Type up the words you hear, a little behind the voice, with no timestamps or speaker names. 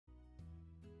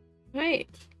Right,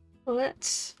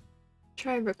 let's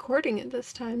try recording it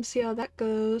this time, see how that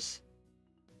goes.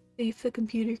 See if the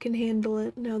computer can handle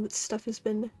it now that stuff has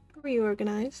been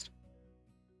reorganized.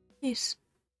 Nice.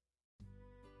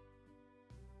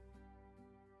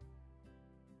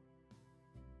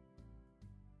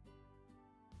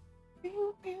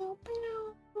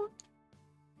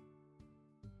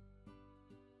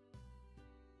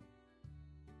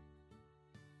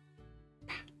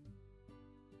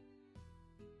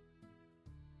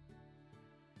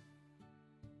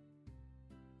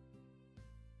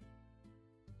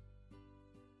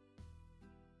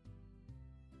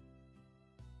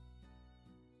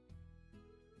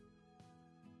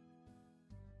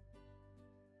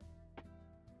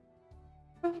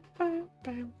 Bow,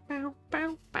 bow,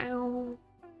 bow. Bow.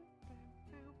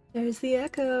 There's the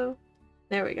echo.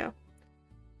 There we go.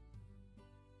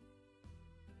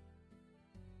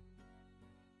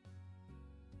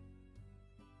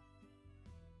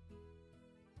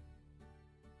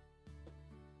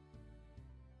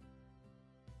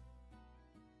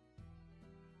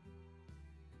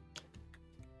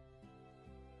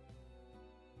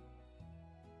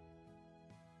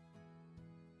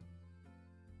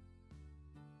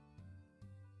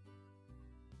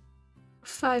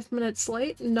 $5 minutes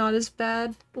late, not as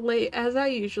bad late as I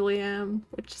usually am,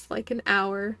 which is like an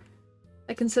hour.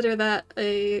 I consider that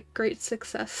a great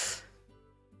success.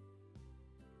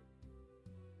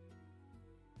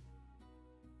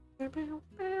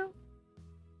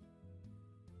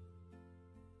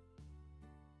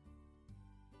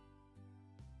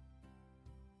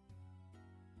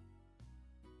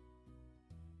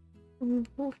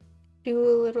 We'll do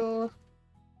a little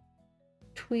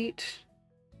tweet.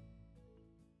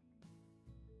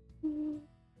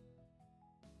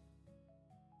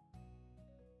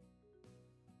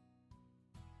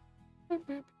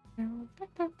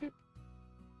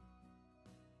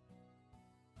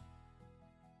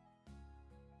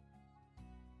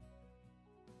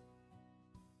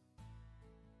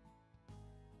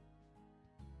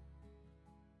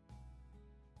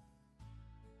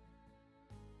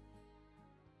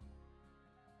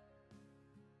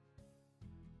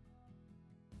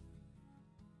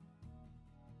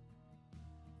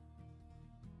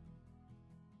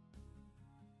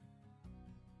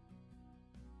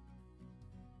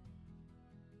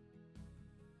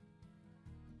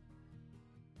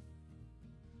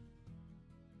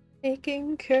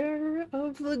 Taking care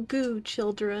of the goo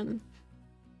children.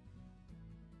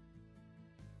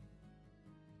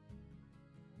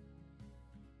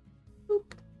 Boop.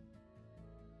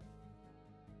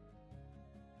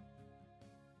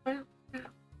 I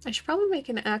should probably make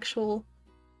an actual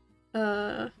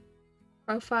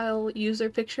profile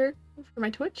user picture for my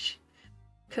Twitch,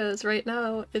 because right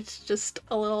now it's just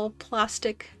a little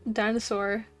plastic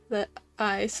dinosaur that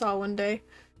I saw one day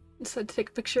and decided to take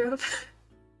a picture of.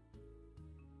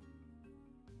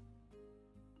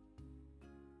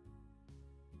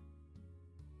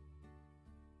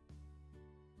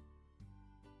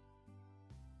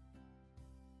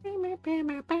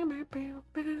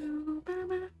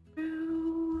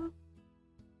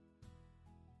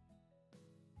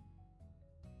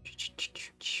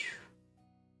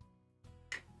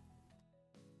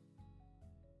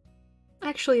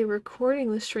 Actually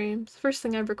recording the stream. It's the first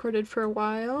thing I've recorded for a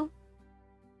while,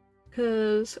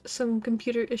 because some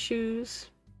computer issues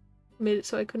made it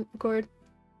so I couldn't record.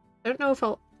 I don't know if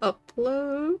I'll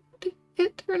upload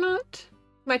it or not.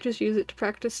 Might just use it to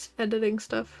practice editing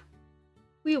stuff.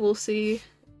 We will see.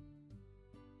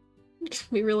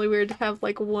 It'd be really weird to have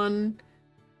like one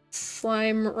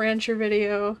Slime Rancher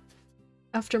video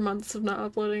after months of not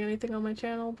uploading anything on my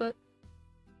channel, but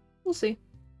we'll see.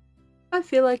 I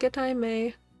feel like it, I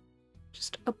may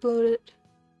just upload it.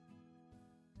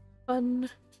 Fun.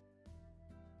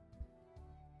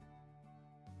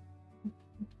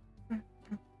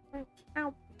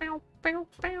 Bow, bow, bow,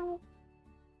 bow.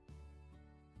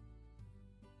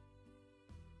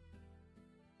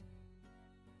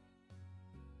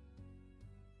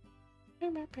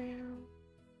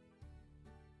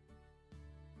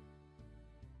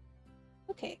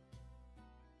 Okay.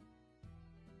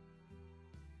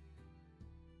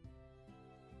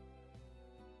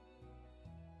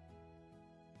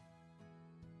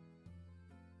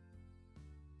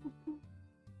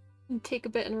 Take a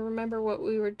bit and remember what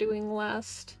we were doing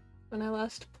last, when I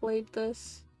last played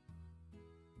this.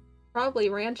 Probably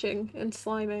ranching and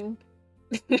sliming.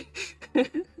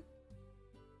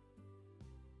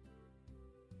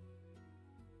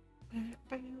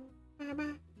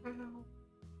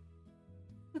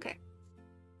 Okay.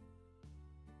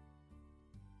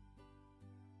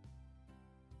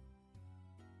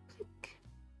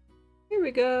 There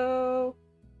we go.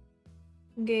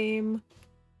 Game.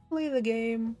 Play the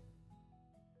game.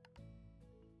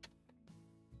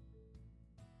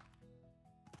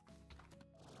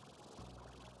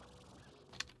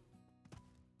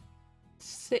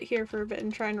 Sit here for a bit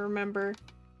and try and remember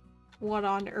what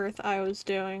on earth I was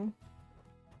doing.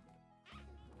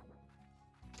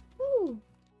 Ooh.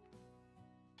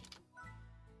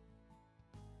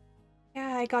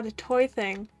 Yeah, I got a toy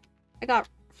thing. I got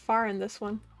far in this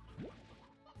one.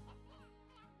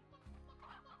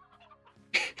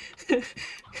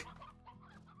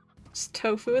 Just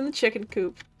tofu in the chicken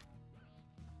coop.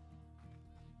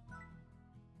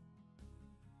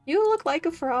 You look like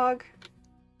a frog.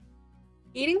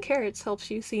 Eating carrots helps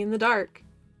you see in the dark.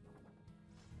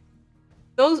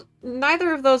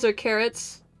 Neither of those are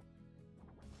carrots.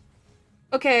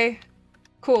 Okay,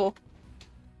 cool.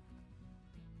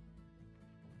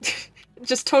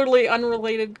 Just totally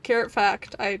unrelated carrot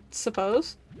fact, I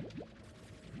suppose.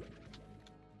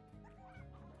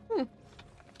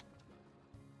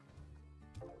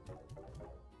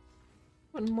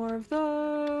 One more of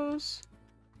those.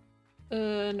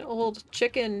 An old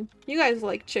chicken. You guys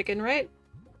like chicken, right?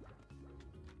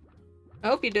 I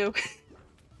hope you do.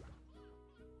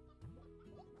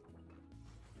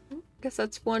 Guess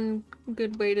that's one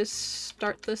good way to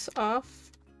start this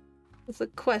off. With a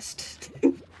quest.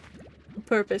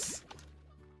 Purpose.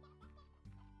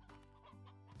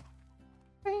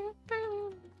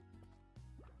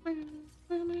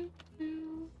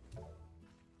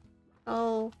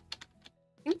 Oh.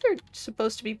 I think they're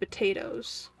supposed to be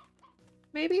potatoes.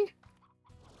 Maybe?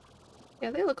 Yeah,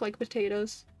 they look like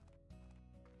potatoes.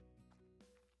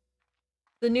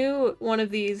 The new one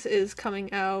of these is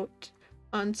coming out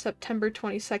on September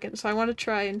 22nd, so I want to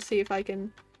try and see if I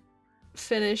can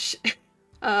finish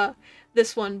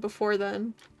this one before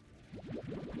then.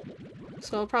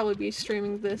 So I'll probably be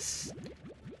streaming this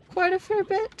quite a fair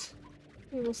bit.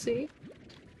 We will see.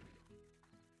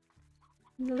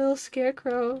 The little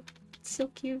scarecrow. It's so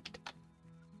cute.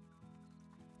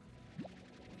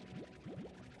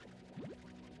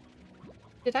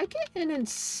 Did I get an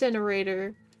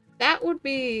incinerator? That would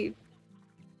be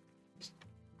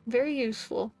very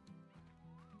useful.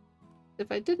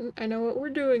 If I didn't, I know what we're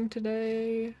doing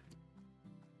today.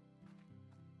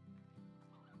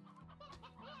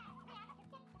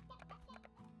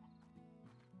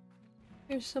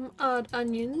 Here's some odd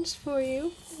onions for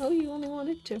you. Oh, you only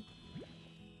wanted two.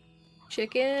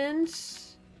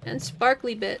 Chickens and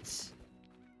sparkly bits.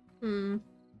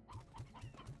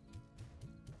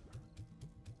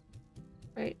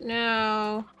 Right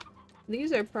now,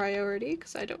 these are priority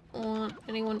because I don't want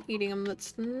anyone eating them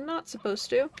that's not supposed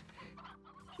to.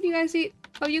 What do you guys eat?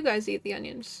 Oh, you guys eat the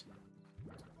onions.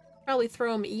 Probably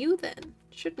throw them at you then,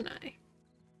 shouldn't I?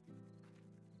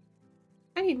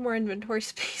 I need more inventory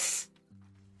space.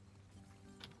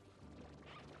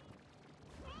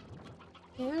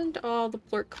 And all the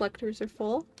plort collectors are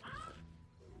full.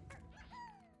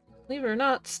 Believe it or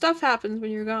not, stuff happens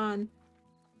when you're gone.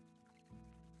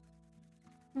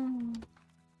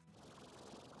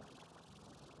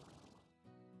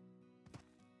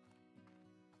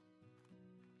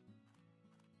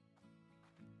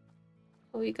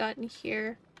 What we got in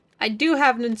here? I do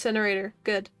have an incinerator.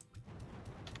 Good.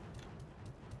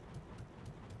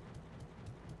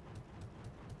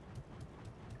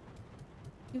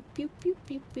 Pew pew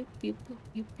pew pew pew pew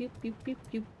pew pew pew pew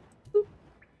pew pew.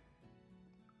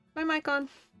 My mic on?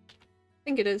 I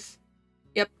think it is.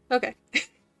 Yep. Okay.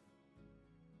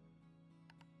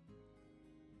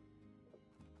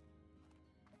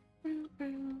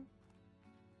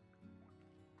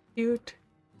 Cute.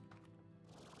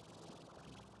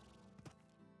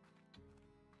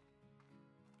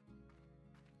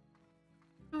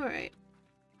 Alright.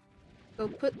 Go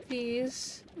put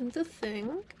these in the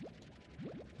thing.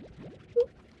 Boop.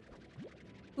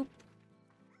 Boop.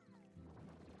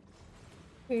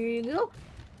 Here you go.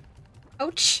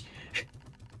 Ouch!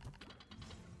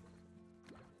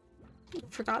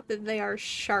 Forgot that they are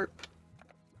sharp.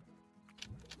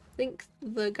 I think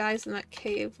the guys in that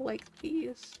cave like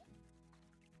these.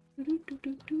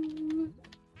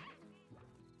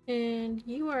 And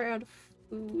you are out of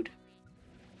food.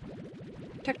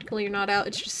 Technically you're not out,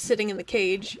 it's just sitting in the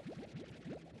cage.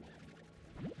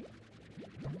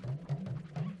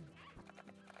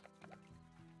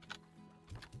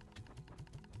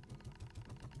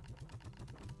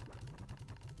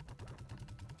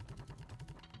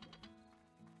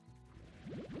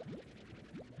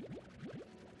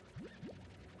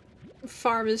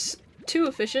 Farm is too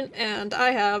efficient, and I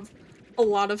have a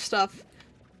lot of stuff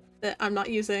that I'm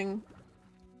not using.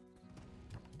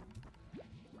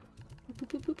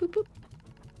 boop, boop, boop, boop.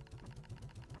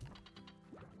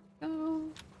 Go.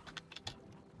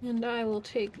 And I will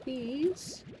take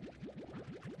these.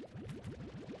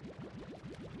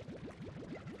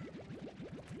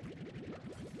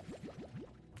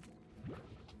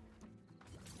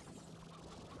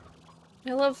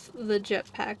 I love the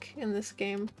jetpack in this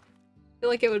game. I feel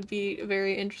like it would be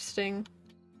very interesting.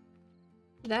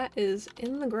 That is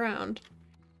in the ground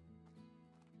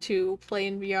to play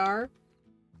in VR.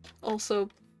 Also,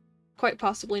 quite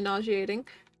possibly nauseating.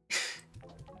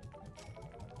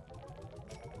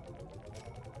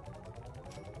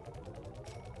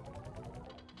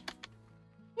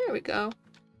 There we go.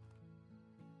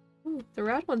 Ooh, the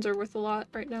rad ones are worth a lot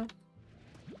right now.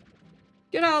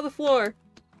 Get out of the floor!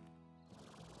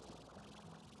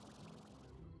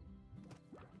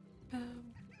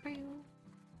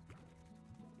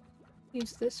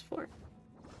 Use this for.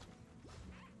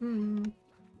 Hmm.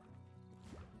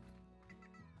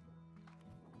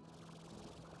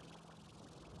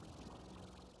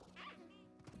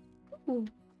 Ooh.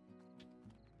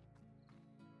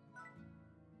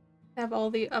 Have all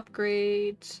the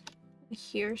upgrades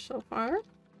here so far.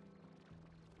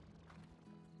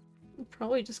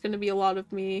 Probably just gonna be a lot of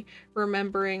me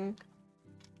remembering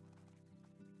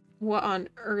what on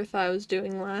earth I was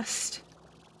doing last.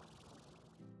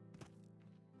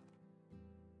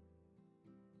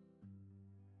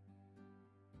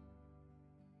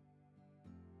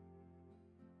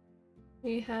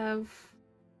 We have...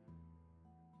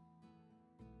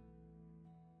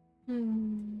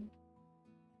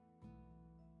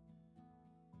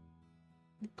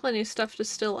 plenty of stuff to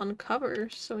still uncover,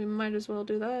 so we might as well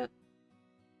do that.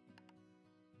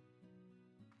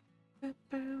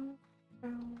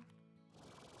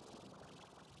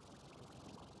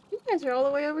 You guys are all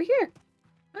the way over here.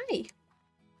 Hi.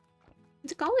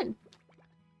 How's it going?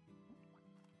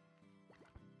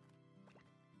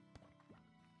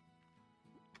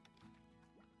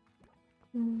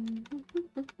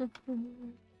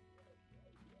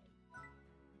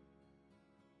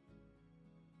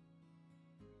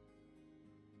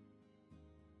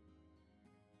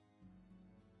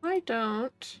 Why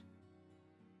don't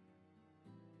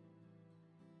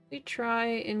we try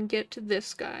and get to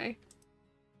this guy?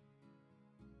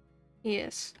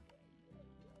 Yes.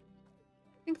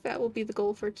 I think that will be the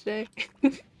goal for today.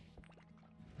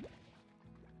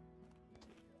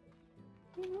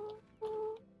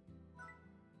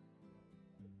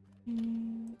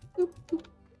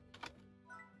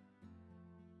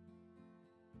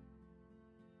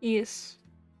 Yes.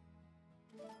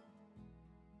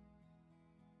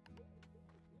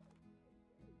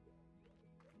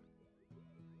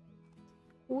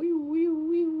 Wee wee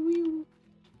wee wee.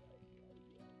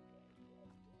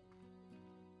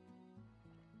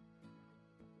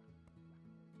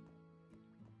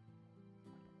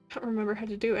 I don't remember how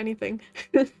to do anything.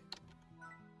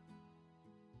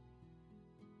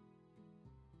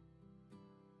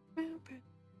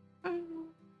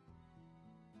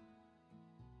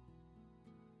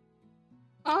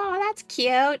 Oh, that's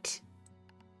cute.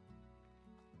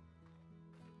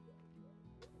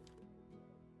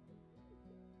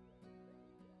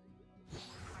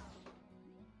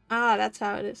 Ah, that's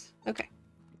how it is. Okay.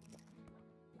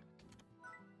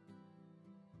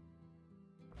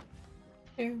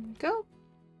 There we go.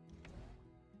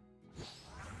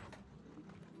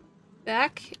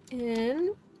 Back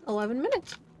in 11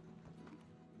 minutes.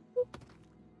 Boop,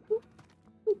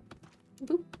 boop,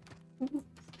 boop, boop.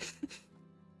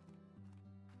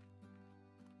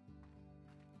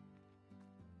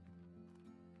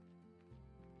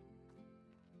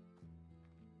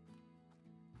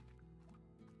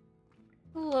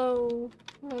 Hello,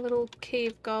 my little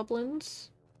cave goblins.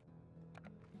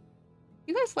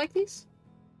 You guys like these?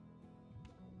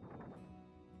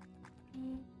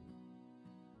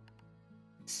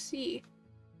 Let's see.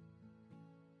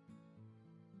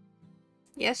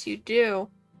 Yes, you do.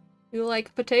 You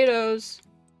like potatoes.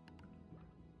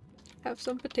 Have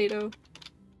some potato.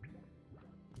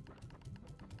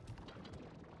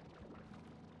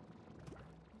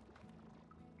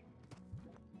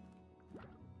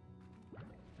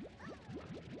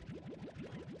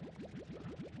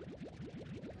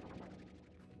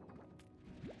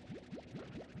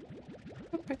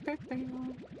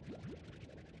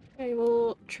 I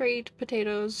will trade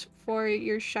potatoes for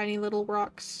your shiny little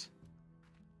rocks.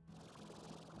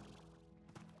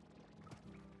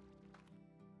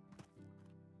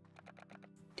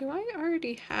 Do I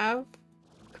already have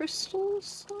crystal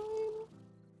slime?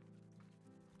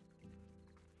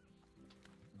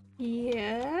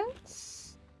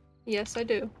 Yes. Yes, I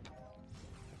do.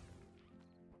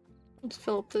 Let's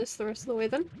fill up this the rest of the way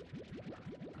then.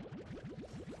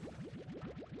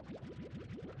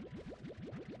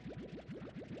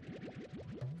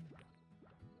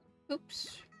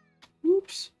 Oops.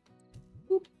 Oops.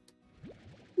 Oop.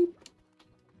 Oop.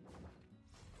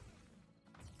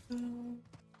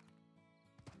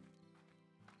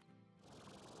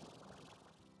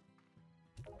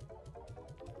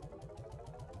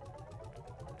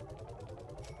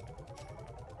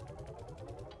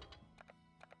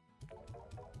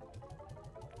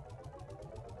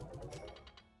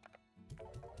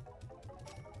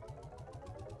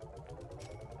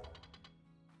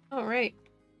 Alright.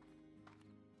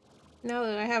 Now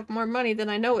that I have more money than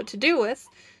I know what to do with.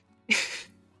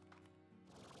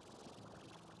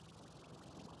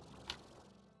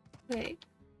 Wait.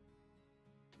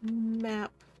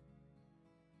 Map.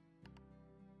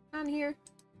 On here.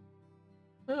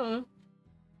 I don't know.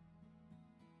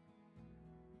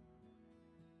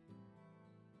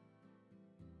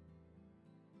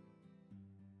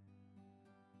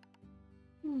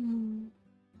 Hmm.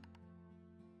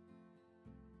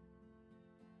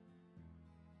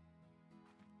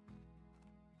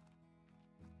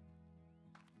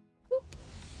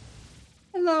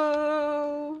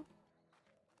 Hello.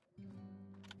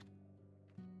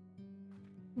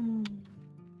 Hmm.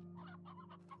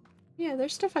 Yeah,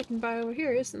 there's stuff I can buy over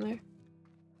here, isn't there?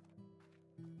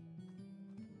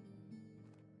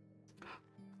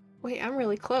 Wait, I'm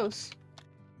really close.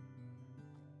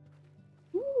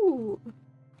 Ooh.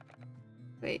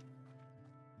 Wait.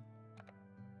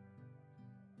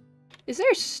 Is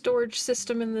there a storage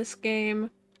system in this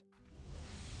game?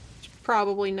 Should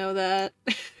probably know that.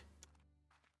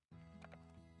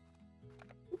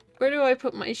 Where do I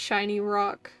put my shiny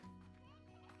rock?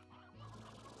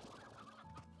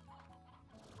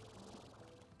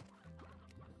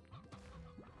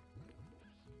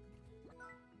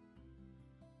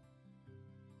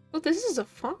 Oh, this is a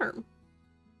farm.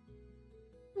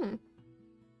 Hmm.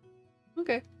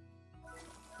 Okay.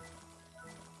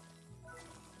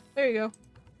 There you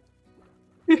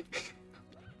go.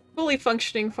 Fully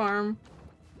functioning farm.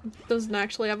 Doesn't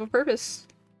actually have a purpose.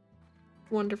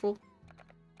 Wonderful.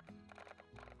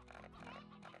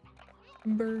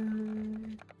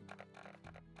 Burn.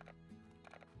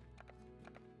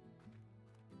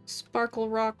 Sparkle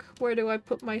rock. Where do I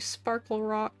put my sparkle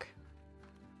rock?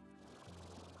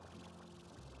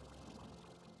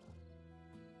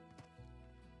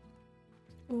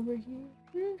 Over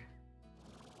here?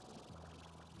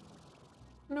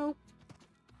 Nope.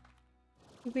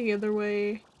 The other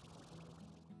way.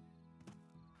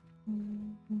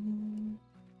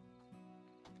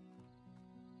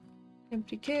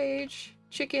 Empty cage.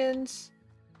 Chickens.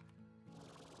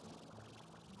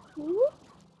 Whoop.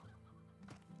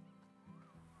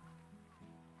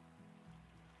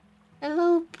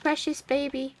 Hello, precious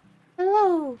baby.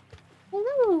 Hello.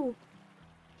 Hello.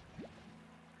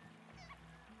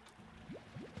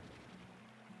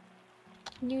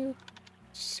 You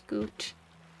scoot.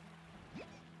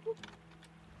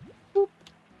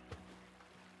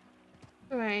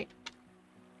 Alright.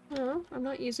 No, I'm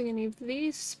not using any of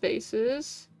these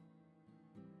spaces.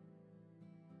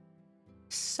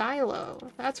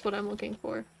 Silo. That's what I'm looking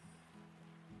for.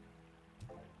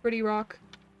 Pretty rock.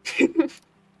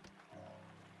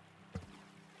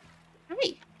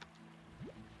 Hi.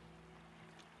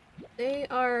 They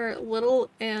are little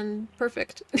and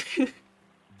perfect.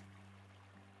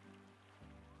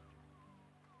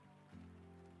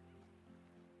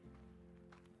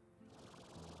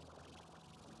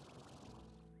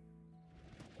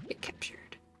 Get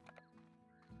captured.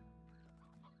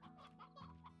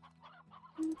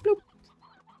 Bloop.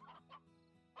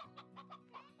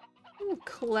 I'll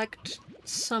collect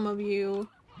some of you.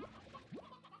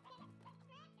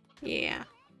 Yeah.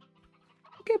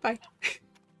 Okay, bye.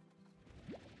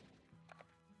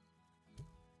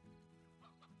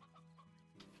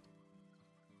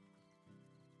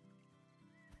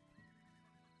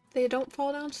 They don't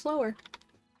fall down slower.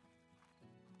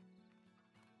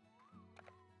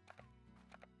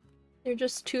 They're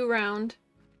just too round.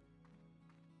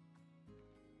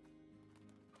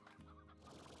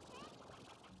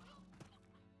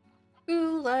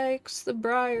 Who likes the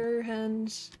briar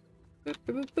hens? Boop,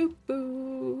 boop, boop,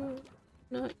 boop.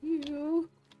 Not you.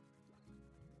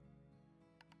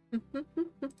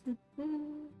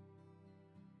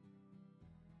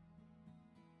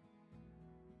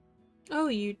 Oh,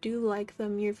 you do like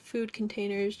them. Your food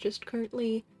container is just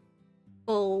currently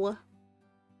full.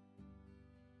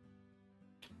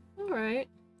 Alright.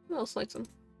 Who else likes them?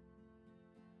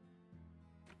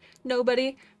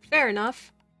 Nobody. Fair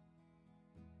enough.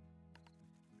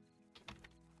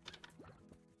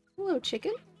 Hello,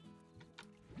 chicken.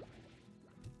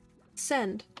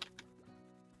 Send.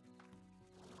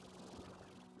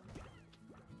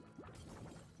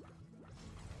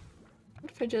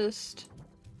 What if I just...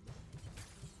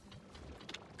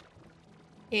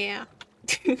 Yeah.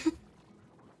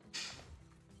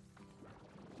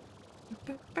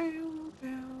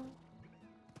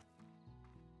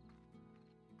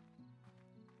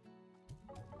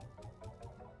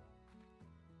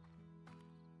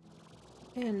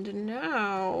 And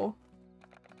now...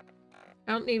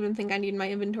 I don't even think I need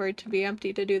my inventory to be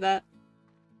empty to do that.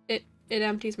 It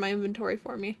empties my inventory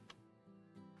for me.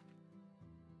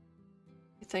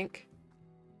 I think.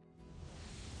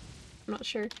 I'm not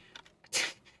sure.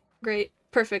 Great.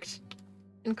 Perfect.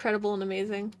 Incredible and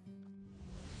amazing.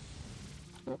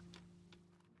 Oh.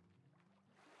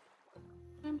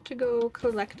 Time to go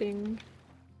collecting.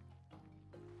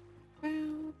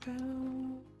 Bow,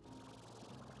 bow.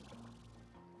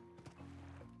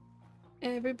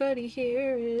 Everybody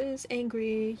here is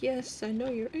angry. Yes, I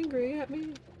know you're angry at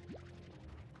me.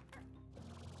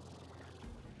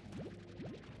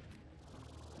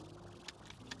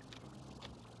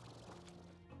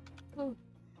 Oh.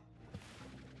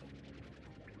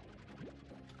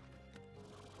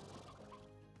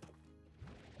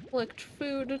 Collect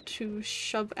food to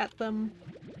shove at them.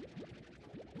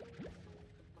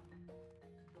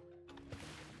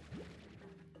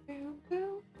 Bow,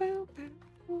 bow, bow,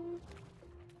 bow.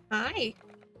 Hi.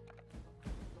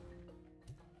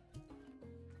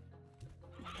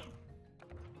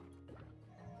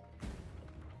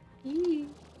 Eee.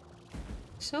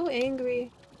 So angry.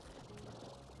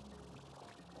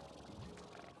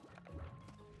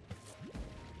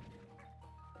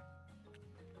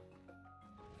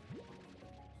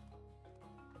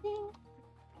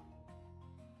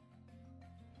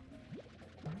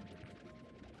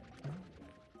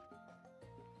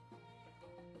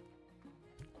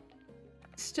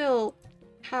 Still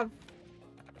have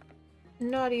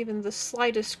not even the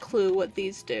slightest clue what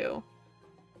these do.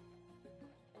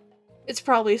 It's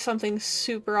probably something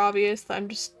super obvious that I'm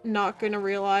just not gonna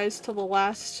realize till the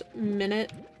last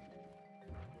minute.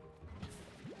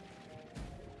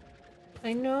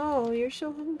 I know, you're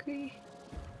so hungry.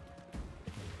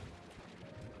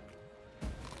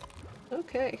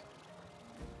 Okay.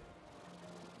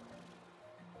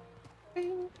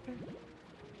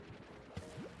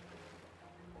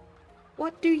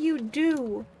 What do you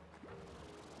do?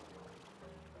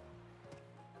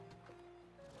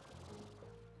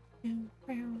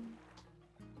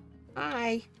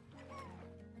 Hi.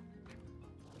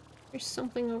 There's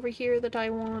something over here that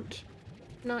I want.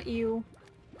 Not you.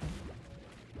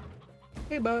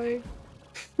 Hey, bye.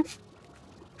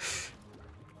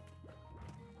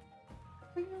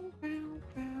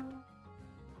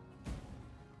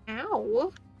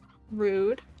 Ow.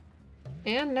 Rude.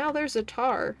 And now there's a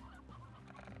tar.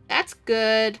 That's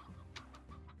good.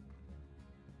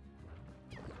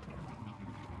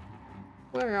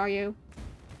 Where are you?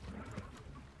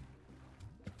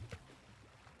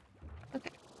 Okay.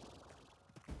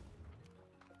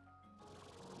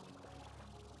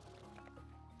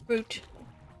 Root.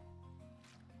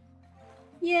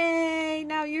 Yay!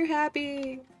 Now you're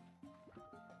happy!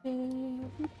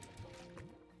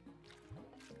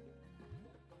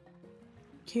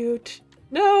 Cute.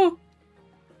 No!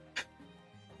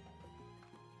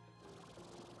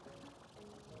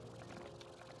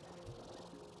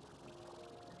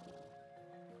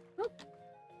 Oh.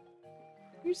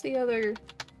 Here's the other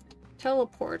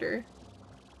teleporter.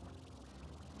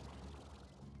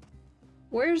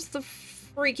 Where's the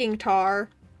freaking tar?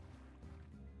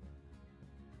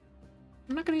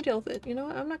 I'm not gonna deal with it. You know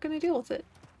what? I'm not gonna deal with it.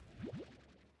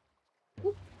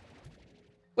 Oop.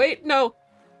 Wait, no!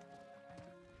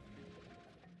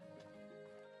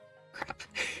 Crap.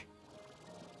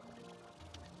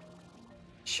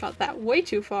 Shot that way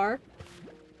too far.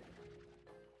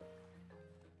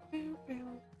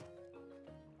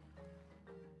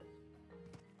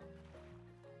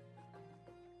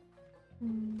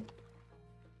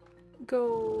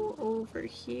 Go over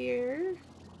here.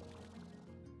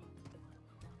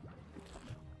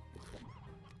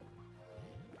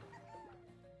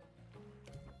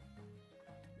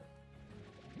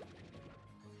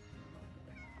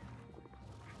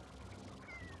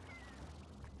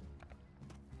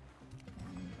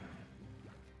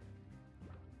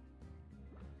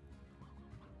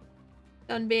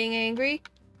 Done being angry?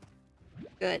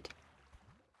 Good.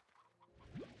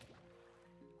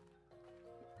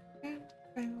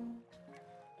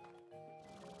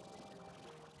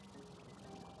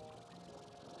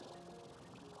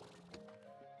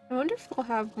 I wonder if they'll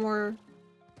have more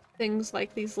things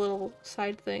like these little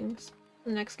side things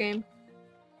in the next game.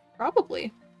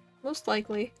 Probably. Most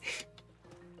likely.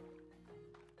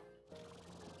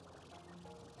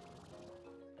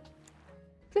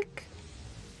 Click.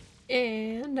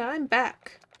 And I'm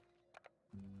back.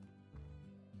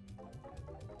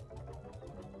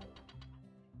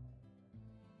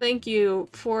 Thank you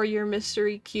for your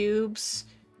mystery cubes.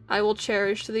 I will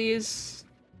cherish these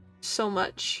so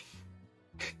much.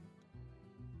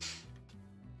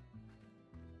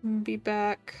 Be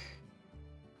back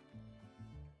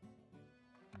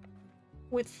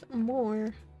with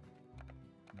more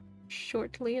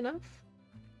shortly enough.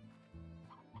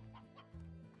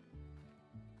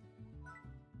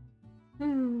 I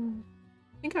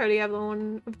think I already have the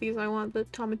one of these I want, the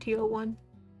Tomatillo one.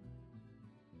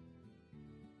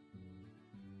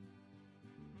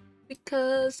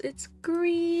 Because it's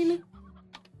green.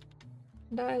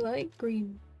 And I like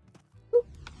green. Ooh.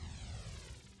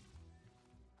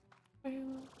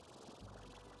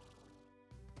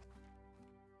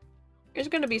 There's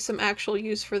gonna be some actual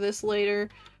use for this later,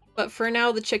 but for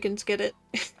now the chickens get it.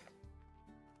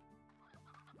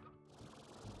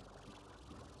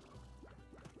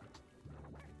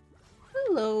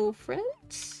 Hello,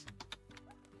 friends.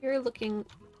 You're looking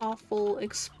awful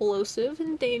explosive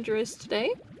and dangerous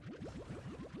today.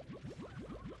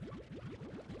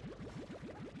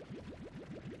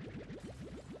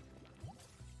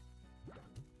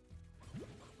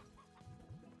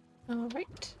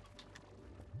 Alright.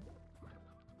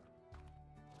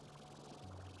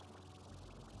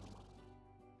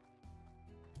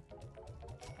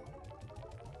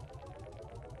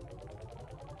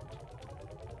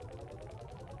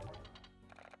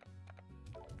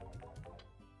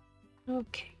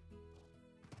 Okay.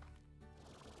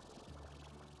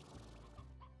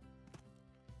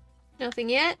 Nothing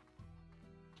yet?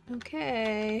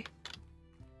 Okay.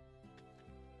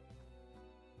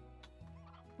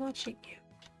 Watching you.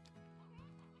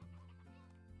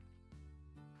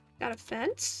 Got a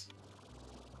fence?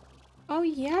 Oh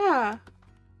yeah!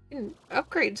 You can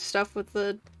upgrade stuff with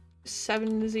the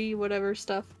 7Z whatever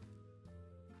stuff.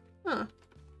 Huh.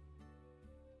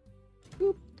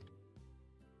 Boop.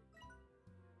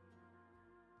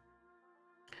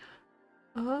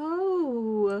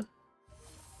 Oh.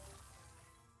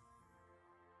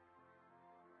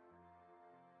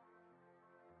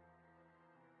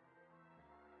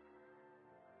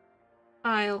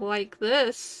 I like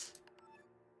this.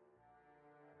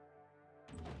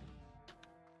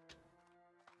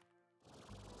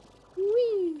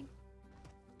 Whee!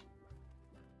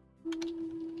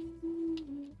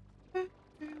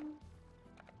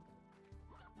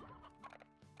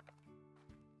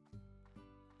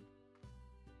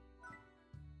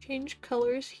 Change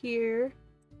colors here.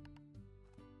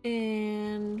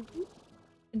 And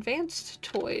advanced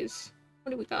toys.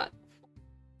 What do we got?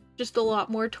 Just a lot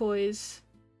more toys.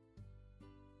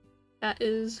 That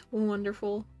is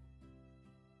wonderful.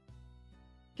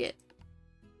 Get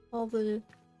all the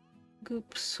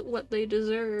goops what they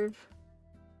deserve.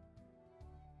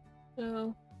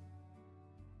 So.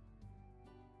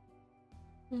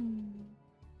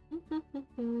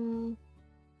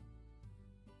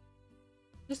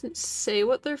 Doesn't say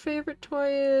what their favorite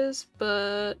toy is,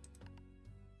 but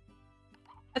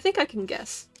I think I can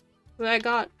guess. I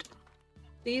got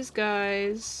these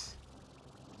guys.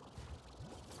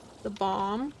 The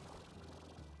bomb.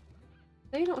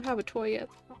 They don't have a toy yet.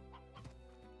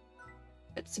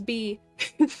 It's B.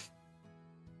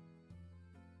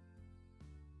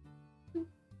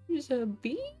 There's a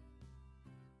bee?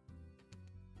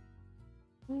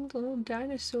 Oh, the little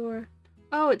dinosaur.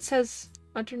 Oh, it says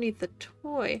underneath the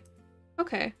toy.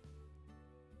 Okay.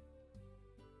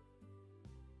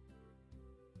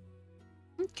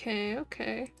 Okay,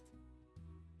 okay.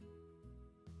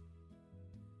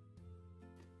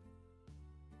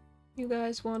 You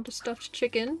guys want a stuffed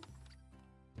chicken?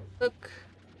 Look,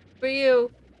 for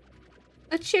you.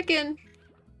 A chicken!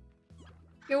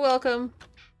 You're welcome.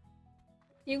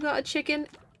 You got a chicken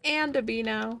and a bee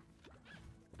now.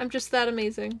 I'm just that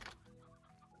amazing.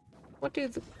 What do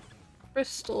the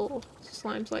crystal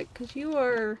slimes like? Because you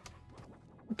are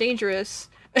dangerous.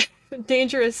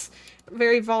 Dangerous,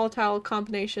 very volatile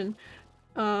combination.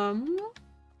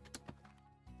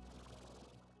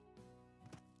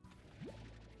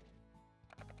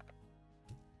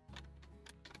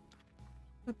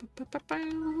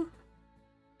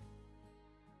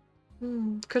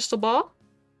 Crystal ball?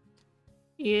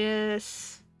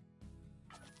 Yes.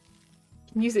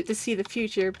 Can use it to see the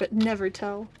future, but never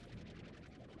tell.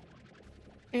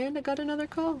 And I got another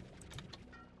call.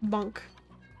 Bonk.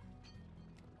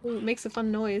 Ooh, it makes a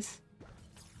fun noise.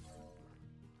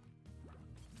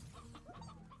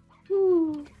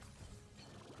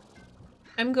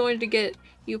 I'm going to get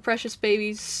you precious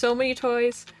babies so many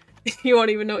toys, you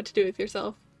won't even know what to do with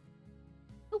yourself.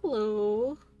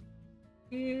 Hello.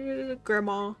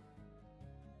 Grandma.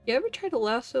 You ever try to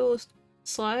lasso a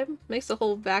slime? Makes the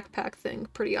whole backpack thing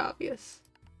pretty obvious.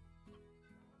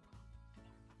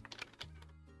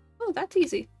 Oh, that's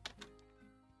easy.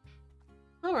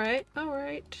 Alright,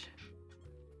 alright.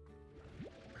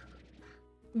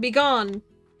 Be gone!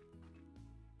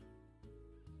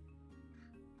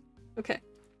 Okay.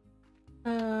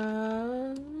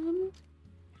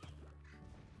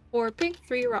 4 pink,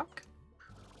 3 rock.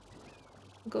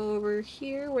 Go over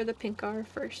here where the pink are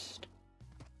first.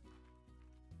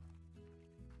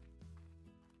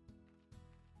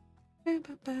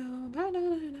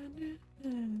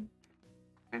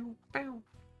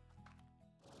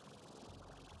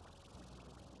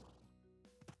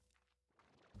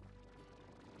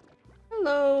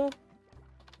 Hello.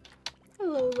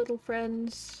 Hello, little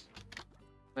friends.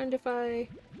 Mind if I...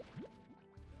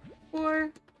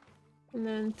 4, and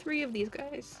then 3 of these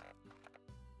guys.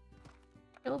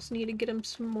 I also need to get him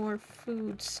some more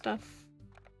food stuff.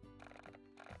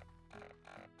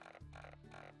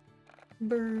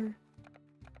 Brr.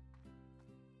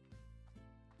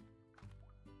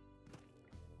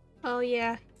 Oh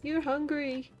yeah, you're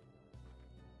hungry.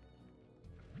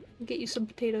 I'll get you some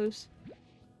potatoes.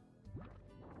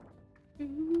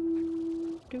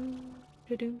 Do, do,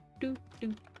 do, do, do,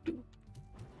 do, do.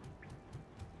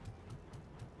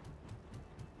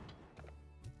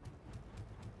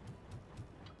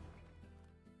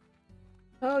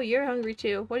 Oh, you're hungry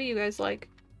too. What do you guys like?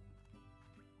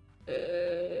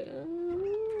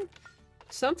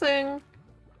 Something.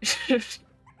 I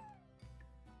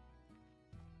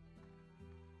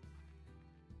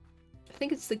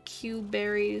think it's the cube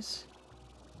berries.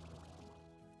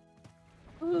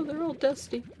 Oh, they're all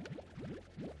dusty.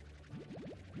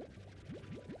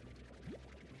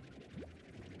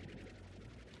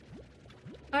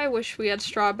 I wish we had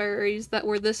strawberries that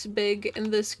were this big and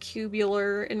this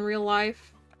cubular in real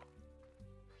life.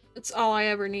 That's all I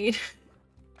ever need.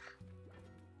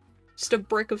 Just a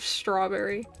brick of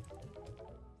strawberry.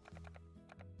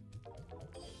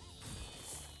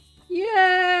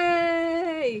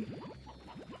 Yay!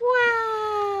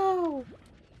 Wow!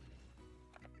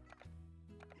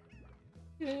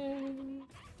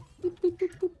 Boop, boop, boop,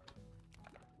 boop.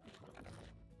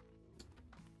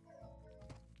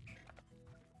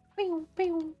 Bow,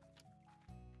 bow.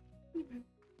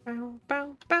 Bow,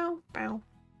 bow, bow, bow.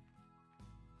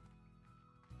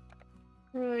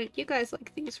 Right, you guys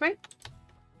like these, right?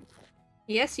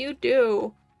 Yes, you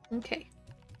do. Okay.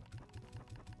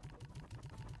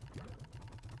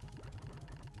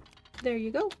 There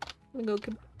you go. I'm gonna go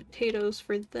get potatoes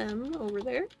for them over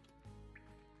there.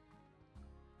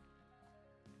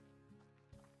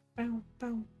 Bow,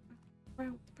 bow,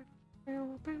 bow, bow,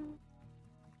 bow, bow.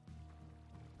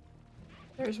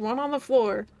 There's one on the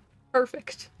floor.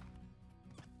 Perfect.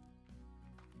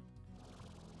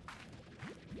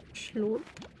 Slurp.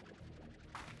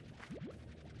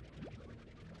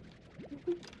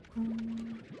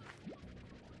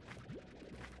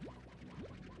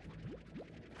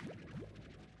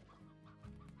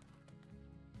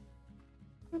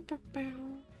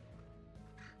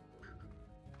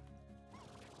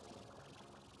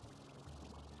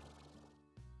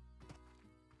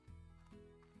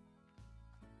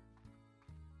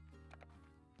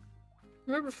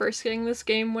 I remember first getting this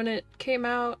game when it came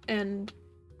out, and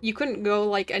you couldn't go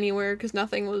like anywhere because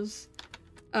nothing was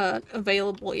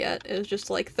available yet. It was just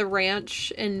like the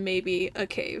ranch and maybe a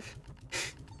cave.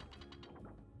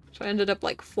 So I ended up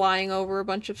like flying over a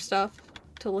bunch of stuff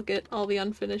to look at all the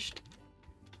unfinished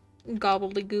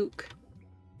gobbledygook.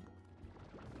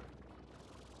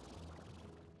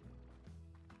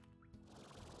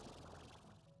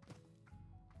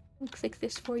 Looks like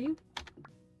this for you.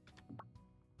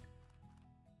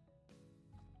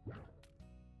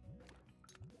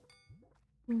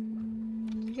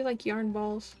 You like yarn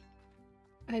balls,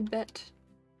 I bet.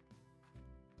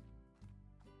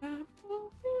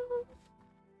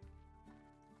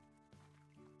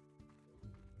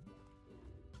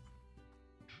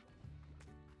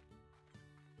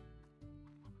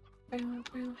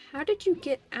 How did you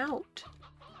get out?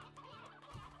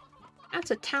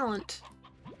 That's a talent.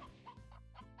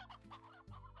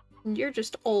 And you're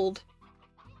just old.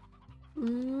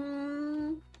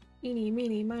 Eeny,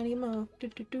 meeny, miny, mo.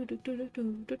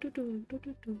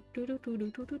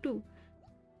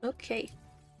 Okay.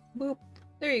 Boop.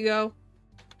 There you go.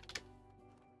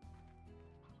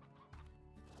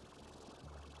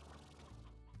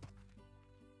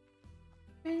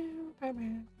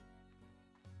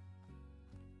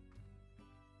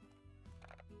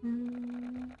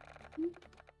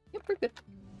 good.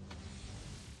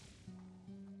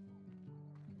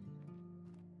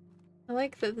 I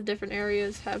like that the different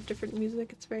areas have different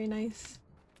music. It's very nice.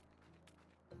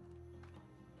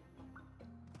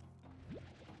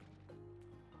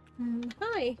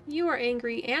 Hi, you are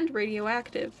angry and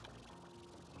radioactive.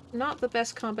 Not the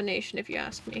best combination, if you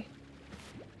ask me.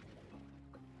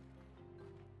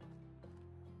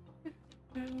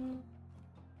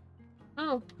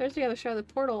 Oh, there's the other side of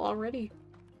the portal already.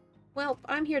 Well,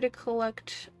 I'm here to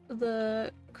collect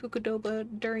the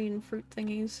Kukudoba durian fruit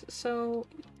thingies, so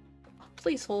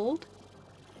please hold.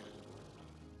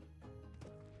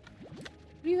 What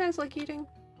do you guys like eating?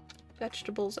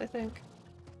 Vegetables, I think.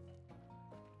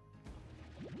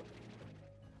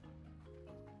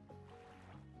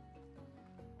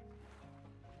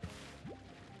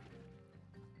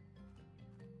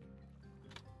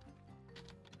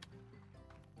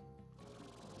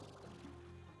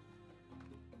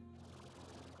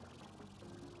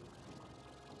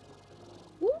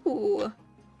 Ooh!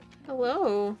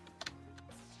 Hello.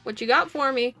 What you got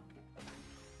for me?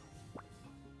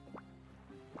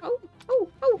 Oh, oh,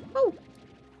 oh, oh!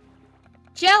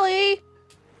 Jelly!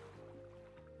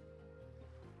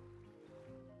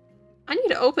 I need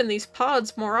to open these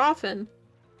pods more often.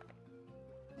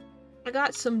 I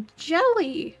got some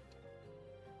jelly!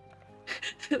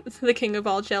 The king of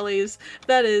all jellies.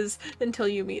 That is, until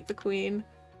you meet the queen.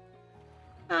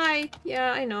 Hi.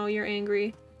 Yeah, I know, you're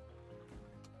angry.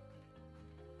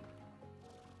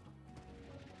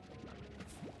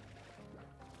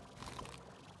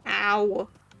 Ow.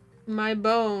 My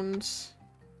bones.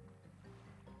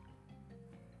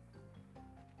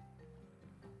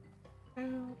 Bow,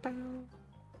 bow.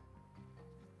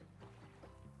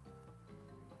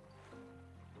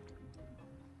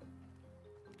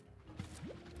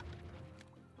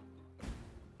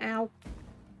 Ow.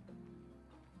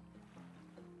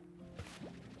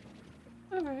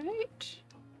 Alright.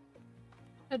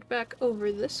 Head back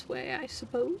over this way, I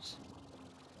suppose.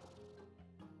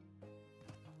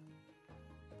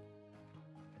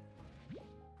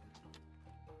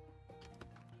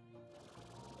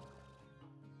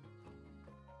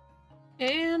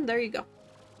 And there you go.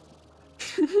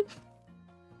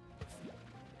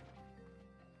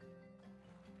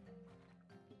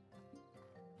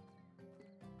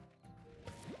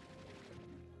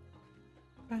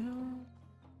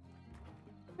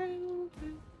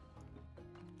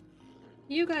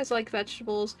 You guys like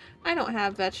vegetables. I don't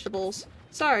have vegetables.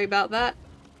 Sorry about that.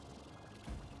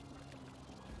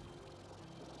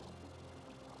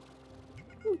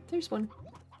 Ooh, there's one.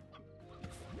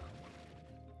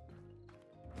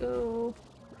 Go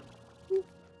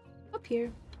up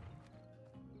here.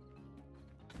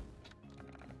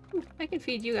 Ooh, I can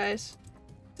feed you guys.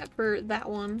 Except for that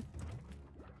one.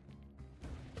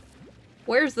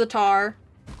 Where's the tar?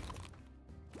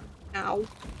 Ow.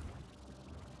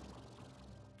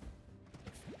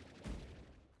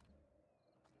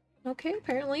 Okay,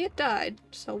 apparently it died,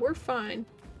 so we're fine.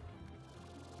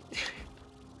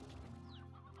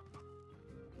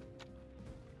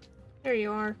 There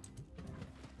you are.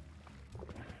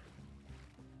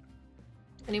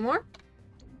 Any more?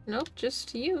 Nope,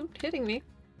 just you hitting me.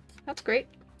 That's great.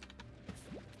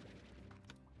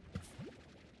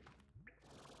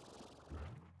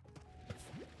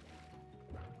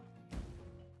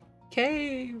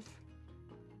 Cave!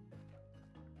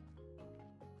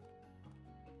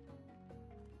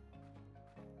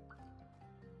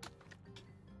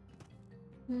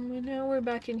 Now we're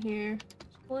back in here.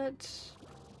 Let's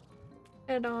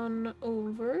head on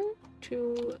over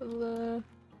to the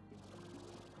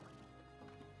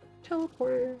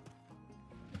teleporter.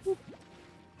 Oop.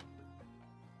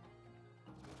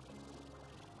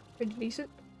 Pretty decent.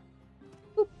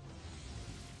 Oop.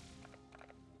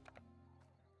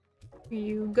 Here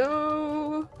you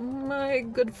go, my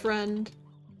good friend.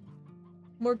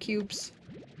 More cubes.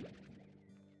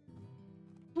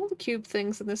 All the cube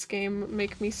things in this game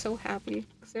make me so happy,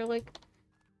 because they're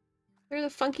the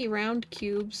funky round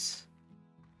cubes.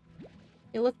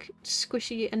 They look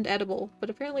squishy and edible, but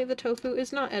apparently the tofu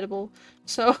is not edible,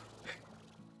 so...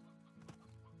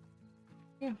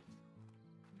 yeah.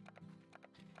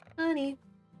 Honey.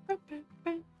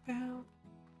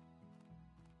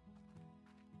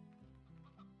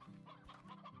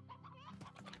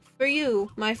 For you,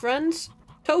 my friends,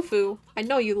 tofu. I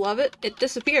know you love it. It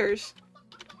disappears.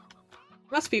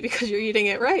 Must be because you're eating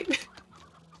it right.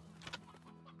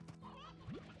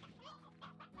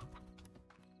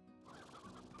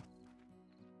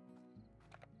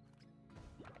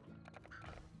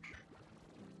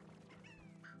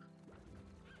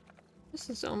 This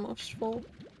is almost full.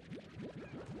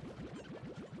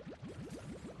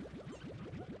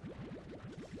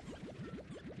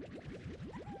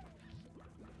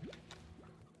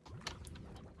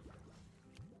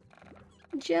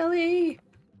 jelly!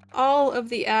 All of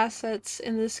the assets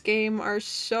in this game are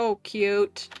so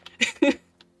cute.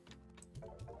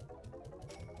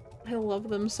 I love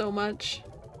them so much.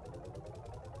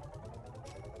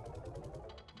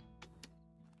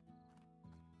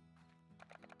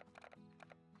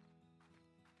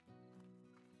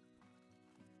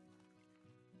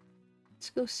 Let's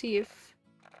go see if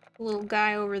the little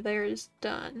guy over there is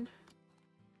done.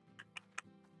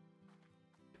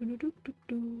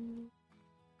 Doo-doo-doo-doo-doo.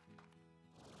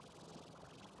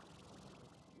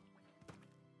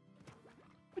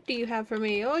 What do you have for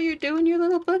me? Oh, you're doing your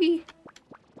little boogie.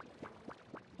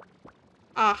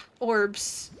 Ah,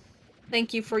 orbs.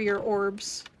 Thank you for your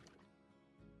orbs.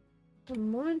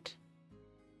 One moment.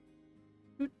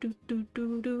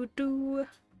 Do-do-do-do-do-do.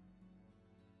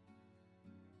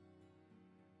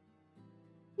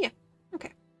 Yeah,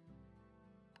 okay.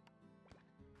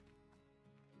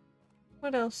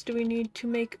 What else do we need to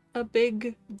make a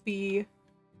big bee?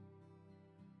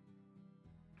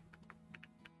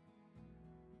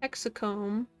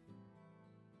 Hexacomb.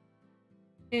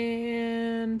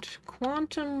 And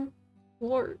quantum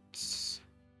quartz.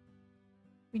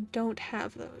 We don't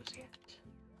have those yet.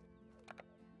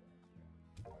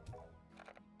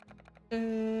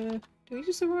 Do we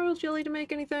use the royal jelly to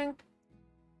make anything?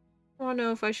 I don't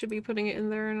know if I should be putting it in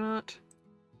there or not.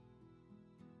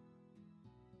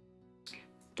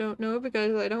 Don't know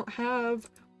because I don't have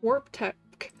warp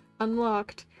tech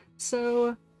unlocked.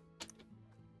 So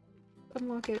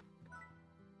unlock it.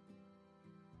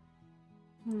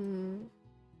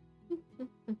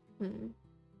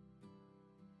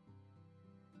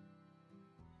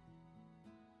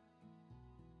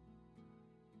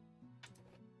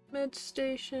 Med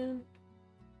station.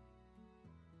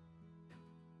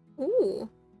 Ooh.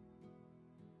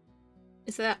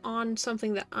 Is that on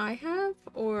something that I have,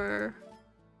 or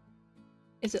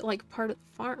is it like part of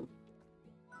the farm?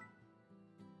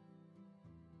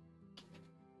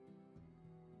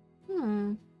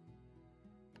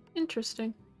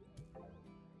 Interesting.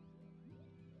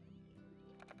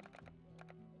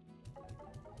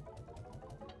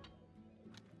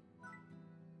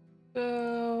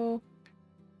 So,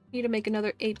 need to make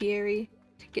another apiary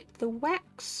to get the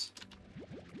wax.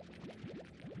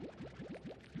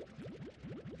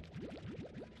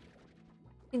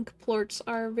 Ink plorts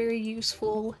are very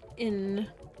useful in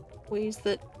ways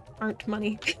that aren't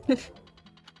money.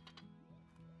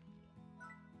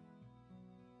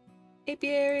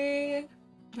 Apiary!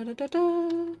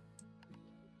 Da-da-da-da!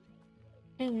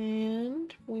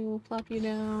 And we will plop you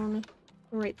down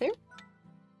right there.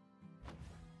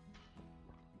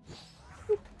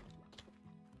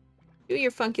 Do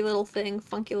your funky little thing,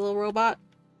 funky little robot.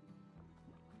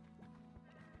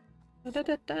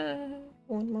 Da-da-da-da!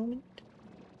 One moment.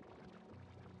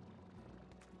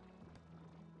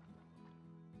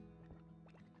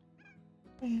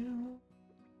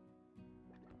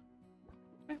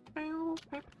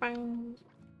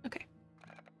 Okay.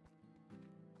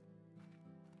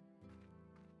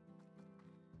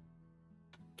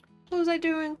 What was I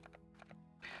doing?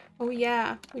 Oh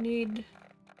yeah, we need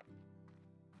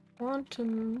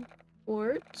quantum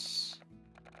quartz,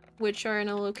 which are in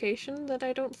a location that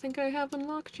I don't think I have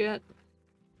unlocked yet.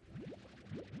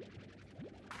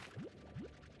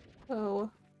 So,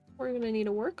 we're gonna need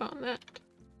to work on that.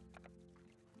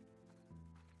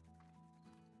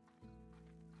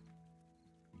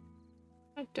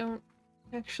 I don't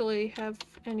actually have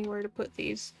anywhere to put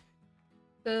these,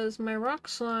 because my rock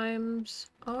slimes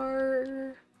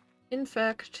are, in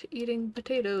fact, eating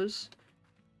potatoes.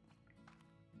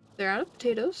 They're out of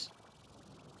potatoes.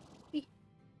 Hey.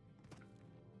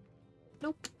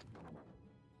 Nope.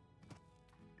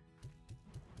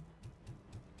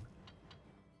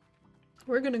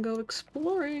 We're gonna go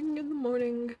exploring in the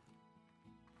morning.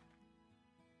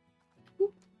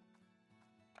 Ooh.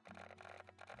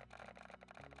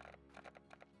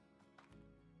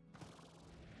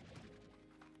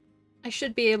 I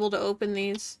should be able to open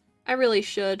these. I really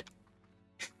should.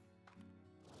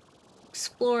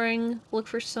 Exploring, look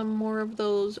for some more of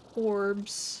those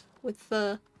orbs with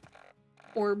the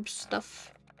orb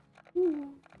stuff.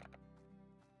 Ooh.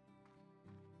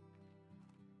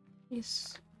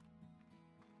 Yes.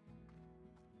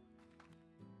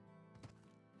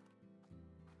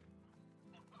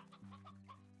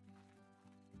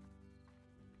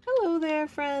 Hello there,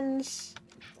 friends!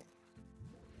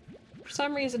 For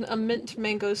some reason, a mint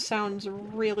mango sounds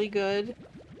really good.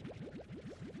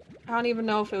 I don't even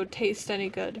know if it would taste any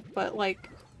good, but like,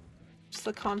 just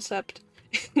the concept.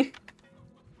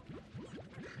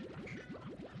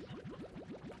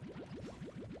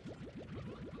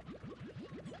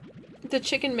 The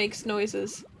chicken makes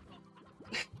noises.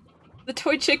 The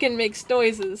toy chicken makes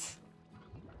noises.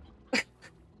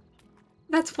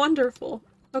 That's wonderful.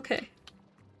 Okay.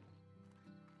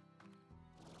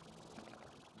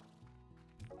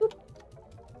 Oop.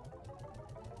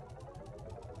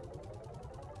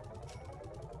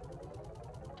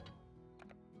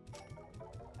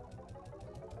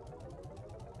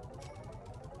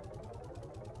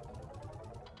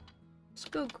 Let's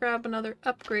go grab another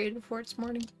upgrade before it's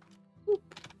morning. Oop.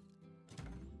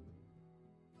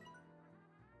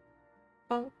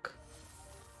 Bonk.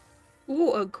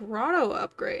 Ooh, a grotto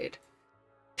upgrade.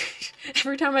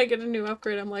 Every time I get a new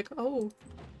upgrade, I'm like, oh,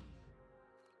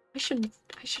 I should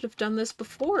have done this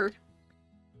before.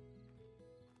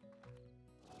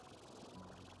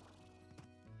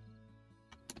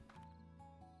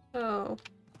 Oh.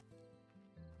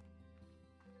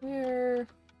 Where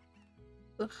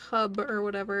the hub or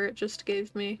whatever it just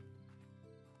gave me.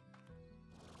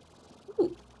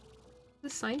 Ooh. The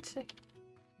sign say?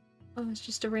 Oh, it's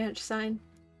just a ranch sign.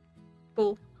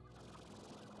 Cool.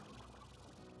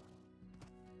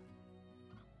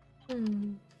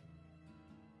 Hmm.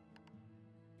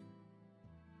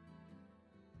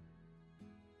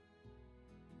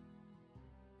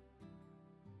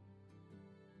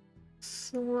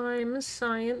 Slime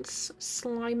science.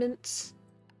 Sliments.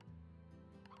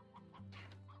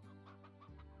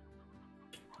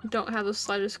 Don't have the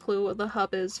slightest clue what the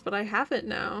hub is, but I have it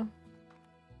now.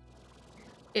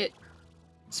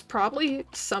 It's probably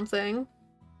something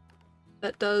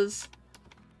that does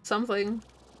something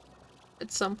at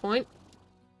some point.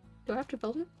 Do I have to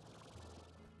build it?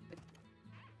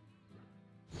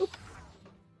 Oop.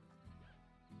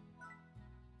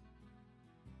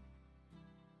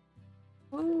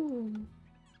 Oh,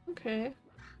 okay.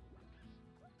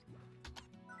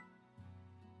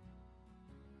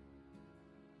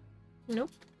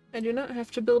 Nope, I do not have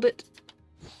to build it.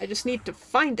 I just need to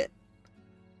find it.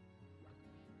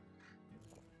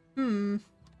 Hmm.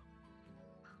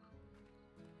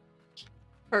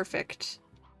 Perfect.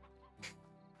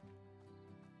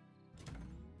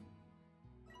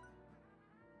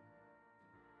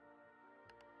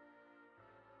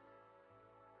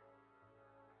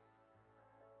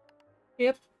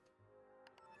 Yep.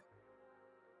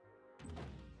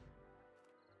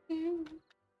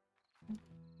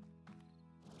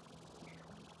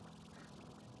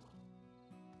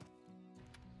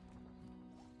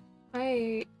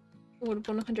 I would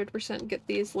 100% get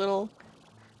these little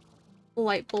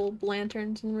light bulb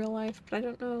lanterns in real life, but I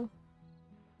don't know.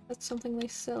 That's something they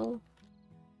sell.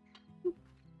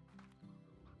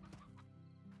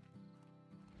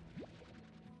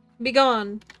 Be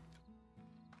gone!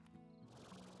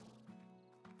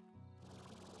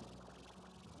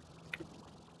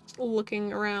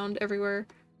 Looking around everywhere,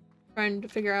 trying to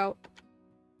figure out.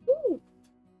 Ooh!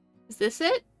 Is this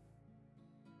it?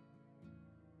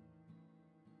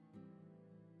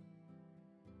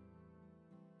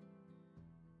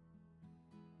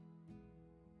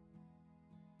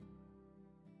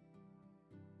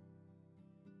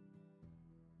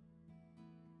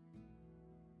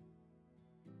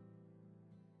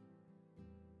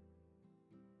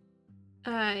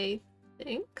 I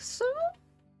think so?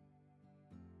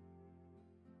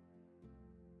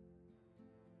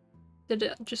 Did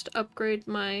it just upgrade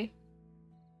my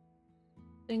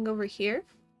thing over here?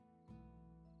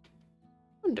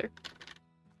 Wonder.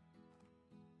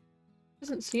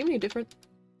 Doesn't seem any different.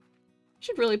 I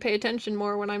should really pay attention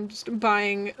more when I'm just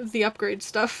buying the upgrade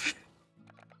stuff.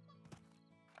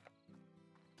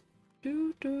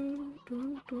 Do do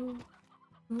do do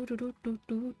do do do do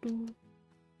do do.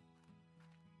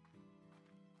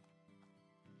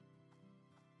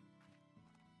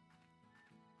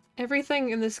 Everything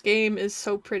in this game is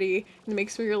so pretty, and it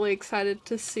makes me really excited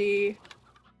to see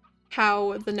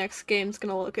how the next game's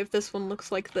gonna look if this one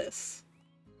looks like this.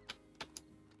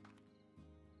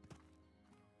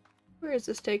 Where does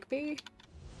this take me?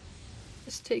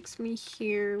 This takes me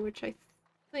here, which I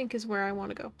think is where I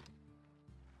want to go.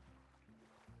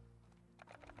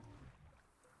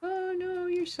 Oh no,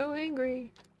 you're so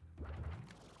angry.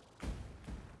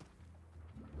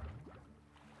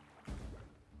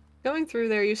 Going through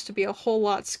there used to be a whole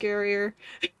lot scarier.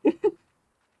 But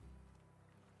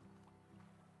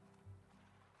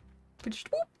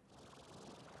just whoop!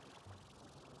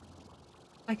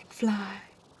 I can fly.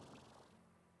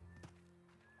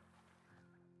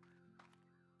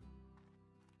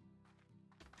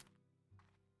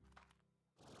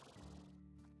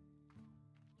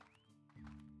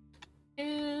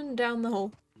 And down the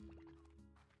hole.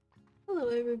 Hello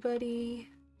everybody.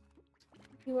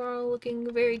 You are all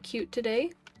looking very cute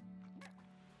today.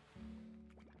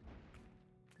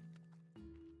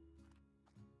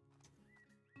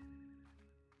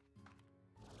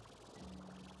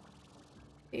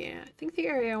 Yeah, I think the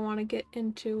area I want to get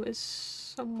into is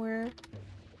somewhere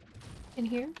in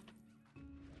here.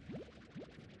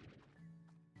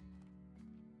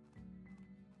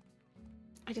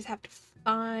 I just have to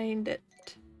find it.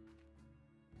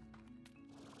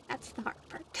 That's the hard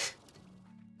part.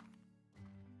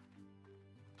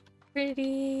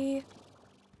 Pretty.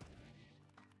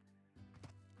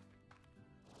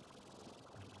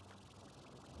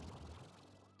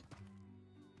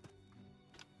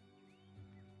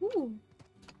 Ooh.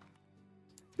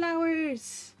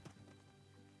 Flowers.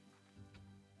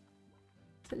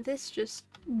 Isn't this just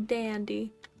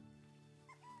dandy?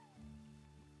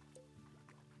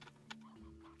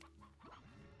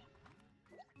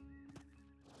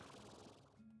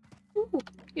 Ooh,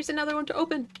 here's another one to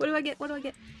open. What do I get? What do I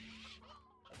get?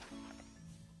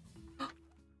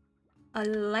 A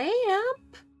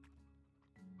lamp?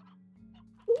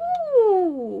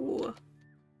 Ooh!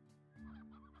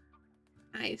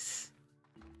 Nice.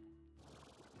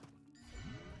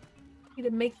 Need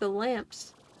to make the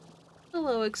lamps.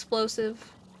 Hello,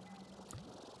 explosive.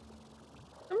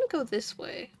 I'm gonna go this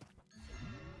way.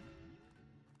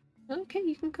 Okay,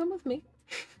 you can come with me.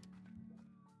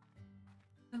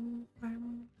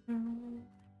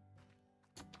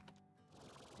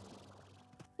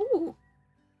 Ooh!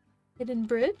 Hidden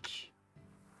bridge?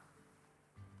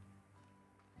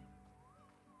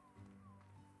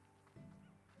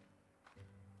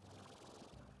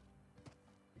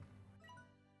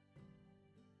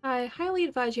 I highly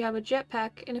advise you have a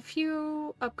jetpack and a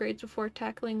few upgrades before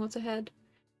tackling what's ahead.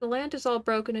 The land is all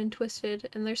broken and twisted,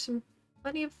 and there's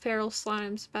plenty of feral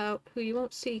slimes about who you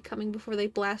won't see coming before they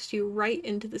blast you right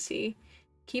into the sea.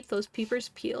 Keep those peepers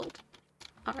peeled.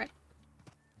 Alright.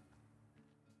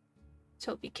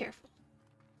 So be careful.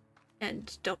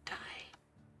 And don't die.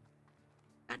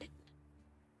 Got it.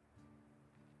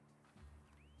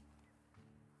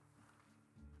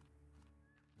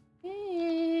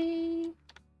 Hey!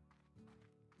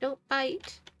 Don't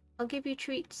bite. I'll give you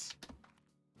treats.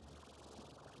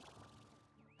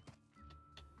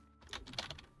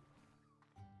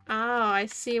 Oh, I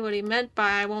see what he meant by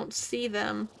I won't see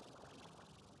them.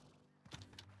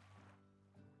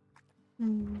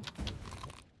 Hmm.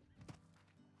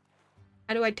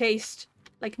 How do I taste?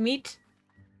 Like meat?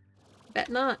 Bet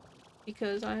not,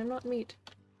 because I am not meat.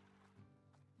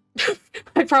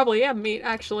 I probably am meat,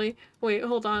 actually. Wait,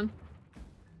 hold on.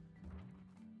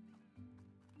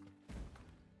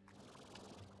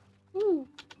 Ooh.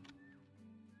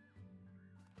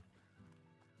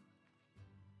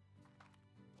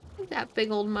 Look at that big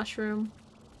old mushroom.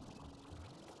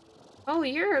 Oh,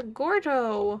 you're a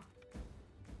Gordo.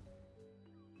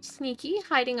 Sneaky,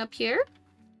 hiding up here.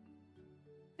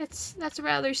 That's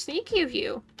rather sneaky of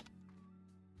you.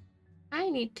 I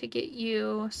need to get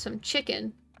you some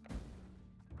chicken.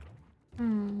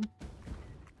 Hmm.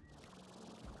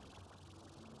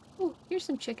 Oh, here's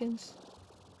some chickens.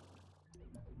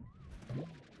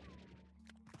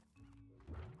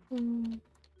 Hmm.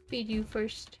 Feed you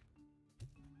first.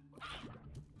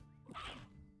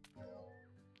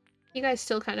 You guys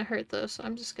still kind of hurt though, so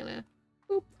I'm just gonna...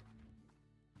 Boop.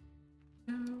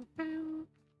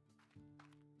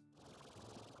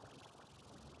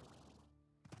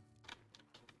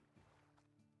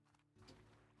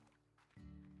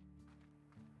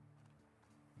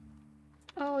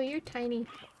 Oh, you're tiny.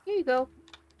 Here you go.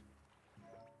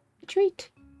 A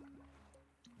treat.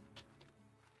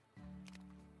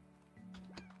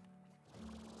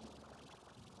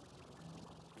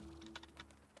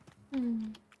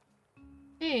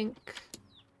 Think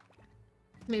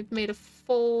made a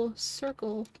full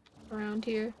circle around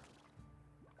here.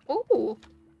 Oh,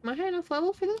 am I high enough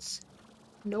level for this?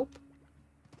 Nope.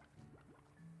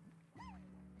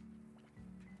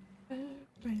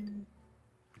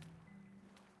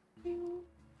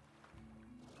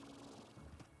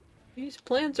 These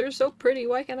plants are so pretty.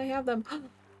 Why can't I have them?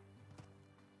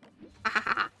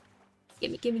 Ah,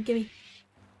 gimme, gimme, gimme.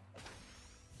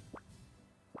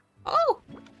 Oh!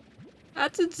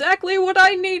 That's exactly what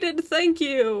I needed, thank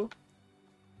you!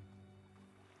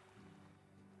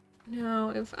 Now,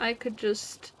 if I could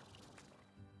just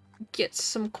get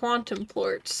some quantum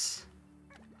plorts.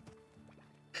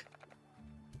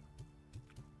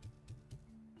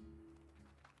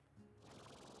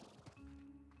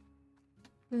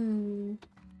 I'm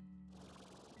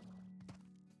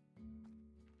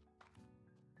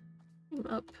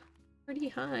up pretty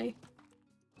high.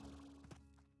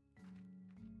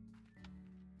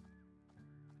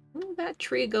 Ooh, that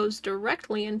tree goes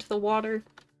directly into the water.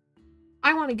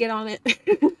 I want to get on it.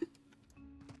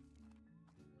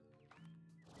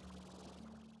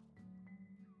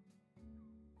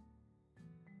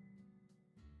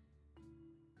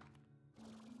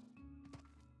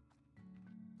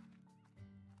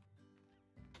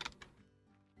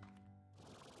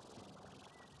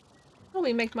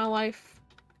 probably make my life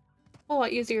a whole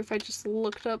lot easier if I just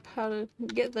looked up how to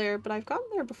get there, but I've gotten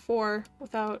there before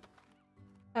without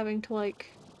having to, like,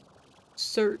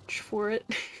 search for it.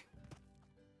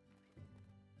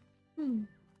 Hmm.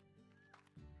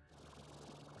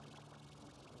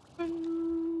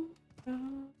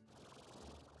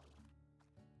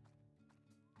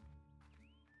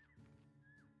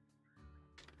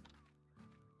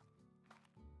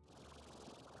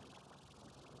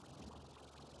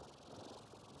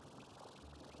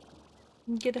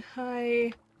 Get a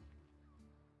high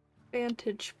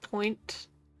vantage point.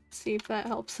 See if that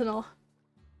helps at all.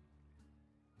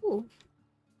 Ooh.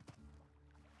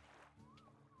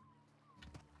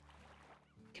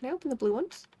 Can I open the blue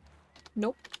ones?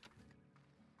 Nope.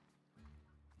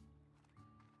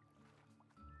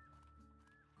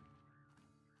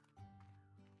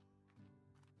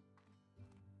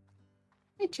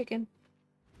 Hey, chicken.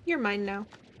 You're mine now.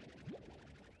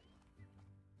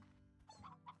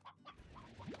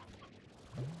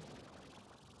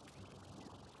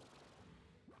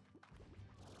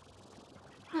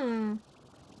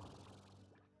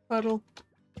 Puddle.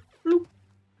 Bloop.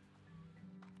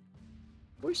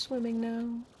 We're swimming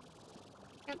now.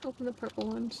 Can't open the purple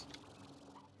ones.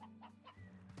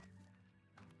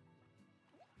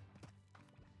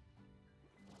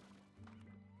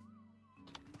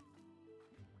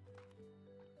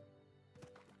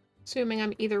 Assuming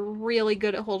I'm either really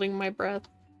good at holding my breath,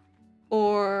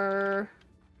 or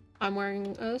I'm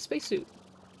wearing a spacesuit.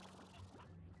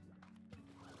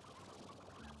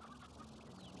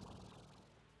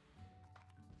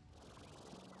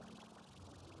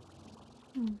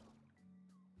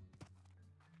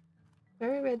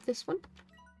 Very read this one.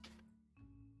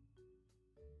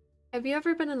 Have you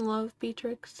ever been in love,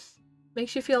 Beatrix?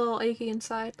 Makes you feel a little achy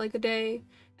inside, like a day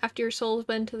after your soul's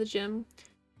been to the gym.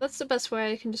 That's the best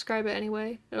way I can describe it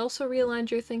anyway. It also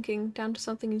realigns your thinking down to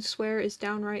something you swear is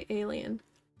downright alien.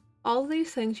 All of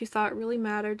these things you thought really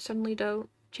mattered suddenly don't.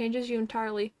 Changes you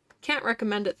entirely. Can't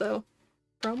recommend it though.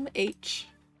 From H.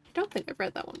 I don't think I've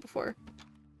read that one before.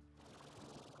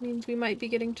 Means we might be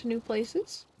getting to new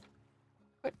places.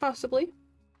 Quite possibly.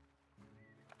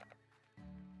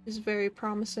 Is very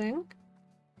promising.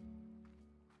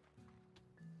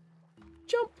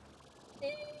 Jump!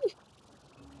 Eee!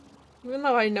 Even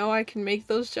though I know I can make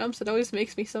those jumps, it always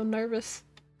makes me so nervous.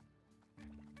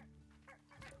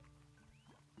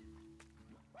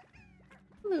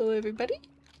 Hello, everybody.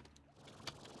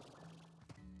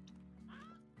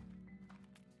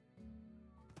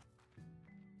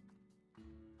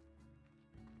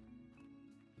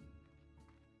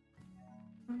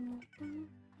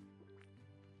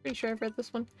 Pretty sure I've read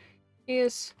this one. He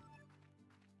has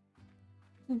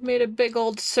made a big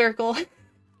old circle.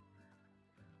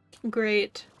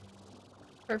 Great.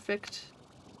 Perfect.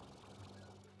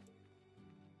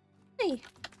 Hey!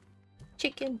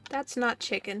 Chicken. That's not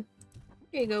chicken.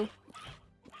 Here you go.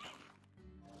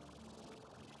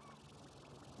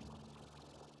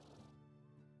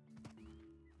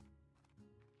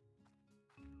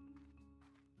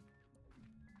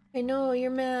 I know, you're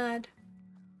mad.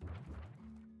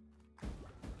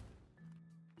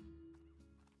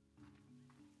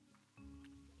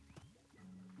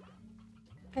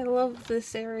 I love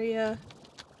this area.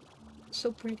 It's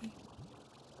so pretty.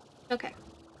 Okay.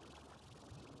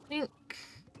 I think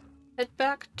head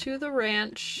back to the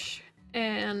ranch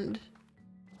and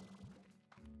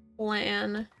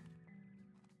plan.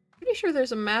 Pretty sure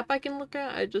there's a map I can look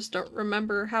at. I just don't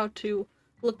remember how to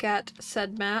look at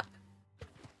said map.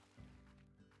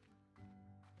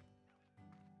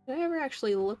 Did I ever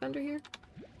actually look under here?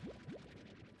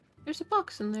 There's a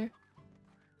box in there.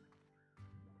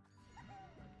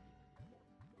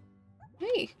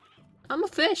 Hey, I'm a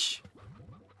fish.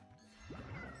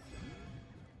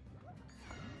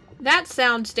 That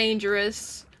sounds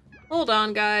dangerous. Hold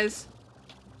on, guys.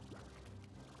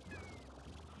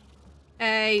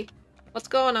 Hey, what's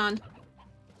going on?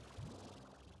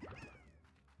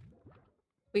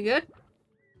 We good?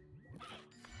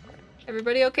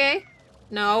 Everybody okay?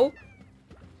 No?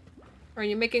 Are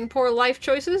you making poor life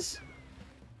choices?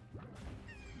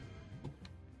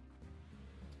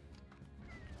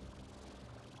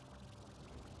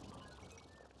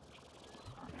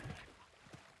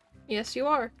 Yes, you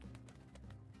are.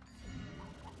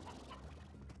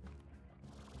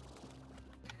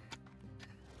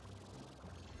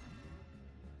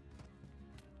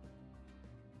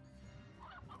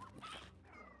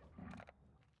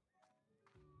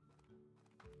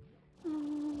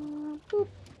 Boop.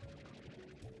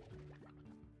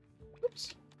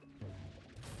 Oops.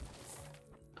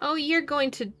 Oh, you're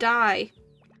going to die.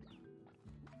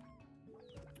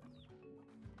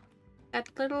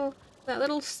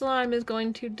 little slime is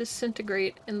going to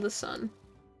disintegrate in the sun.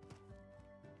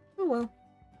 Oh well.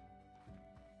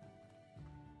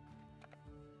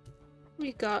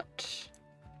 We got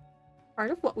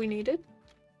part of what we needed.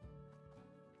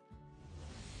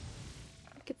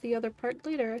 Get the other part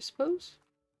later, I suppose.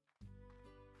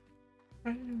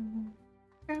 I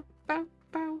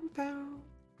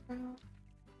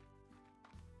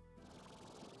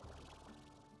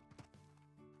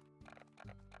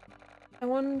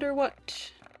wonder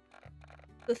what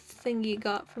the thingy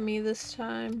got for me this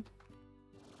time.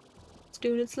 It's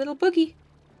doing its little boogie.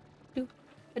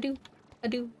 I do.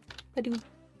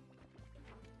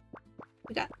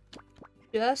 We got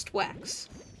just wax.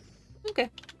 Okay.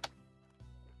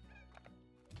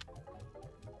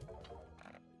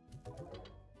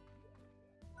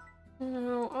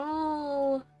 Now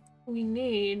all we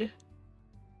need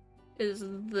is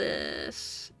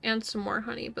this and some more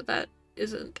honey, but that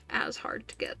isn't as hard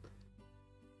to get.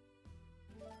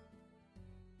 I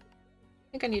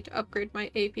think I need to upgrade my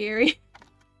apiary.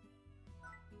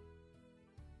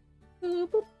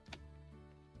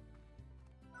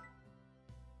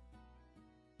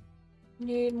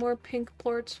 Need more pink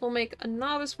plorts. We'll make a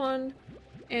novice one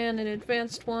and an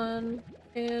advanced one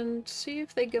and see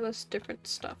if they give us different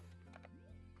stuff.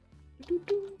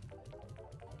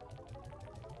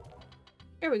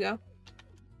 Here we go.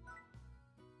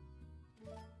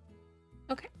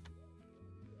 Okay.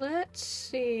 Let's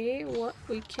see what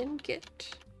we can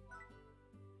get.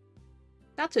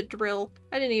 That's a drill.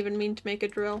 I didn't even mean to make a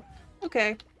drill.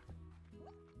 Okay.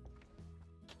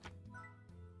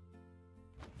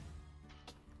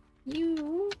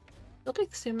 It'll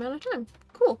take the same amount of time.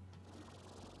 Cool.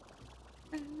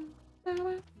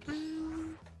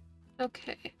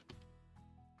 Okay.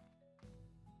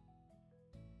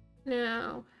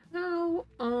 Now, how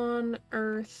on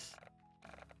earth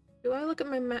do I look at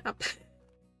my map?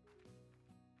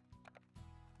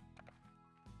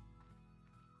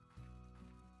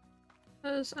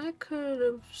 Because I could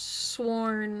have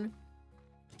sworn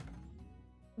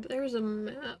there's a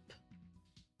map.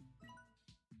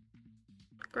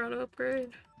 Grotto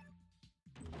upgrade.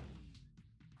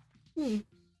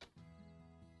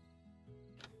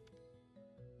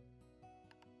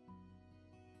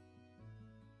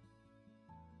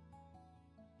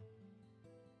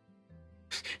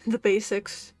 The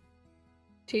basics.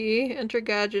 T, enter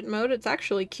gadget mode. It's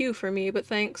actually Q for me, but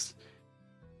thanks.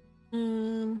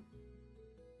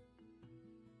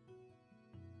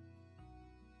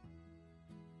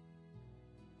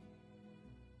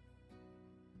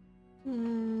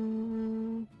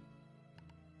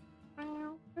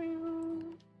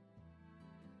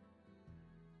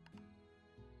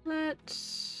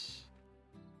 Let's...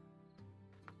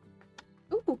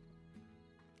 Ooh.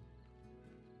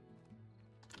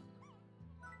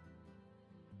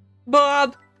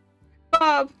 Bob!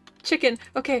 Bob! Chicken!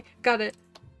 Okay, got it.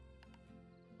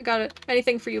 I got it.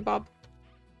 Anything for you, Bob.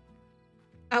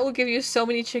 I will give you so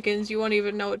many chickens you won't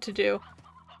even know what to do.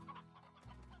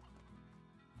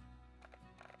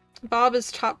 Bob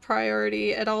is top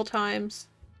priority at all times.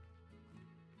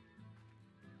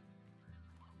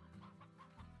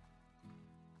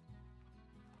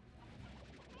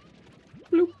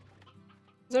 Bloop. Is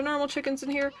there normal chickens in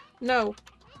here? No.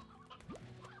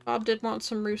 Bob did want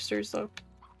some roosters, though.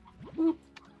 Bloop.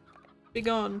 Be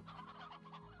gone.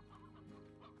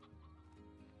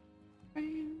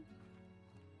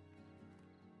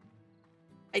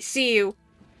 I see you.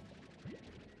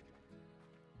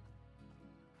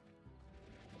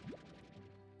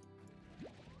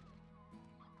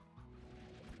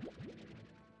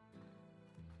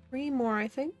 Three more, I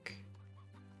think.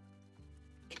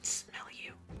 I can smell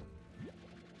you.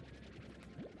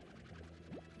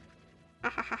 Ha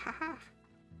ha ha ha ha.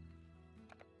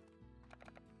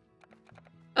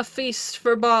 A feast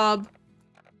for Bob.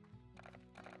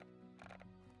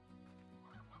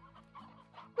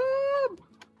 Bob!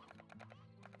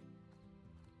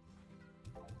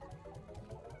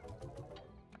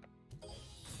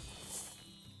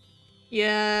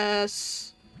 Yes.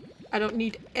 I don't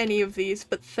need any of these,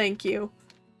 but thank you.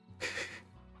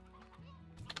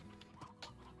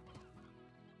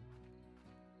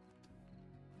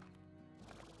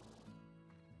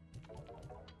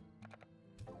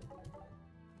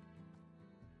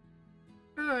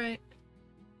 Alright.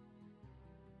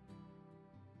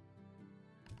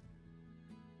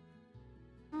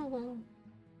 Oh.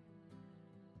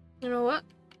 You know what?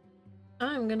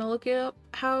 I'm gonna look up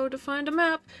how to find a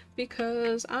map,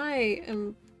 because I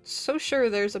am so sure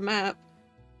there's a map.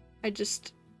 I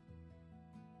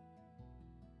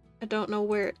don't know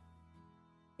where it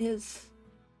is.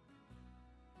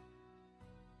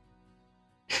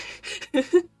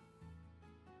 Let's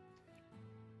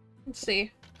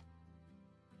see.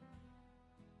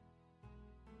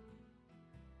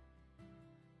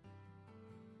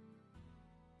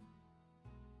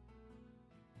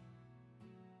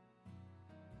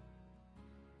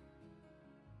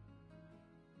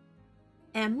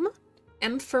 M?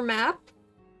 M for map?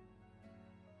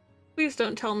 Please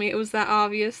don't tell me it was that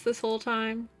obvious this whole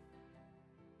time.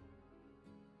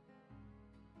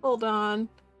 Hold on.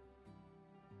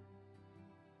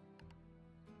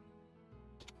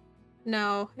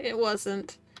 No, it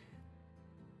wasn't.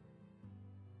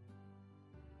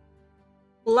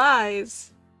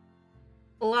 Lies.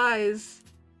 Lies.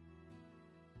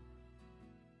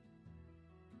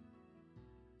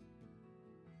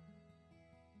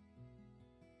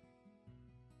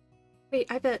 Wait,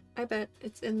 I bet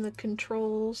it's in the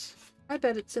controls. I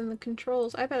bet it's in the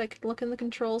controls. I bet I could look in the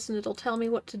controls and it'll tell me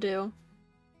what to do.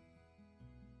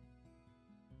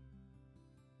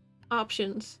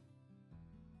 Options.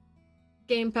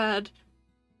 Gamepad.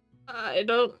 I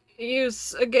don't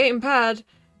use a gamepad.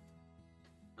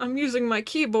 I'm using my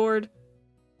keyboard.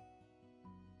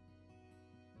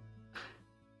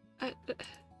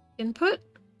 Input?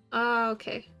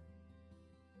 Okay.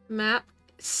 Map.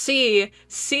 C.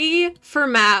 C for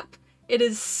map. It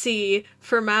is C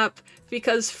for map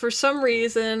because for some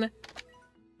reason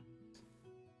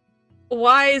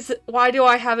why do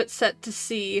I have it set to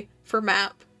C for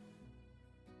map?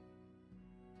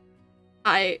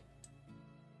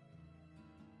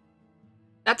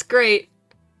 That's great.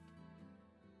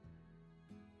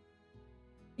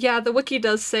 Yeah, the wiki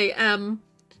does say M.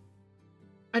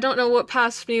 I don't know what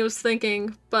Past Me was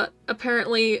thinking, but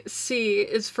apparently C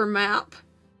is for map.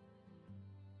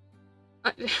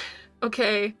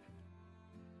 Okay.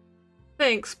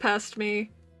 Thanks, Past Me.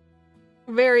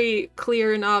 Very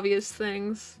clear and obvious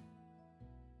things.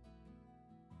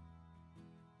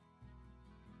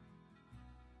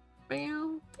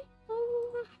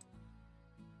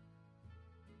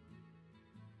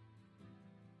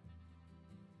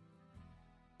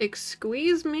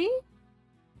 Excuse me?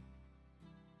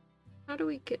 How do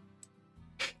we get...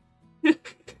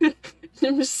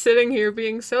 I'm just sitting here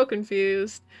being so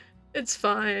confused. It's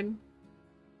fine.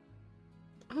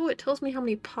 Oh, it tells me how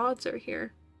many pods are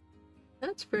here.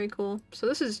 That's very cool. So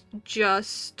this is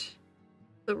just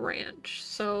the ranch.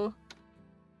 So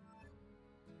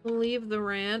we'll leave the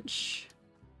ranch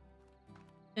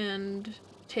and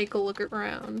take a look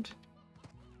around.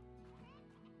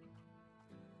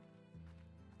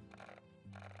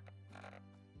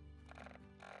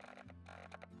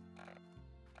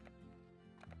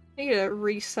 I need to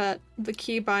reset the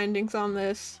key bindings on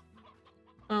this.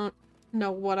 I don't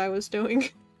know what I was doing.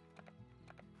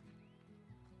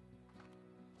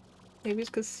 Maybe it's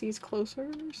because C's closer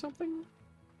or something?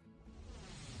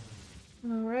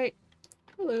 Alright.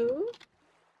 Hello.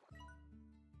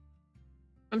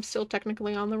 I'm still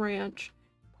technically on the ranch.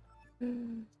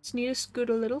 Just need to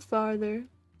scoot a little farther.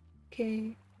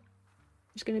 Okay.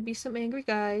 There's gonna be some angry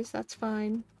guys, that's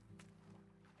fine.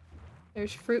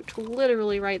 There's fruit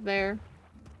literally right there.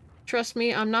 Trust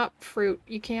me, I'm not fruit.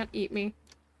 You can't eat me.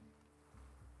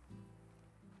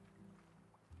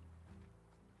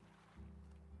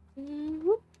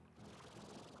 Whoop.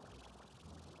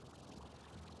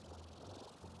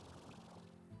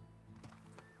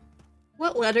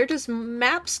 What letter does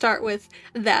map start with?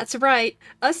 That's right,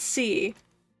 a C.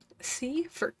 C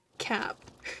for cap.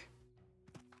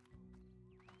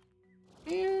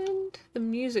 And the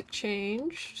music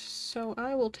changed, so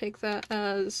I will take that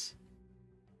as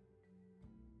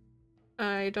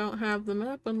I don't have the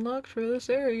map unlocked for this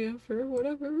area for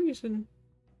whatever reason.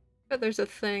 But there's a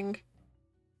thing.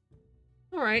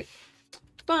 Alright.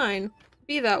 Fine.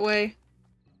 Be that way.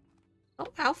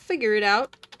 I'll figure it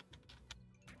out.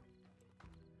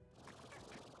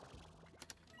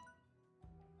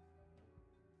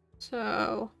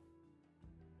 So...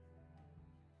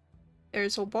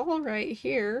 there's a wall right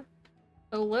here.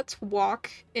 So let's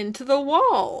walk into the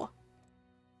wall!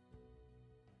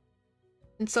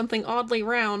 And something oddly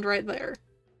round right there.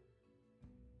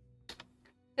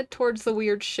 Head towards the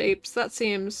weird shapes. That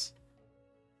seems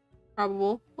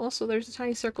probable. Also, there's a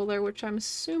tiny circle there, which I'm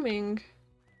assuming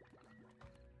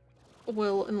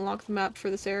will unlock the map for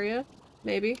this area.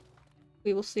 Maybe.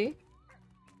 We will see.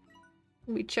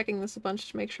 I'll be checking this a bunch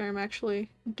to make sure I'm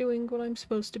actually doing what I'm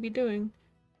supposed to be doing.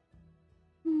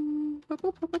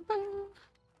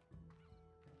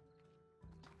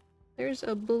 There's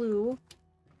a blue.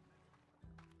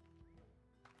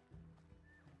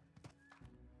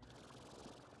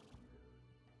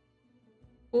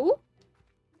 Ooh.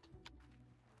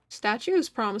 Statue is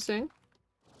promising.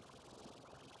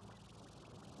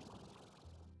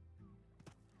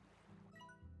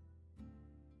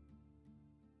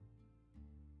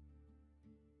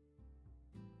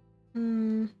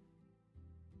 Hmm.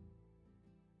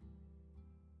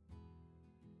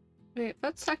 Wait,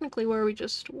 that's technically where we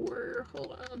just were.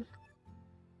 Hold on.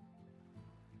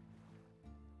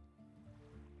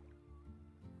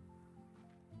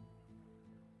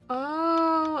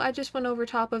 Oh, I just went over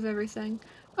top of everything.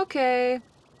 Okay.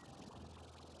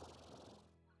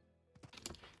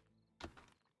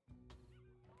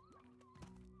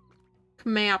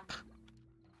 Map.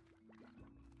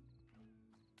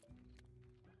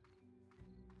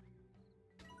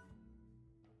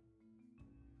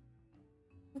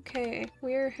 Okay,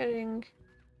 we're heading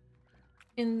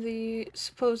in the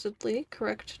supposedly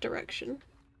correct direction.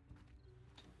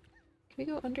 Can we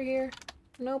go under here?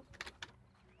 Nope.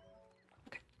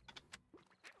 Okay.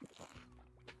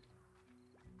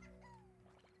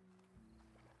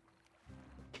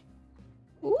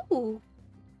 Ooh.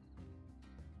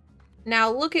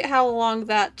 Now look at how long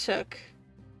that took.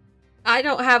 I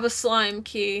don't have a slime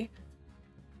key.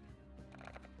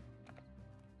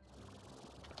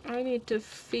 I need to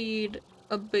feed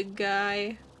a big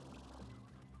guy.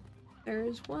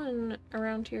 There's one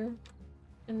around here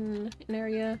in an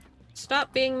area.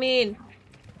 Stop being mean!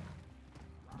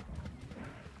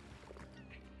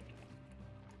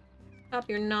 Stop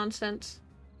your nonsense.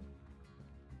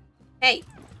 Hey!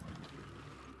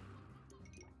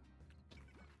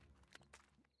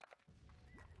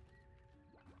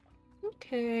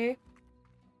 Okay.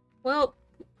 Well,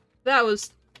 that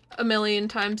was a million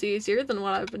times easier than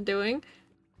what I've been doing.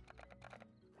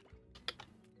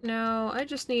 Now, I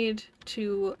just need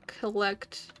to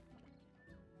collect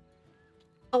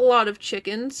a lot of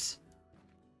chickens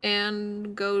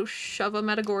and go shove them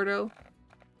at a Gordo.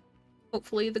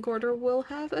 Hopefully the Gordo will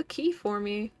have a key for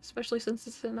me, especially since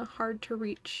it's in a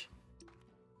hard-to-reach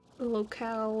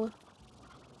locale.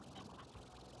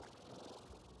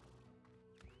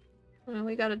 Well,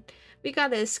 we gotta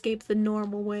escape the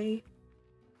normal way.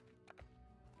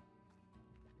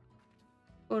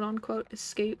 Quote-unquote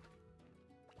escape.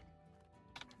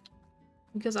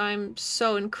 Because I'm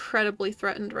so incredibly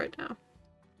threatened right now.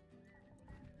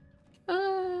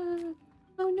 Oh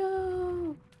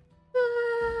no!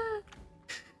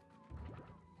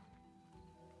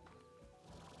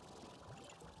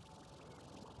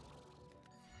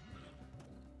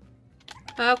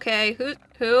 Okay, who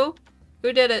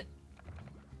did it?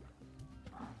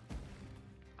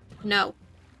 No.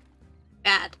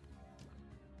 Bad.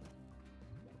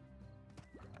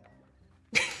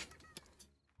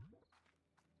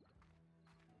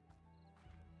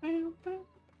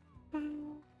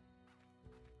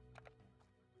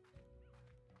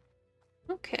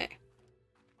 Okay.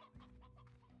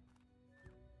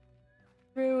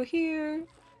 Through here,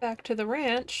 back to the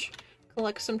ranch,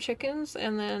 collect some chickens,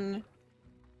 and then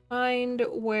find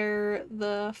where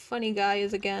the funny guy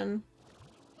is again.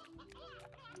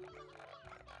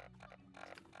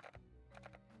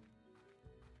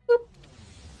 Boop.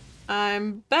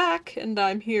 I'm back, and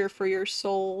I'm here for your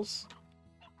souls.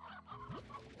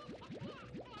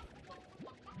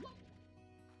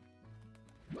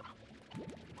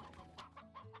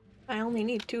 I only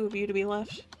need 2 of you to be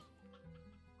left.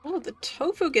 Oh, the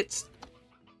tofu gets...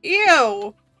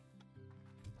 Ew!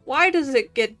 Why does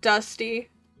it get dusty?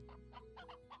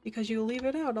 Because you leave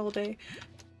it out all day.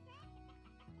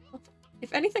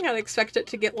 If anything, I'd expect it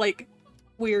to get, like,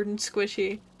 weird and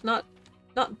squishy. Not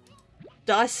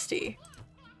dusty.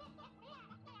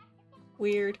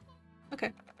 Weird.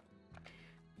 Okay.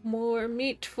 More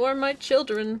meat for my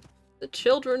children. The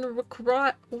children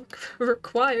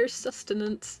require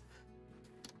sustenance.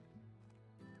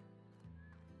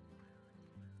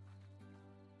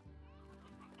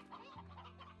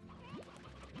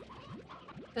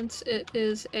 Since it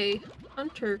is a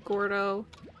hunter Gordo,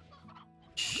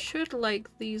 should like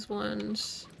these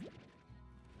ones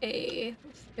a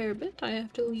fair bit. I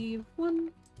have to leave 1,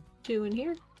 2 in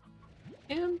here.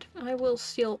 And I will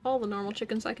steal all the normal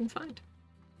chickens I can find.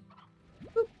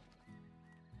 Boop.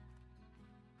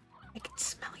 I can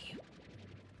smell you.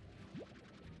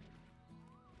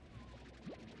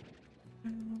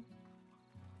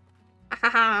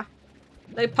 Haha!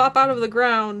 They pop out of the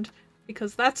ground,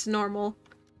 because that's normal.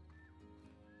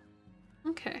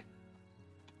 Okay.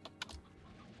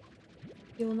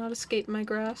 You will not escape my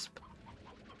grasp.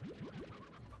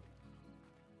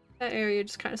 That area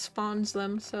just kind of spawns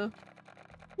them, so...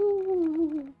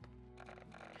 Ooh.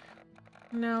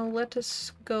 Now let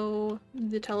us go...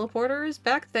 The teleporter is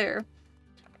back there.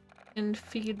 And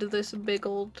feed this big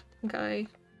old guy.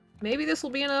 Maybe this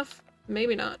will be enough,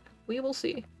 maybe not. We will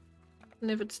see. And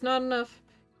if it's not enough,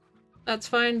 that's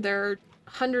fine. There are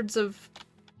hundreds of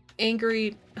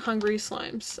angry, hungry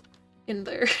slimes in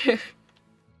there.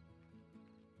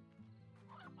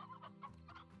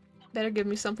 Better give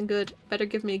me something good. Better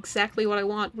give me exactly what I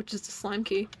want, which is the slime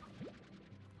key.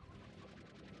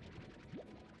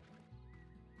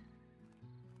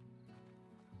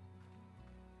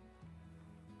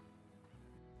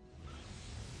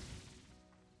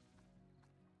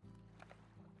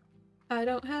 I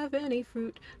don't have any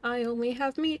fruit, I only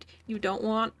have meat. You don't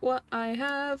want what I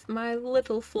have, my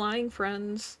little flying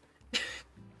friends.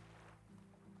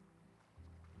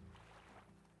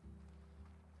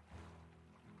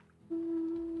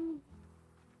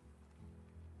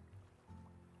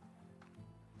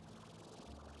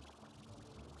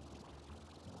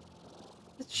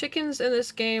 The chickens in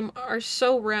this game are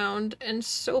so round and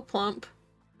so plump.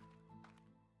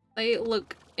 They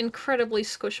look incredibly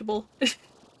squishable.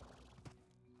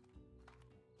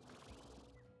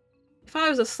 If I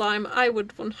was a slime, I would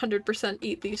 100%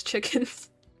 eat these chickens.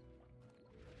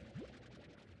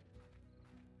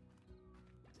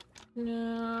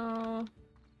 No.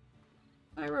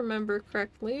 If I remember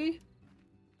correctly.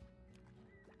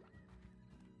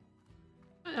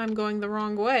 I'm going the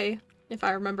wrong way, if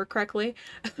I remember correctly.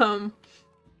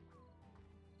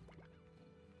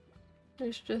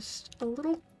 There's just a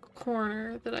little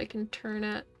corner that I can turn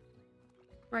at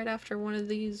right after one of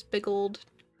these big old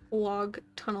log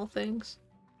tunnel things.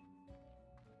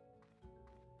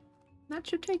 That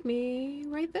should take me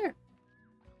right there.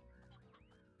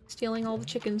 Stealing all the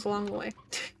chickens along the way.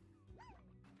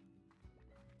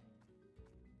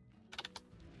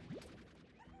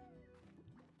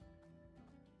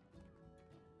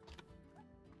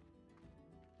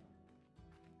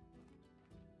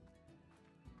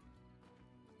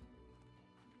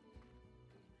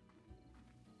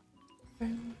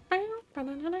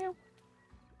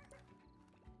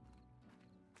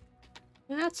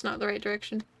 That's not the right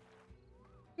direction.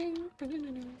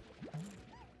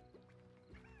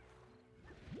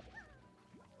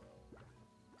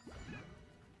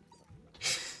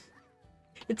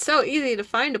 It's so easy to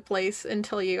find a place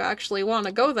until you actually want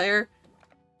to go there.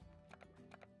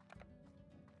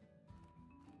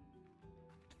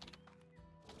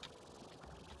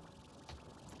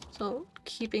 So,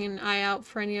 keeping an eye out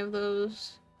for any of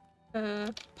those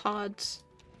pods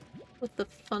with the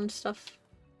fun stuff.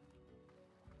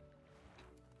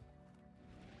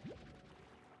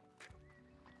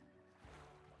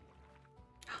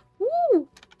 Woo!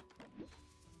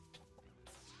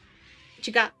 What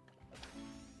you got?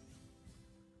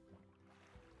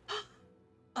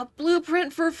 A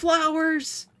blueprint for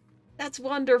flowers! That's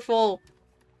wonderful!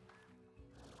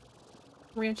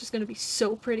 Ranch is gonna be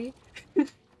so pretty.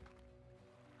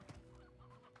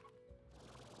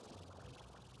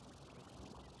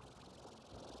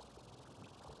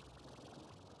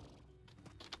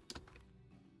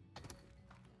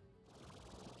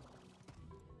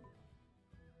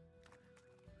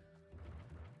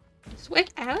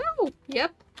 Sweet. Ow!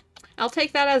 Yep. I'll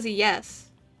take that as a yes.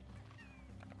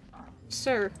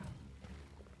 Sir.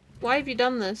 Why have you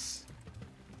done this?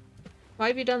 Why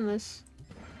have you done this?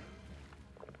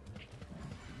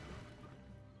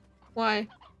 Why?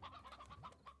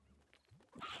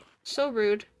 So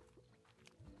rude.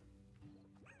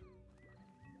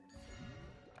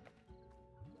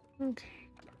 Okay.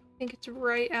 I think it's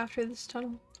right after this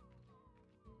tunnel.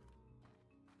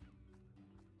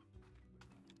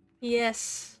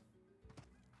 Yes.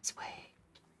 This way.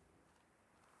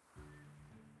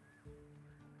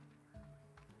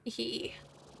 Hee.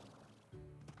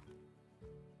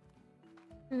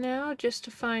 Now just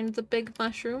to find the big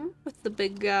mushroom with the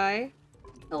big guy.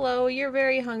 Hello, you're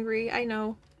very hungry, I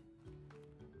know.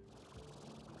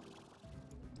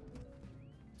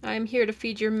 I'm here to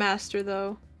feed your master,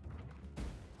 though.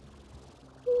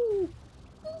 Ooh.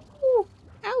 Ooh.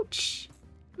 Ouch!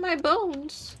 My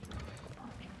bones!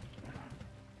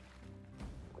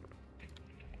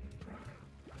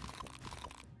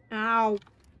 Ow.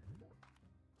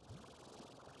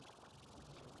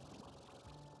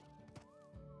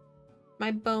 My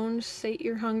bones sate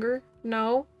your hunger?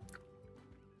 No?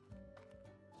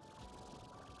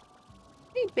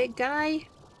 Hey, big guy.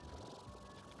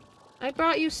 I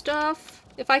brought you stuff.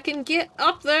 If I can get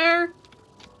up there!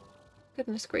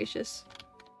 Goodness gracious.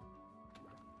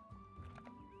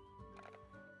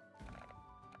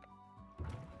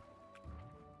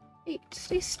 Hey,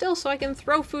 stay still so I can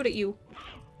throw food at you.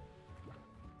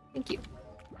 Thank you.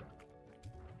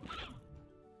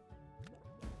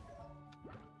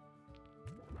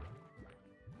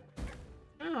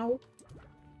 Ow.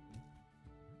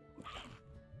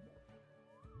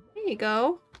 There you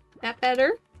go. That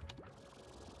better?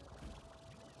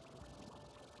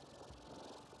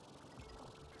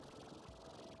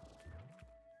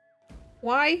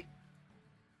 Why?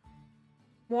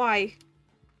 Why?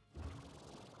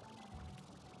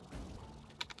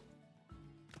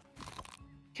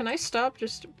 Can I stop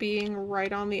just being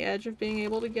right on the edge of being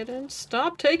able to get in?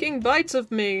 Stop taking bites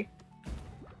of me!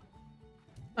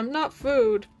 I'm not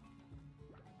food.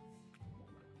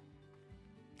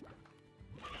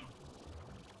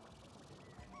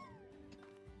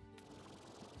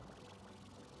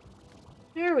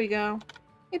 There we go.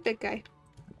 Hey, big guy.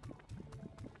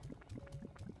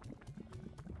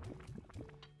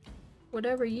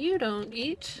 Whatever you don't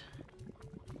eat,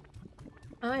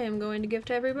 I am going to give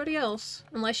to everybody else.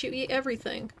 Unless you eat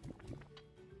everything.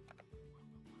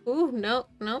 Ooh, nope,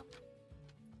 nope.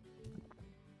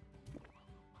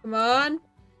 Come on.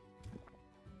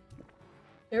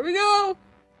 Here we go!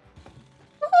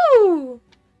 Woo!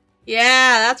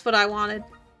 Yeah, that's what I wanted.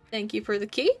 Thank you for the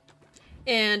key.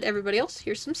 And everybody else,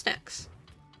 here's some snacks.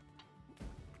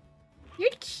 You're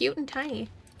cute and tiny.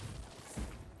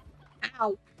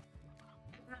 Ow.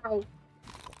 Ow.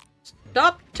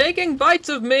 Stop taking bites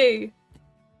of me!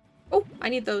 Oh, I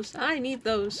need those. I need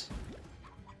those.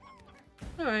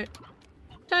 Alright.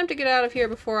 Time to get out of here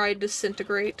before I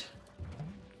disintegrate.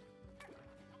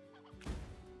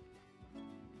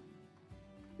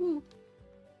 Ooh.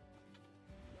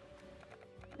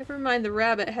 Never mind the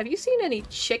rabbit. Have you seen any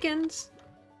chickens?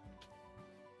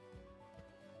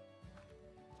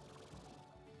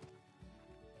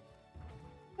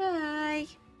 Hi.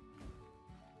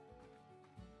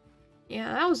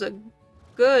 Yeah, that was a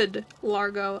good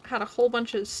Largo. Had a whole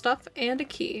bunch of stuff and a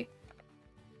key.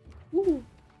 Ooh.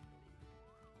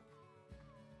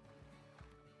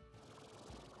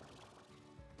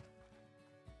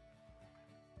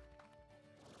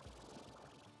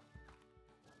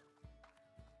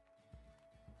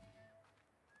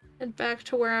 Head back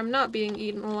to where I'm not being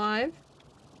eaten alive.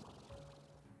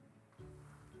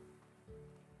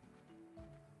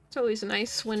 It's always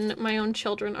nice when my own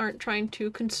children aren't trying to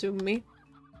consume me.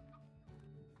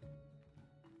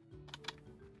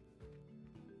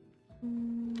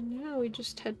 Now we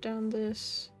just head down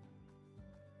this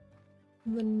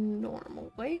the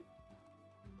normal way.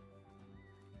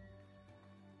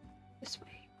 This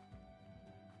way.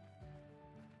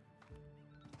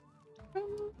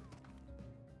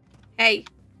 Hey!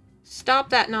 Stop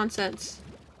that nonsense.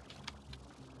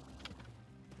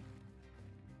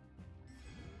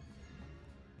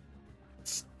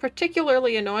 It's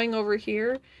particularly annoying over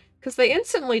here, because they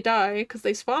instantly die, because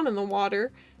they spawn in the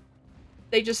water.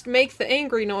 They just make the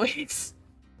angry noise.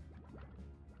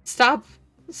 Stop.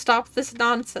 Stop this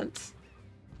nonsense.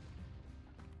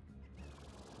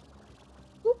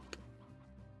 Whoop.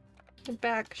 Get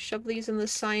back. Shove these in the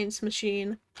science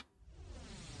machine.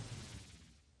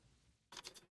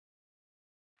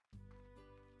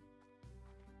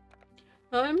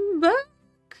 I'm back!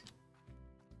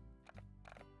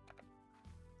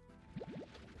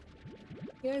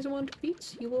 You guys want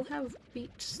beets? You will have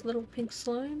beets, little pink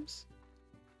slimes.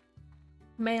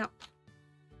 Map.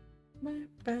 Bow.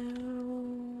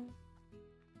 Bow.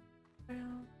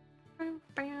 Bow.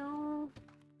 Bow.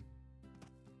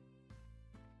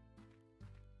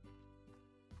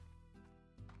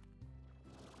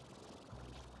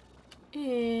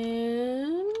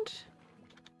 And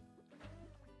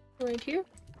right here.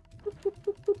 Boop, boop,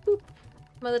 boop, boop, boop.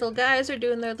 My little guys are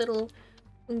doing their little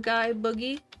guy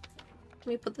boogie. Let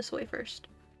me put this away first.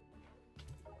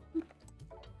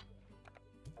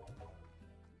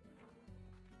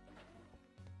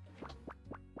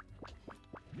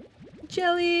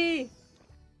 Jelly!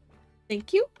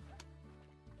 Thank you.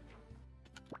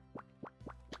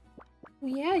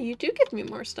 Yeah, you do give me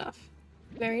more stuff.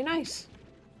 Very nice.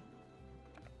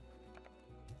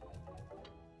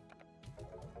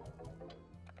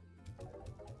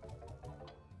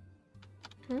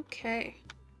 Okay.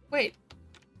 Wait.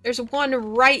 There's one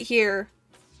right here.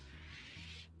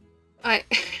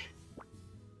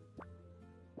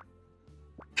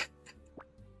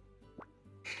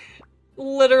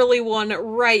 Literally one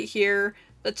right here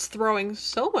that's throwing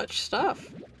so much stuff.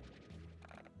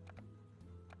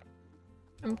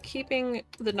 I'm keeping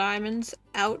the diamonds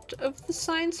out of the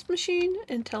science machine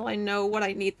until I know what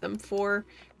I need them for,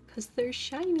 because they're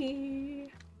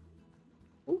shiny.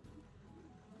 Ooh.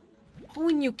 Oh,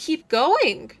 and you keep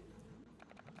going!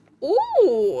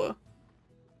 Ooh!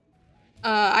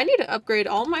 I need to upgrade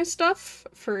all my stuff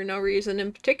for no reason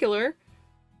in particular.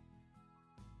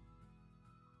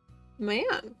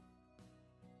 Man.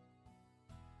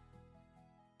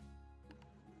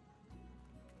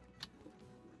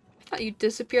 I thought you'd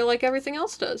disappear like everything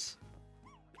else does.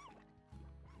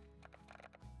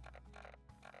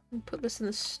 And put this in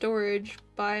the storage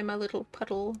by my little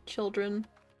puddle children.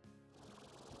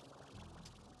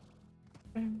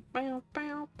 Bow,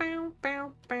 bow, bow,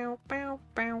 bow, bow, bow,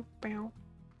 bow, bow.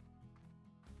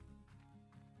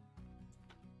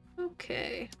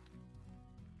 Okay.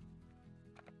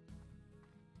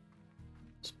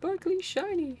 Sparkly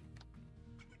shiny.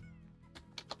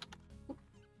 What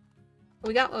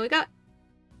we got? What we got?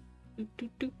 Doot,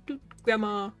 doot, doot, doot.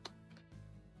 Grandma.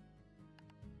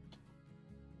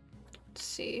 Let's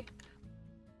see.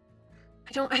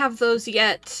 I don't have those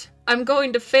yet. I'm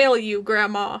going to fail you,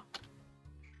 Grandma.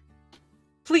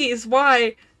 Please,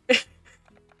 why?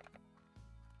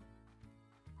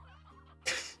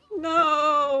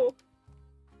 No!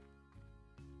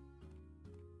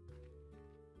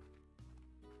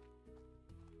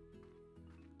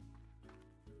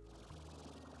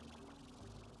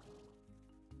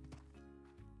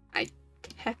 I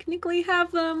technically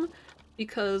have them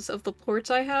because of the ports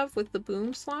I have with the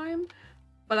boom slime,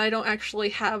 but I don't actually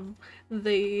have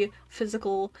the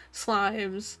physical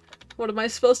slimes. What am I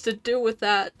supposed to do with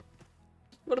that?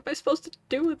 What am I supposed to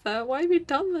do with that? Why have you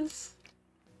done this?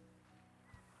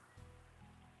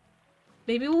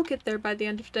 Maybe we'll get there by the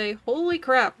end of the day. Holy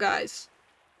crap, guys.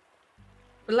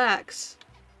 Relax.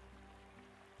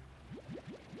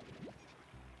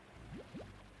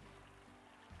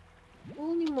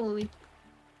 Holy moly.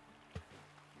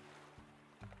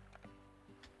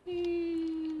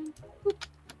 And...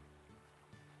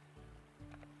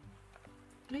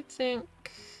 I think... I'm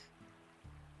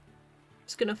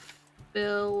just gonna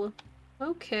fill...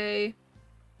 Okay.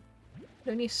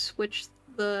 Do I need to switch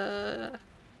the...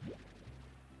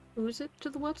 Who's it to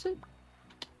the what's it?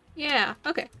 Yeah,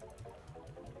 okay.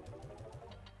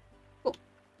 Cool.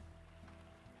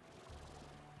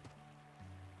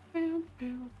 Bow,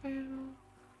 bow, bow.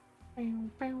 Bow,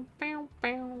 bow, bow,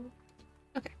 bow.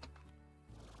 Okay.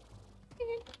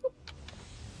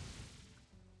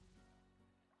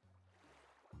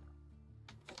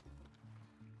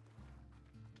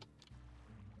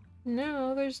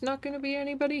 No, there's not gonna be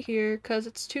anybody here, because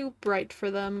it's too bright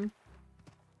for them.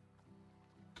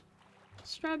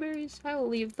 Strawberries, I will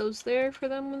leave those there for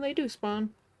them when they do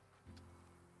spawn.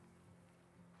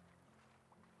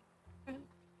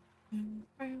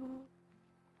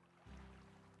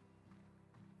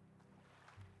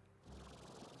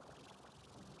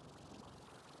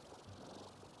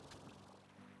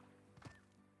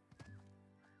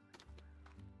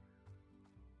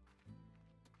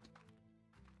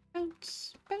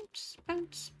 Bounce, bounce,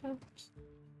 bounce, bounce.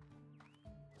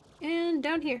 And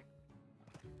down here.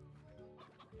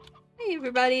 Hey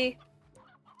everybody!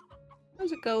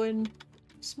 How's it going?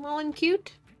 Small and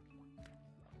cute?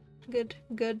 Good,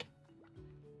 good.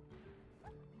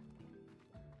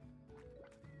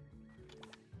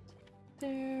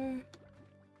 There.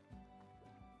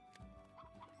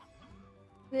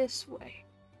 This way.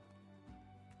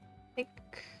 Think.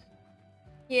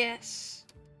 Yes.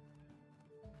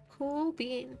 Cool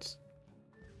beans.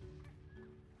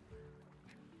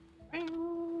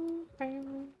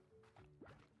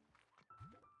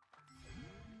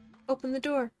 Open the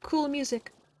door. Cool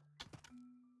music.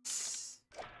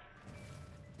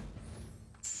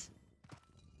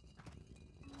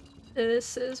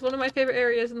 This is one of my favorite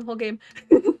areas in the whole game.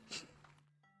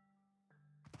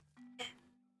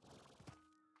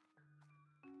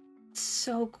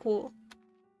 So cool.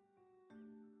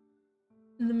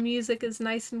 And the music is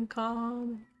nice and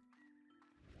calm.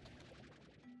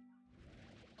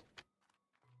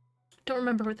 Don't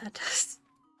remember what that does.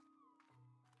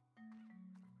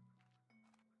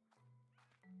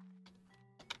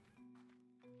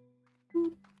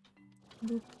 Boop.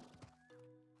 Boop.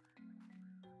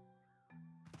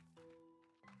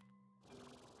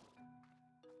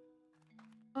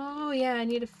 Oh yeah, I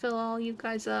need to fill all you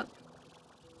guys up.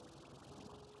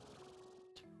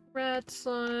 Rat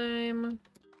slime.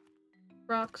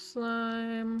 Rock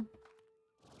slime.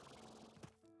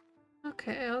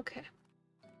 Okay, okay.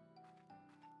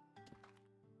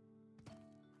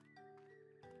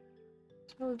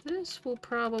 So this will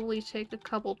probably take a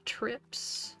couple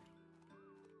trips.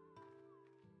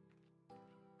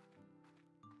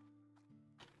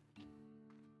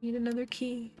 Need another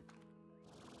key.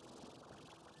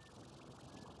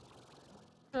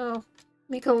 Oh,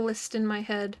 make a list in my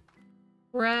head.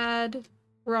 Rad,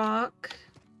 rock,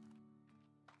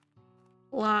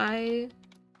 fly,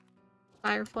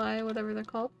 firefly, whatever they're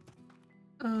called.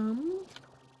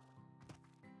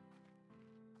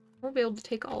 We'll be able to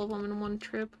take all of them in one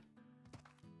trip.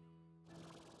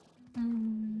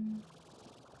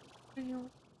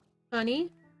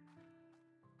 Honey?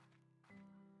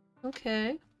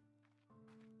 Okay.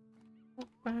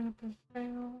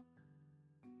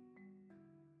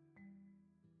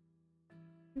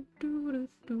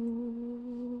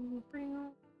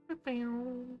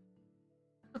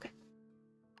 Okay.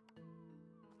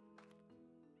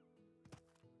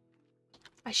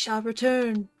 I shall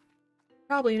return.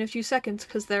 Probably in a few seconds,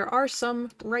 because there are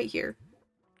some right here.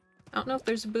 I don't know if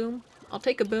there's a boom. I'll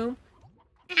take a boom.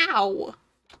 Ow!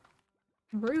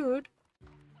 Rude.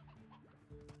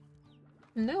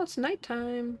 And now it's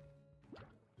nighttime.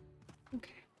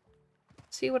 Okay.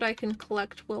 See what I can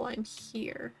collect while I'm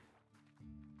here.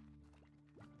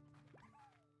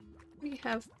 We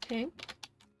have pink.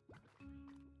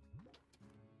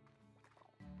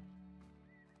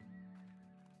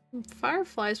 And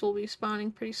fireflies will be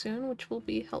spawning pretty soon, which will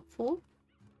be helpful.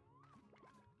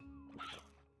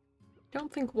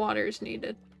 Don't think water is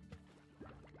needed.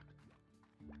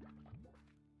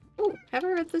 Oh, have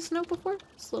I read this note before?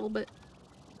 It's a little bit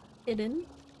hidden.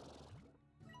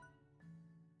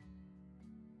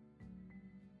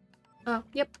 Oh,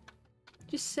 yep.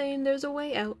 Just saying there's a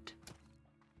way out.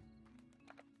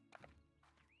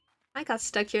 I got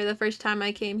stuck here the first time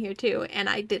I came here too, and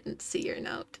I didn't see your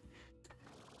note.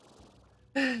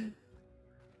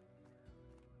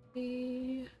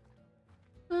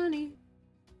 Funny.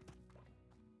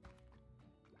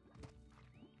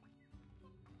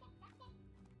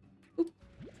 Oop.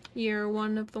 You're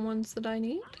one of the ones that I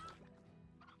need.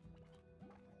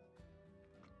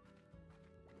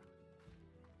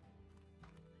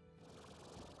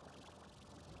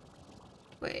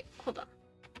 Wait, hold on.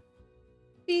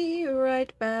 Be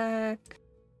right back.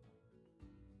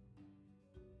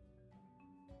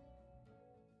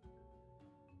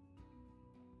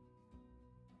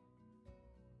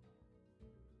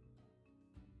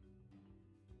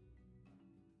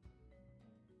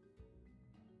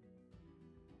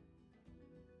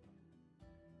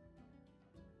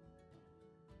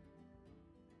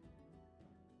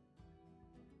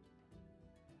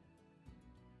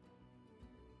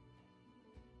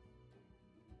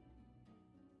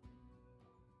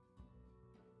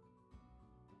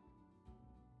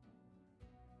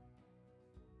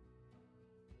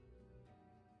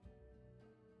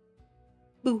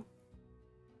 Boo.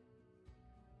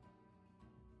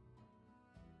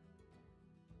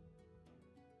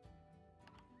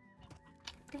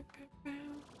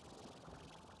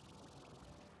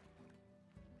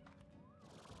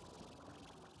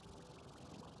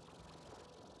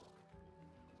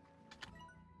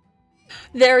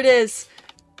 There it is!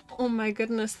 Oh my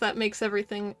goodness, that makes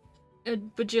everything a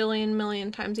bajillion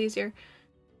million times easier.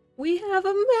 We have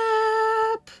a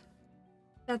map!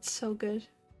 That's so good.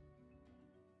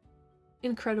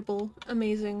 Incredible,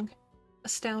 amazing,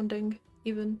 astounding,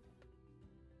 even.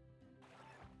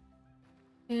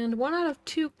 And 1 out of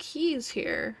 2 keys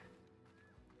here.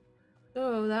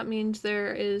 So that means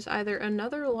there is either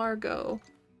another Largo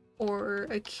or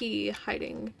a key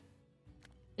hiding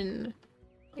in,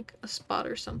 like, a spot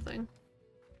or something.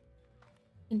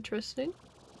 Interesting.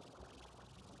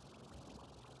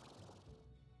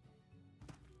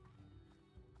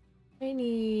 I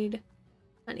need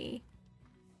honey.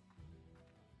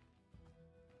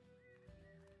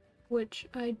 Which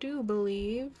I do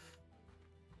believe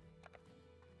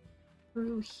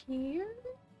through here?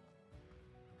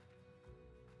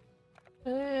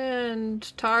 And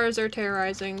tars are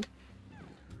terrorizing.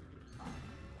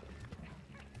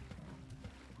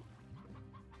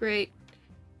 Great.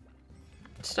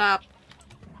 Stop.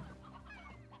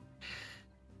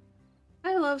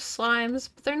 I love slimes,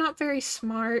 but they're not very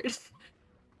smart.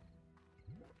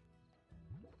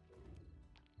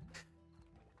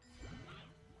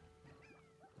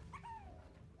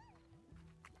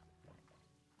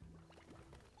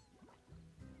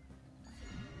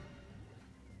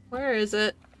 Where is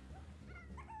it?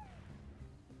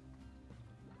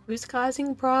 Who's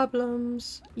causing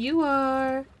problems? You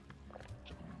are.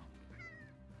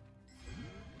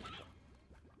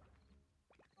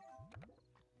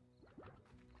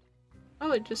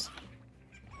 Oh, it just...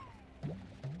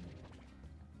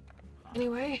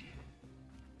 Anyway.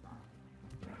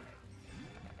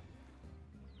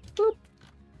 Boop.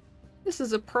 This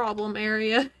is a problem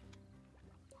area.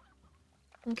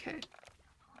 Okay.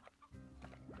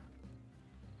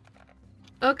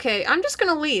 Okay, I'm just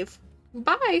gonna leave.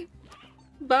 Bye!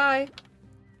 Bye.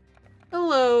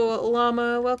 Hello,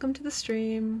 llama. Welcome to the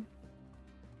stream.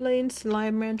 Lane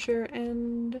Slime Rancher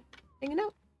and hanging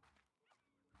out.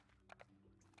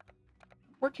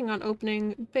 Working on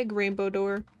opening big rainbow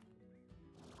door.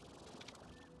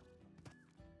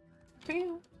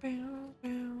 Bow, bow,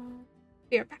 bow.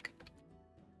 Be right back.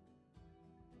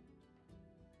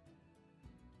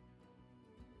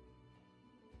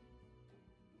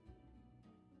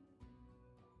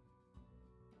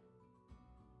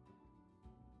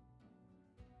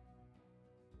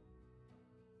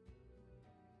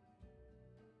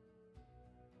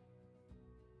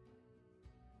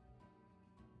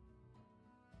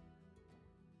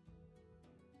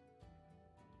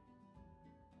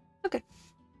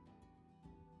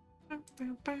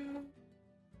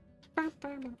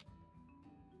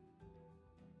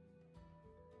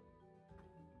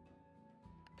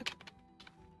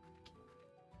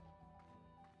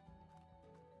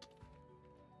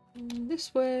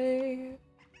 This way.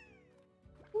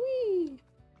 Whee!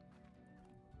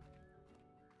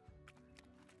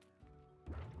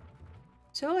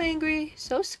 So angry,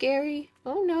 so scary.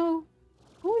 Oh no.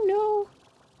 Oh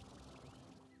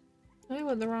no. I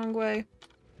went the wrong way.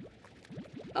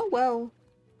 Oh well.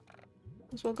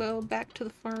 As well go back to the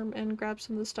farm and grab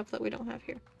some of the stuff that we don't have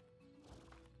here.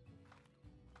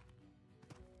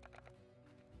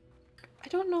 I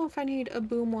don't know if I need a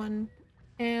boom one,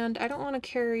 and I don't want to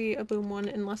carry a boom one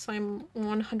unless I'm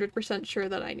 100% sure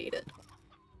that I need it.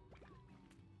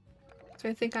 So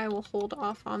I think I will hold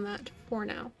off on that for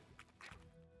now.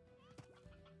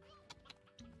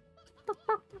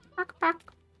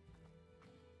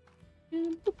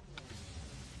 And boop.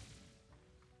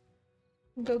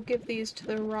 Go give these to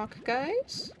the rock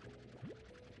guys.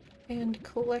 And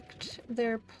collect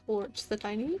their plorts that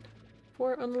I need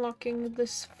for unlocking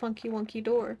this funky wonky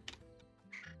door.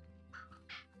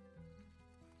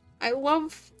 I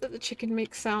love that the chicken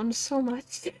makes sound so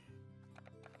much.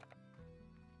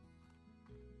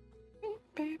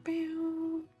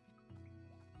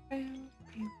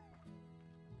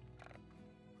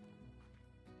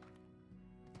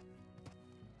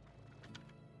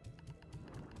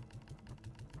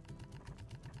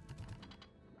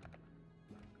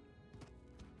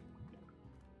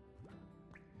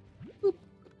 Boop.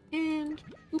 And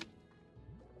boop.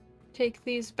 Take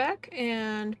these back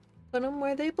and put them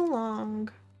where they belong.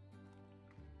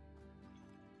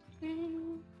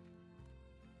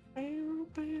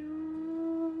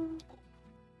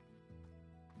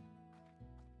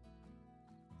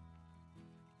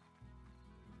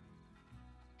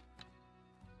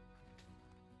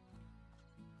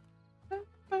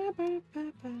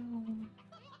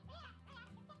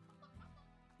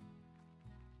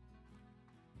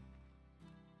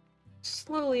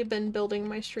 Slowly been building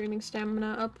my streaming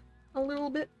stamina up a little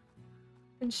bit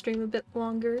and stream a bit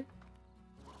longer.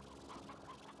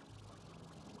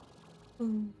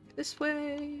 This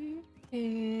way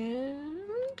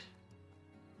and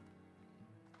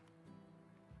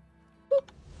boop.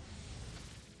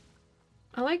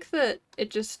 I like that it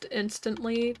just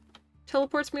instantly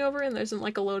teleports me over and there isn't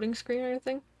like a loading screen or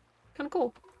anything. Kind of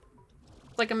cool.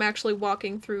 It's like I'm actually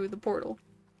walking through the portal.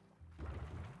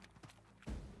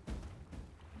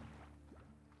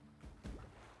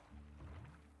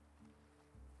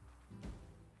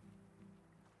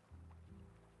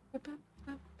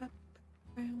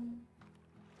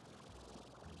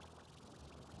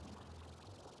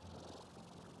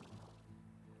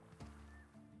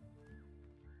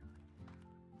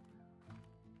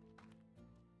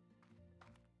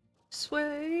 This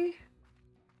way.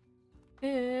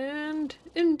 And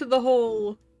into the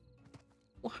hole.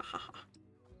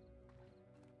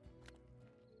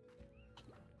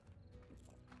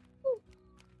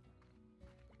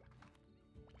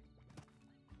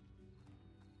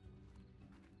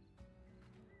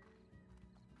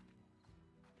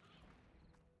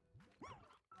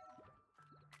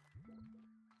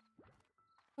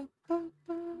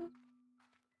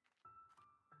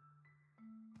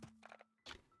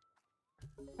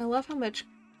 I love how much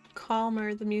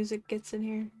calmer the music gets in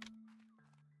here.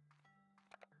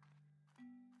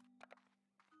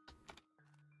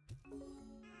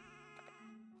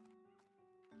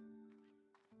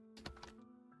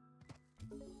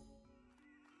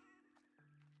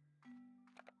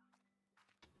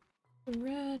 The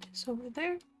red is over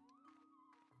there.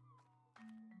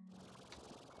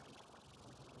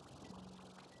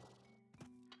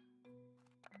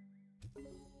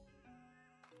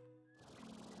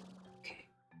 Okay.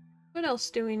 What else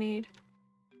do we need?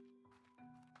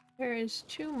 There is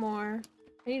 2 more.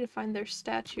 I need to find their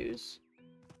statues.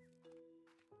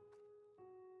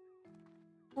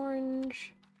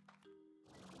 Orange.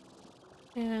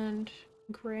 And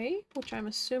gray, which I'm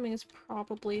assuming is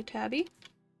probably a tabby.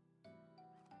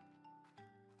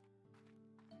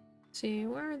 Let's see,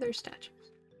 where are their statues?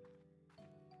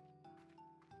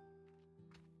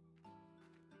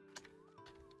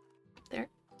 There.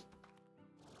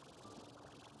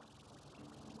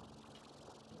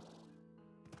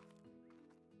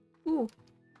 Ooh.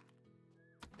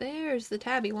 There's the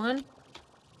tabby one.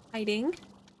 Hiding.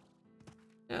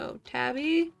 No,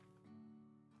 tabby.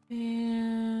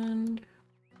 And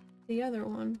the other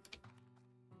one.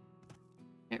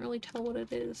 Can't really tell what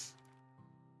it is.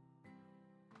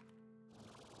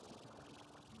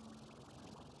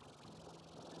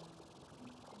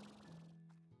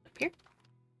 Up here.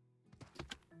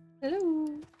 Hello.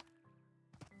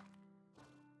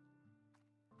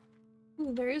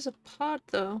 Ooh, there is a pod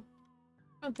though.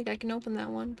 I don't think I can open that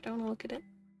one, but I want to look at it.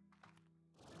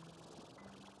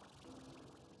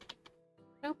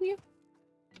 Can I open you?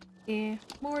 Yeah,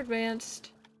 more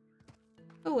advanced.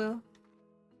 Oh well.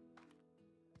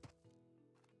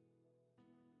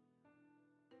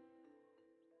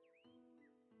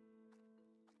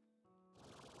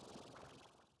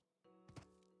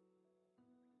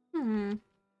 Hmm.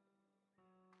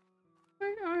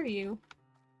 Where are you?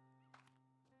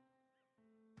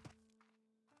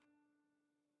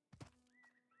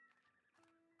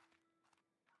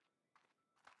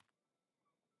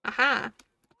 Aha!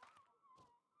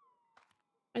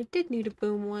 I did need a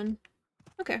boom one.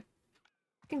 Okay.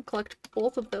 I can collect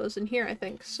both of those in here, I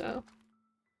think, so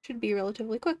should be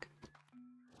relatively quick.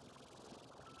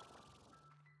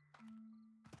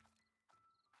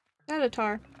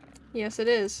 Avatar. Yes, it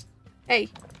is. Hey,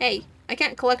 hey, I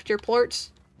can't collect your plorts.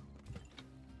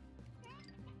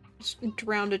 Just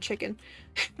drowned a chicken.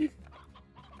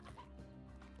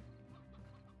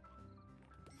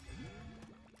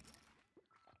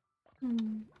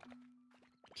 Hmm.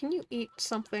 Can you eat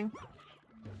something?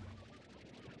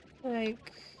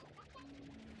 Like...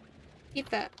 Eat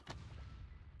that.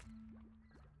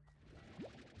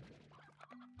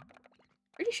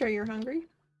 Pretty sure you're hungry.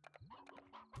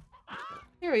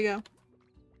 Here we go.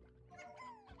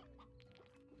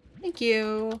 Thank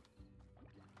you.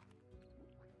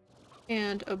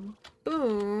 And a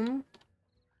boom.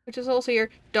 Which is also here.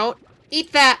 Don't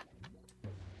eat that!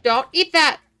 Don't eat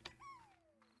that!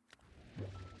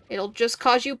 It'll just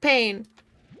cause you pain.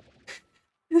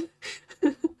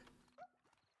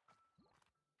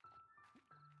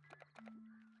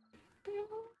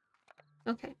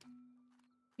 Okay.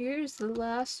 Here's the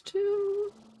last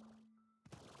two.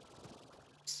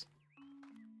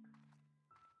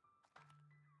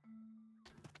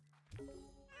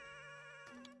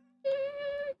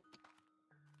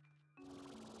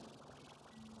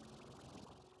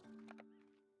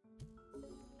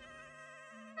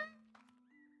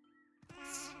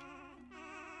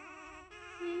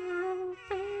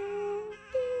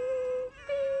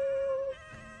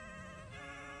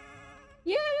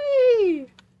 Yay!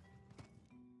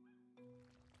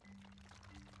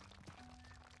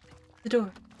 The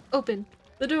door. Open.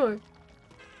 The door.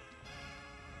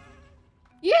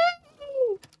 Yay!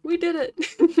 We did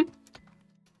it!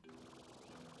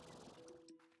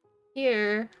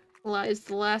 Here lies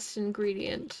the last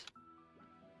ingredient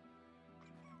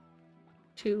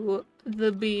to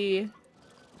the bee.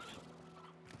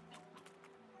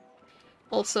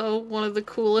 Also, one of the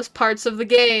coolest parts of the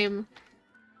game,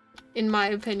 in my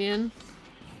opinion.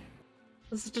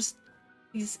 This is just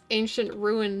these ancient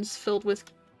ruins filled with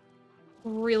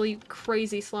really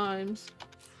crazy slimes.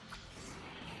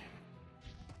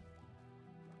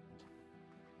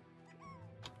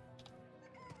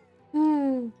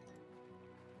 Hmm.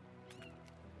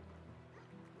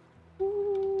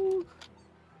 Ooh.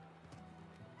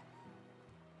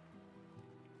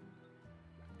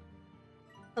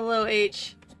 Hello,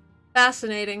 H.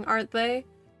 Fascinating, aren't they?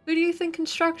 Who do you think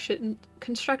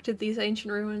constructed these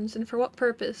ancient ruins, and for what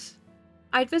purpose?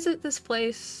 I'd visit this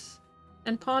place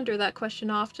and ponder that question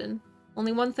often.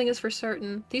 Only one thing is for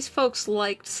certain. These folks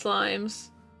liked slimes.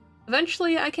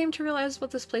 Eventually, I came to realize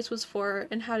what this place was for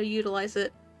and how to utilize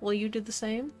it. Will you do the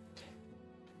same?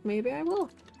 Maybe I will.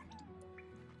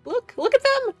 Look! Look at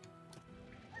them!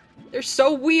 They're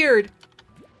so weird!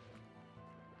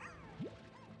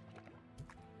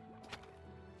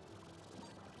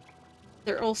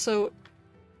 They're also...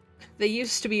 They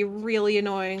used to be really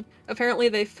annoying. Apparently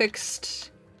they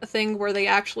fixed a thing where they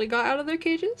actually got out of their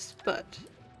cages, but...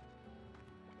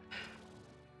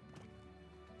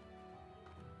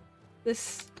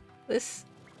 This...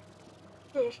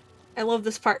 I love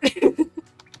this part.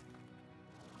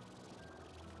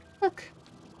 Look.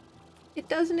 It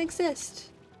doesn't exist.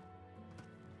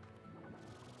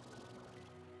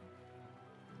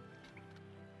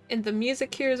 And the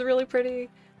music here is really pretty.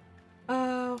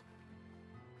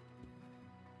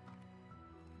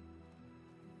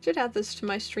 Should add this to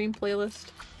my stream playlist.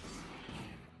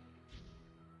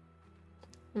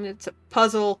 And it's a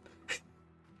puzzle.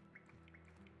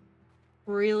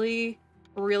 Really,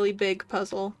 really big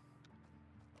puzzle.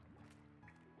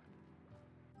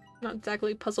 Not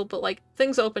exactly puzzle, but like,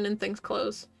 things open and things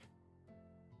close.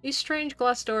 These strange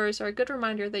glass doors are a good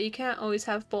reminder that you can't always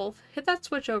have both. Hit that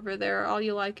switch over there all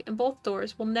you like, and both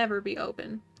doors will never be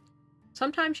open.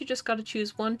 Sometimes you just gotta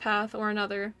choose one path or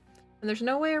another, and there's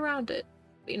no way around it.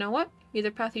 But you know what? Either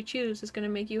path you choose is gonna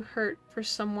make you hurt for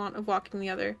some want of walking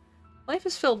the other. Life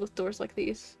is filled with doors like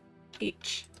these.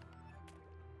 H.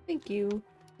 Thank you,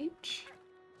 H.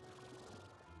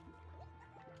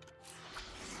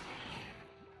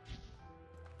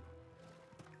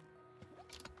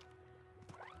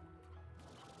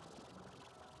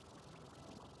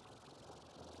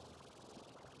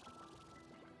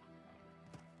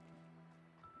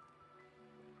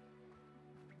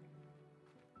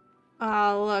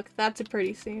 Ah, look, that's a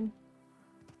pretty scene.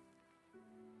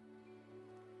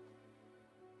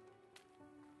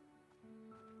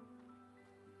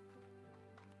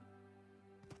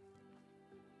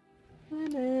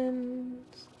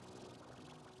 Lemons.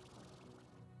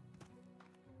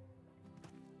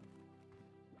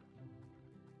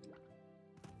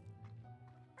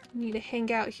 Need to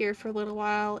hang out here for a little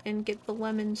while and get the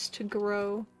lemons to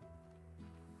grow.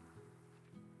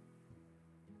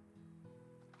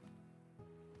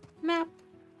 Map.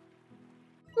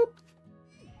 Boop.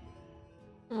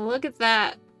 Look at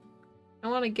that. I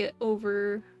want to get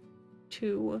over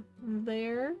to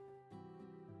there.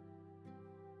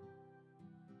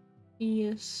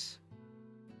 Yes.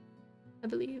 I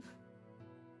believe.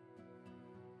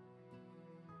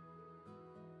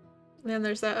 And then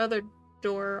there's that other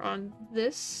door on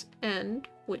this end,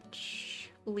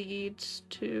 which leads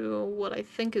to what I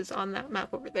think is on that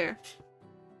map over there.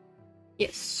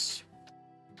 Yes.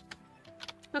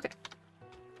 Okay.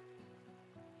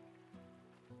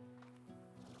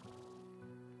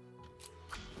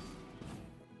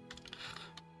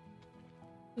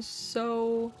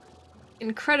 So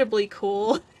incredibly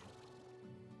cool.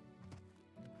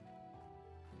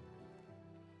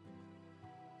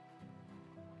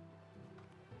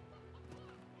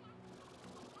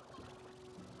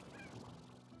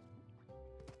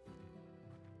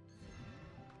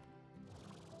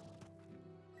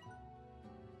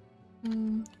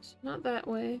 It's not that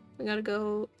way. We gotta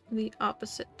go the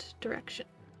opposite direction.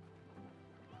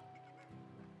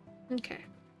 Okay.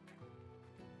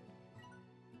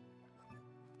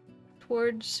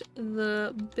 Towards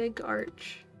the big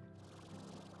arch.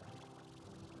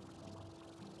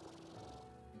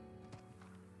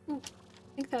 Ooh,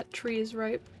 I think that tree is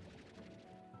ripe.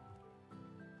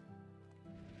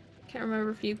 Can't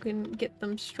remember if you can get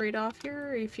them straight off here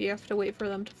or if you have to wait for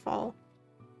them to fall.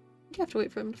 I think you have to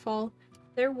wait for them to fall.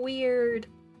 They're weird.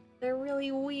 They're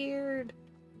really weird.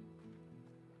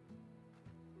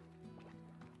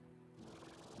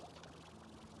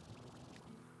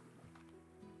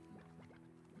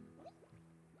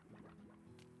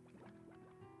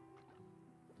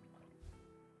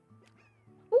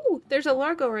 Ooh, there's a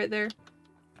Largo right there.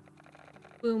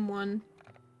 Boom one.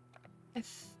 I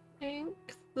think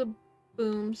the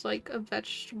boom's like a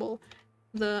vegetable.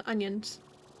 The onions.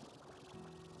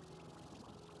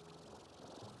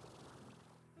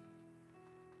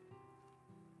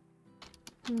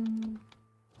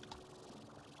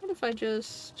 What if I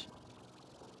just...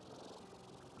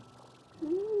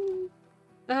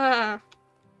 Ah!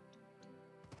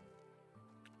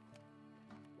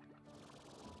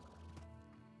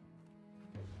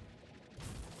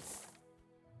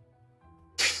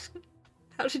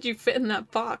 How did you fit in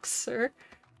that box, sir?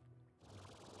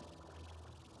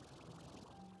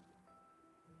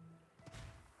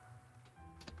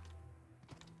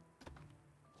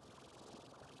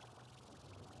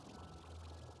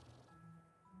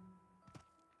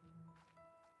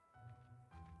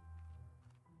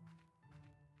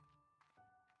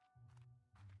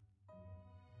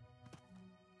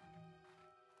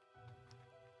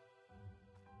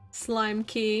 Slime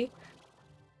key.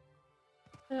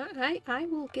 I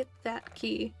will get that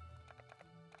key.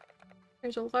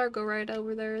 There's a Largo right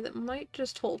over there that might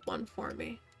just hold one for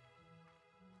me.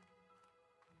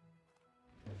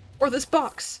 Or this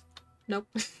box! Nope.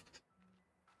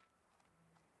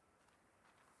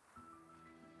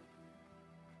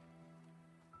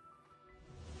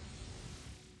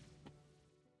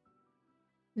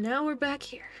 Now we're back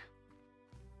here.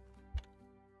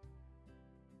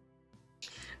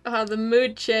 Ah, the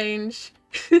mood change.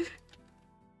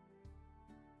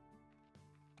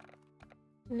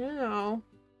 Now,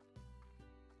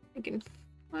 I can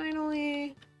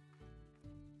finally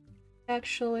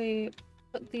actually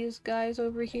put these guys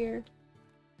over here.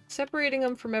 Separating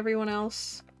them from everyone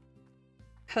else.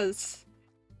 Because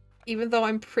even though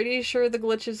I'm pretty sure the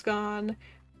glitch is gone,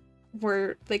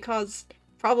 where they caused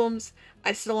problems,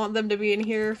 I still want them to be in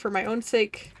here for my own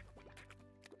sake.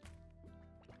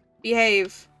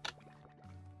 Behave.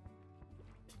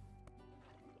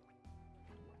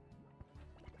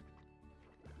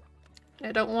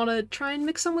 I don't want to try and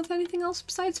mix them with anything else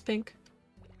besides pink.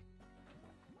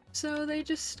 So they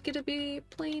just get to be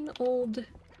plain old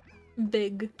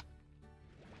big.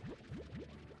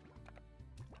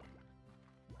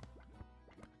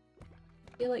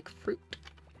 They like fruit.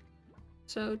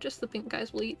 So just the pink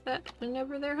guys will eat that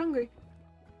whenever they're hungry.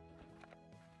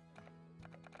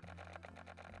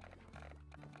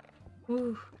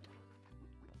 Ooh.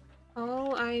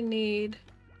 All I need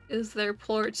is their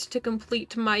plorts to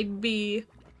complete my bee.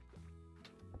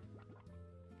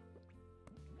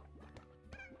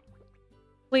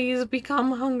 Please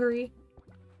become hungry.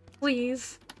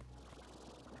 Please.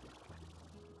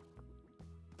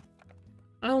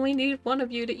 I only need one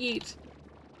of you to eat.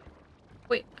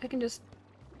 Wait, I can just...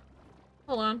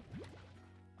 Hold on.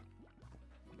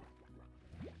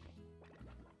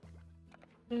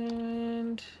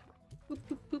 And... Boop,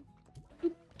 boop, boop,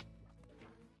 boop.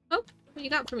 Oh, what you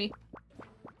got for me?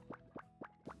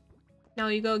 Now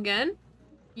you go again?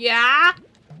 Yeah!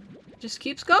 Just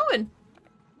keeps going.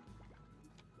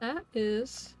 That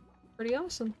is pretty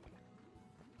awesome.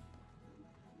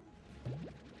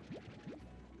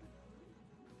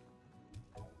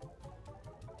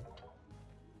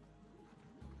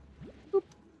 Boop.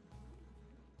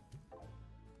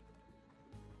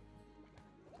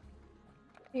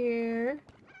 Here.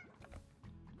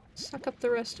 Suck up the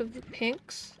rest of the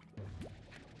pinks.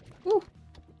 Ooh.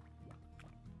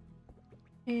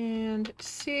 And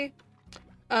see,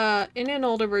 in an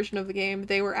older version of the game,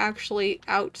 they were actually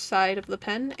outside of the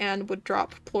pen and would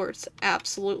drop plorts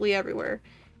absolutely everywhere.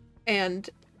 And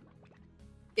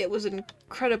it was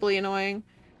incredibly annoying.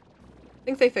 I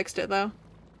think they fixed it, though.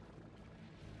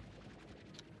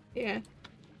 Yeah.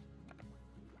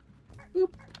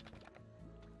 Boop.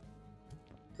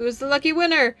 Who's the lucky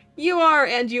winner? You are,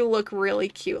 and you look really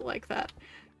cute like that.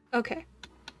 Okay.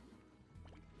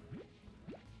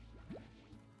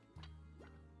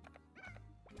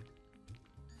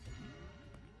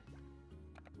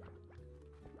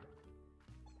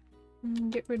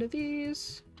 Get rid of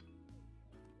these.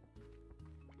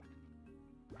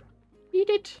 Eat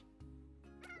it.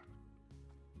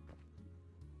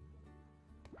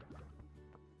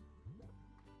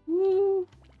 Woo.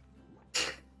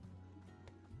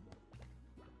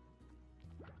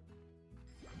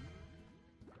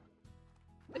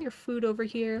 Put your food over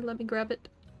here. Let me grab it.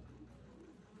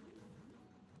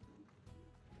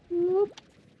 Whoop.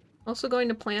 Also going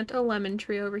to plant a lemon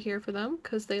tree over here for them,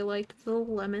 because they like the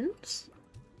lemons.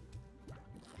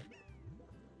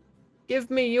 Give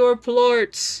me your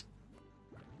plorts!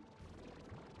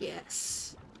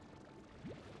 Yes.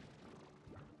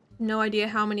 No idea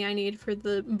how many I need for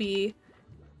the bee,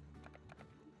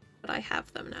 but I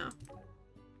have them now.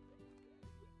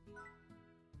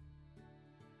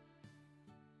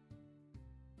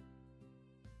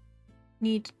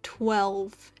 Need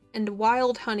 12. And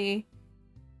wild honey,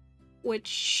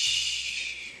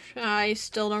 which I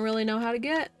still don't really know how to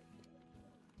get.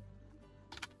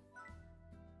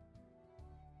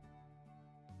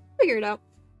 Figure it out.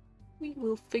 We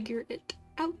will figure it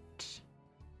out.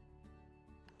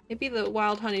 Maybe the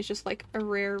wild honey is just like a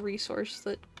rare resource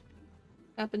that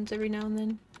happens every now and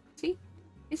then. See?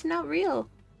 It's not real.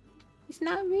 It's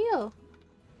not real.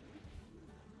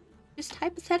 Just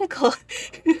hypothetical.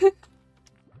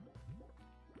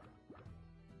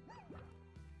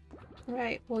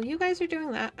 Right, well you guys are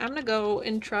doing that. I'm gonna go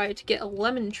and try to get a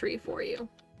lemon tree for you.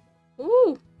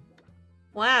 Ooh!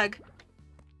 Lag.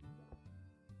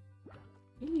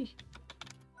 Eee.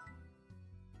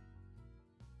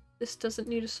 This doesn't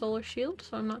need a solar shield,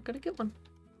 so I'm not gonna get one.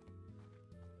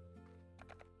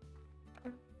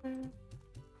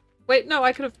 Wait, no,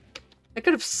 I could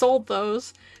have sold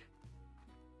those.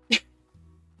 I'm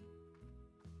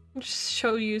just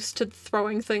so used to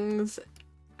throwing things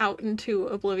out into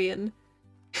oblivion.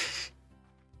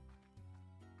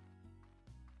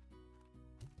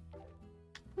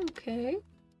 Okay.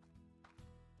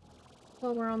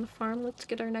 While we're on the farm, let's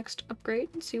get our next upgrade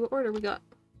and see what order we got.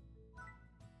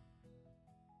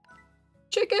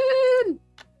 Chicken!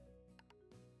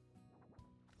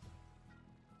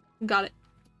 Got it.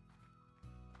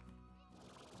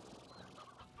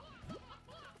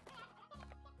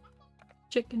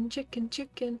 Chicken, chicken,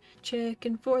 chicken,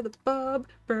 chicken for the bub.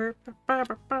 Burr, burr,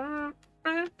 burr, burr,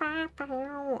 burr, burr,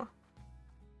 burr.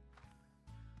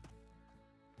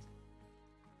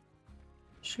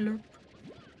 Slurp.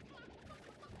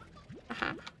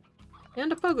 Aha.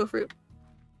 And a pogo fruit.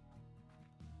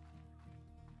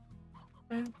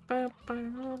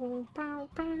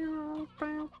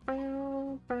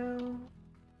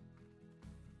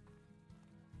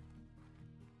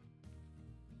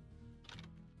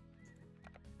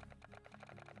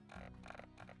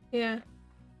 Yeah.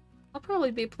 I'll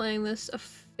probably be playing this a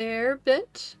fair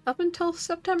bit up until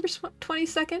September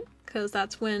 22nd, because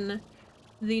that's when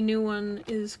the new one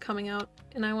is coming out,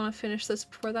 and I want to finish this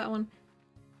before that one.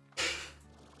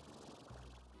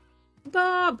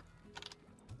 Bob!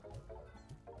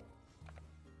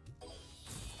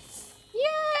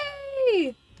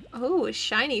 Yay! Oh, a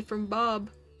shiny from Bob.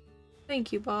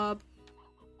 Thank you, Bob.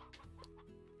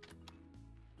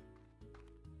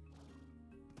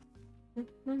 I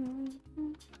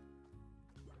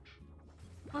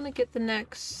want to get the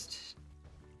next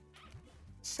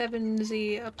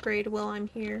 7Z upgrade while I'm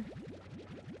here.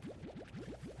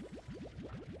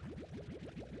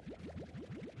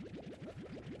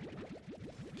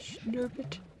 Snurp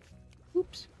it.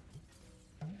 Oops.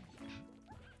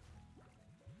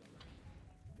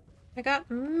 I got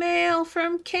mail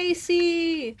from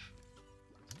Casey!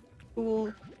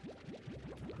 Cool.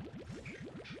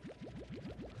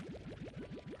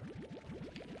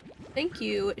 Thank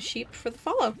you, sheep, for the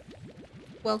follow.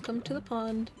 Welcome to the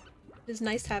pond. It is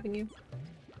nice having you.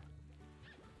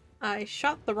 I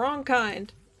shot the wrong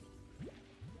kind.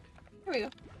 There we go.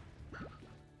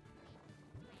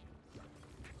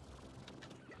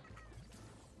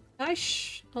 I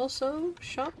also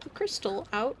shot the crystal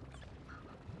out.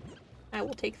 I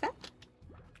will take that.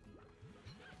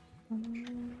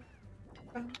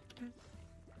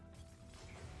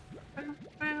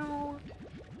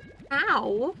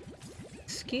 Ow!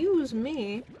 Excuse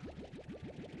me.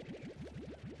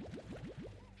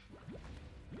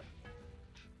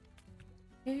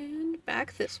 And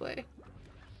back this way.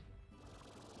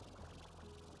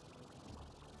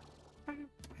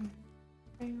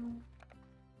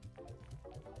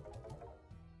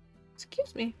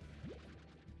 Excuse me.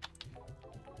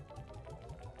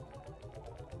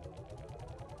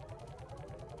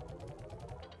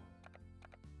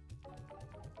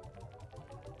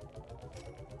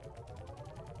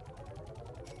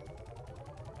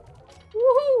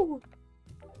 Woohoo!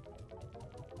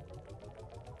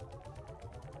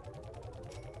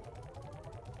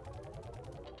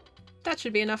 That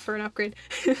should be enough for an upgrade.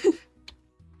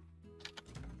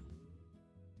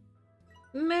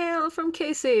 Mail from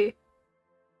Casey!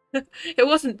 It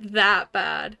wasn't that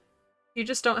bad. You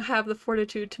just don't have the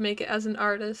fortitude to make it as an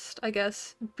artist, I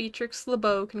guess. Beatrix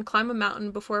LeBeau can climb a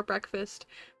mountain before breakfast,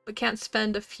 but can't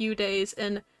spend a few days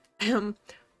in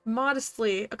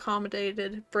modestly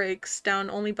accommodated breaks down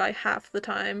only by half the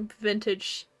time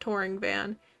vintage touring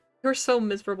van. You're so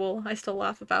miserable, I still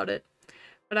laugh about it.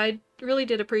 But I really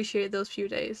did appreciate those few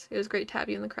days. It was great to have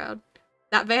you in the crowd.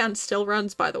 That van still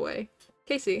runs, by the way.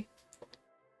 Casey.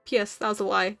 P.S. That was a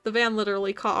lie. The van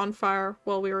literally caught on fire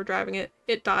while we were driving it.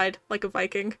 It died like a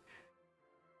Viking.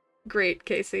 Great,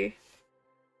 Casey.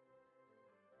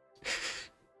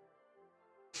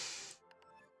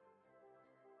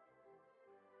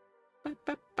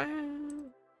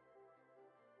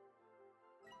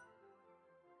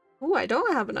 Ooh, I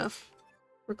don't have enough.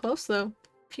 We're close though.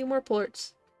 A few more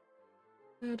ports.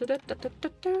 Get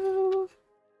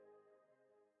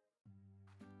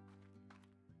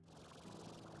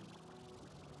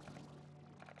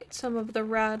some of the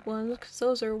rad ones, because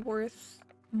those are worth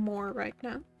more right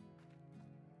now.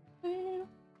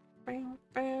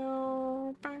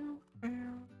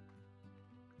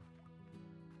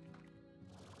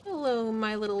 Hello,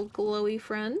 my little glowy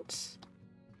friends.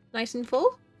 Nice and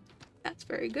full? That's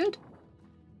very good.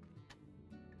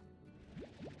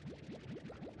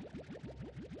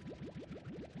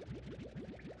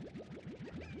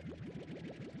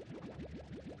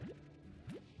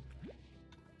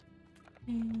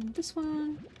 And this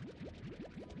one.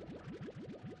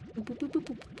 I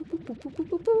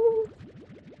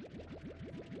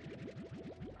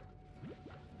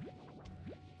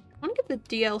want to get the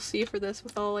DLC for this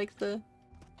with all like the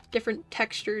different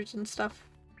textures and stuff.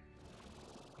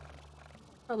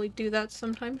 Probably do that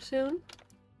sometime soon.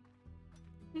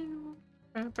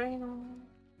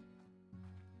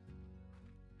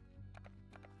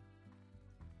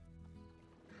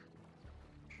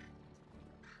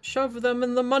 Shove them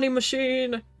in the money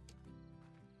machine!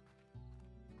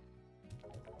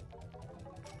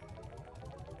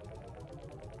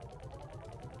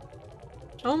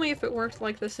 Only if it worked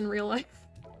like this in real life.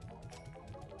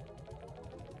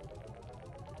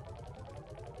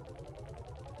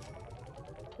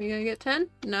 We gonna get 10?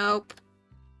 Nope.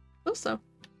 Close though.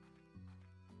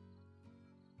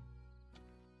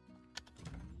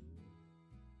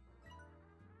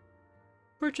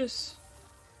 Purchase.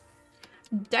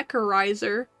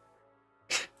 Decorizer.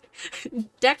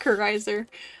 Decorizer.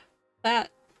 That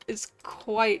is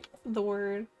quite the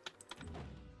word.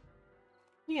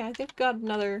 Yeah, I think I got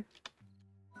another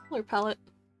color palette.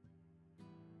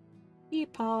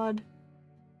 E-pod.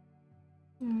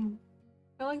 I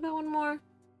like that one more.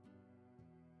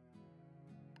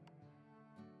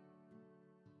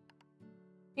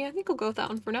 Yeah, I think I'll go with that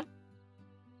one for now.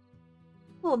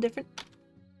 A little different.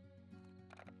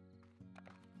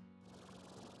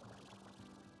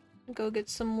 Go get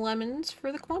some lemons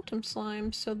for the quantum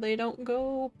slime so they don't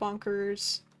go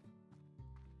bonkers.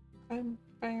 Bow,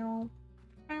 bow,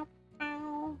 bow,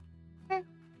 bow, bow,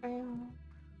 bow.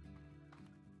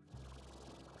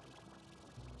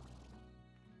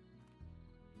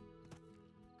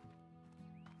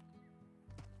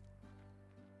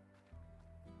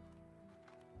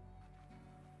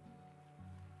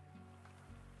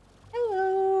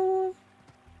 Hello.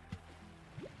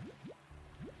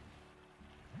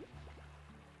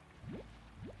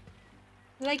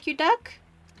 Like your duck?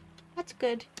 That's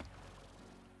good.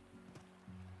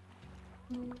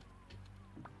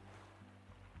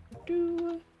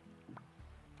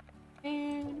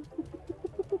 And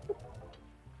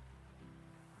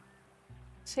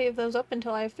save those up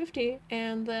until I have 50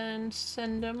 and then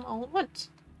send them all at once.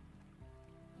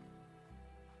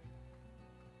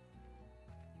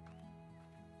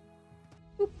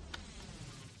 Boop.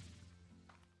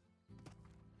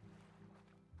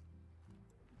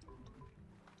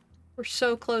 We're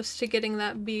so close to getting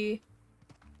that bee.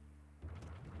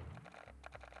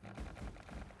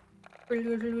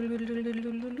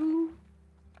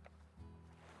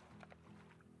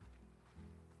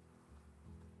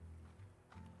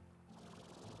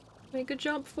 Make a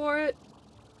jump for it.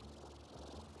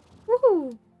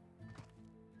 Woohoo!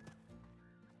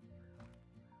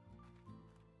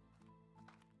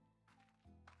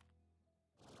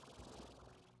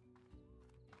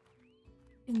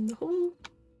 In the hole.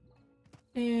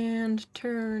 And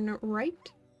turn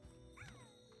right.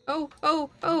 Oh, oh,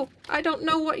 oh! I don't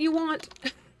know what you want!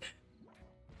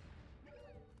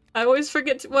 I always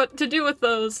forget what to do with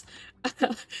those.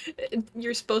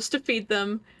 You're supposed to feed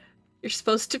them. You're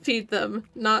supposed to feed them,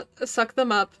 not suck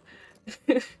them up.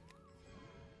 Oh,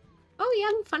 you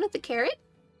having fun with the carrot?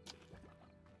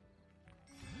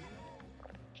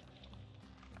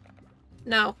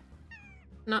 No.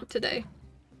 Not today.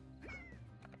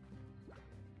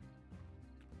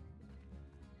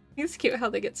 It's cute how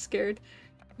they get scared.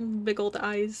 Big old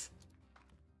eyes.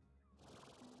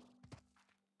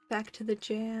 Back to the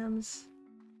jams.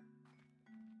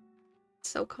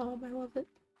 So calm, I love it.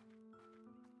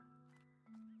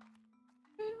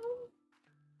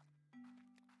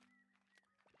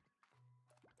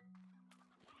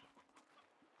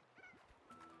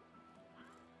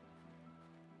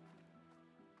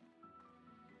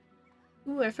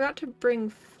 Ooh, I forgot to bring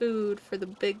food for the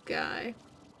big guy.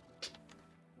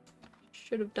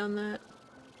 Should have done that.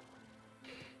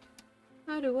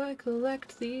 How do I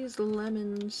collect these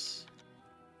lemons?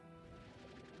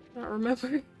 I don't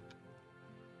remember.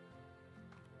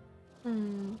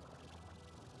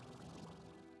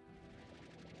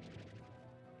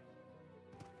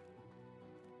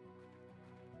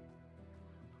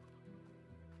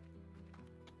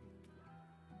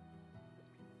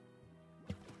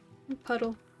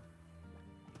 Puddle.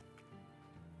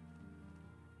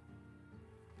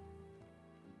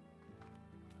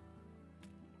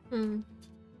 I'm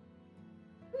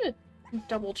gonna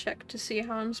double check to see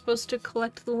how I'm supposed to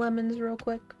collect the lemons real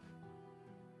quick.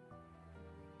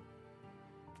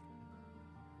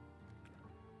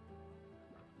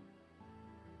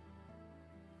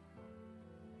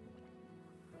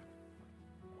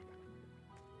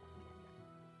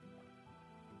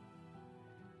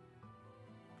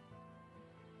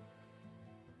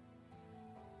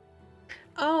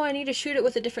 Oh, I need to shoot it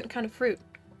with a different kind of fruit.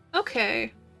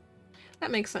 Okay.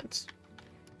 That makes sense.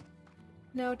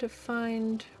 Now to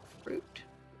find fruit.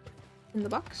 In the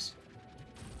box.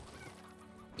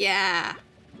 Yeah!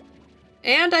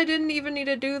 And I didn't even need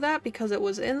to do that because it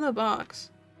was in the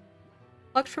box.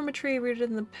 Plucked from a tree rooted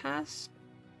in the past,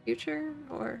 future,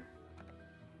 or...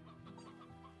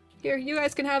 Here, you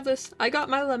guys can have this. I got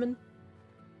my lemon.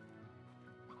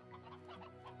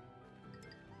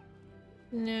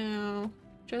 Now,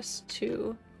 just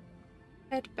to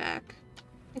head back.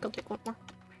 I think I'll take one more.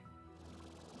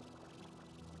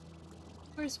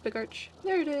 Where's Big Arch?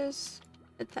 There it is.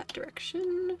 Head that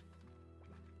direction.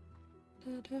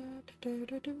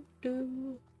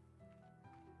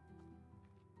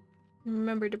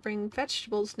 Remember to bring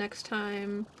vegetables next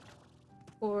time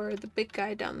for the big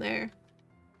guy down there.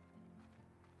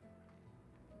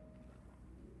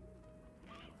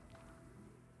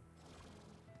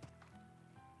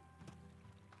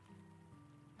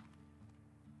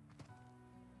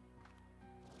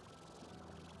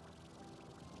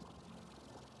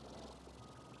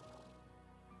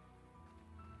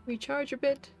 Recharge a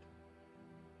bit.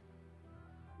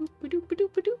 Woohoo!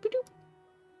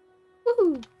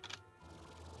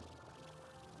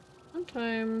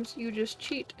 Sometimes you just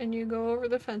cheat and you go over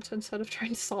the fence instead of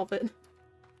trying to solve it.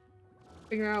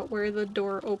 Figure out where the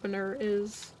door opener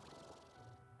is.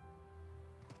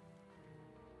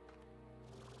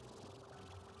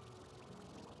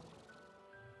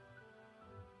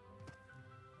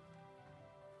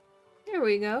 There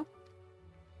we go.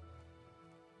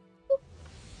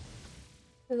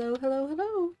 Hello, hello,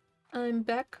 hello. I'm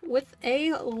back with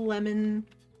a lemon.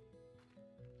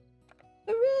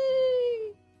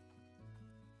 Hooray!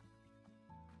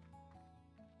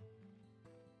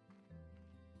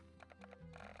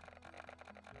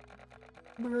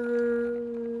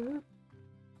 Brrr.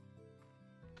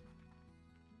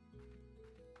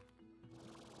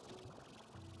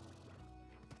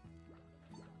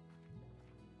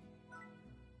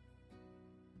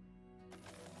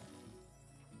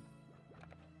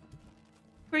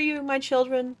 For you, my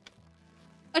children,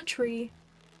 a tree.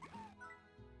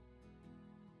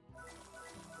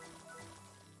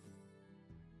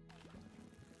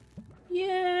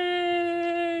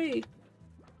 Yay!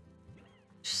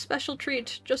 Special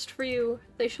treat just for you.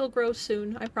 They shall grow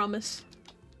soon, I promise.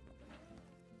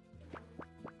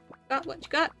 Got what you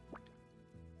got?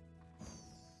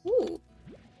 Ooh.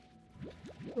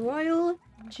 Royal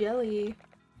jelly.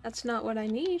 That's not what I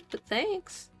need, but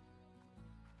thanks.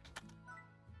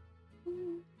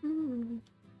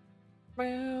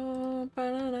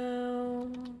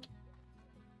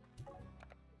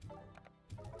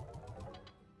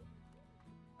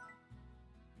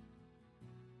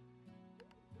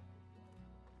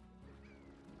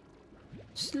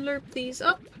 Slurp these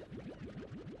up.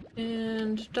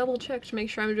 And double check to make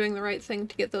sure I'm doing the right thing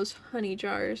to get those honey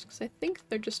jars, because I think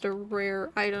they're just a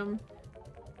rare item.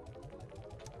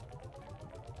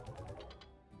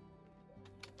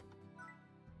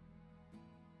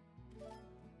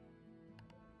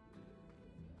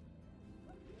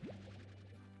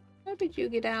 How did you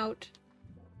get out?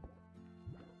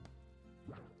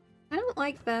 I don't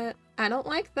like that. I don't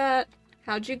like that.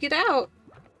 How'd you get out?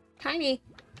 Tiny.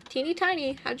 Teeny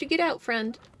tiny. How'd you get out,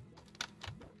 friend?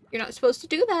 You're not supposed to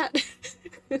do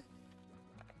that.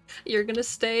 You're gonna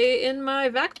stay in my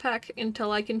backpack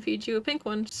until I can feed you a pink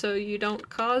one, so you don't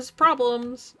cause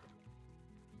problems.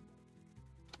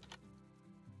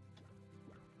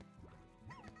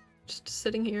 Just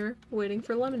sitting here, waiting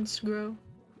for lemons to grow.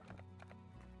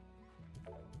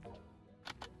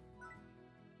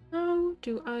 How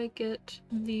do I get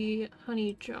the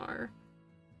honey jar?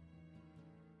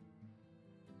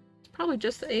 It's probably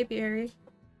just the apiary.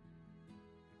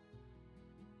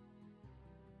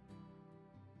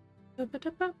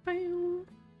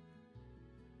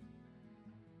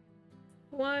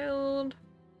 Wild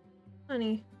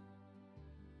honey.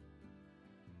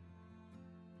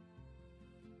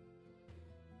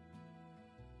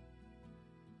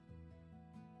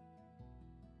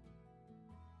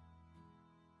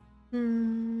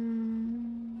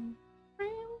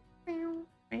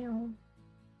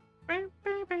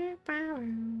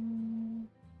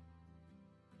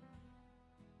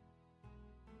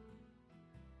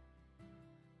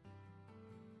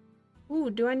 Ooh,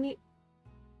 do I need...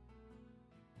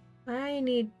 I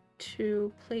need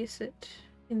to place it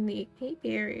in the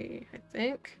apiary, I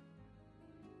think.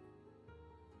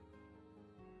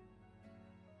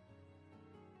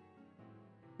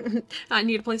 I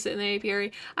need to place it in the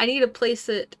apiary. I need to place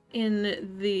it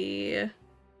in the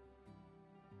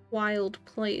wild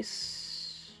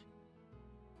place.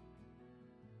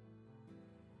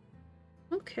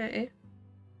 Okay.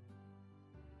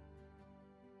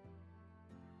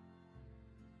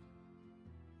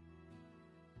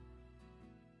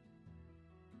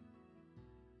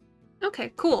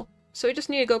 Okay, cool. So we just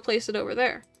need to go place it over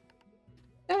there.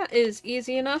 That is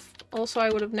easy enough. Also, I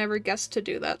would have never guessed to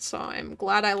do that, so I'm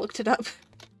glad I looked it up.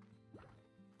 I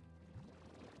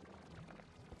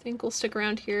think we'll stick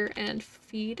around here and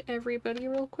feed everybody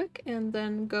real quick, and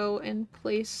then go and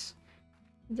place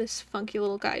this funky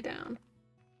little guy down.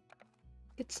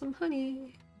 Get some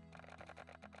honey.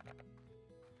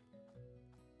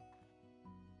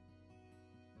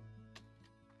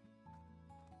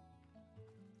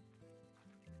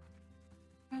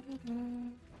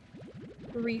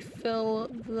 Refill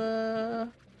the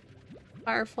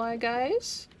firefly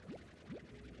guys.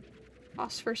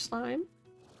 Phosphor slime.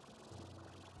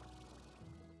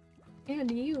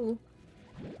 And you.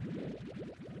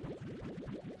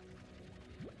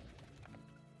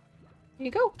 Here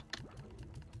you go.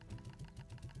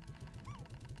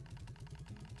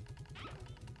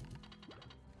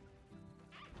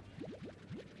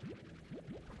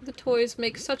 The toys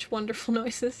make such wonderful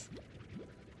noises.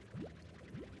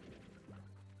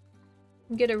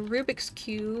 Get a Rubik's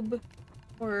Cube.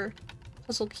 or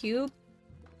puzzle cube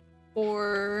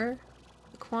or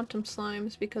the quantum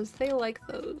slimes because they like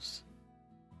those.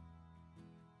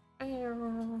 Here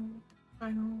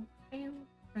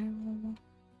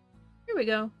we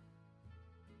go.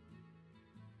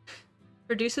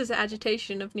 Reduces the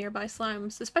agitation of nearby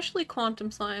slimes, especially quantum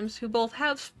slimes, who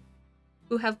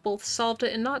have both solved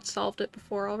it and not solved it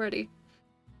before already.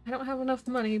 I don't have enough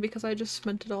money because I just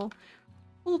spent it all.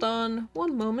 Hold on,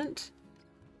 one moment.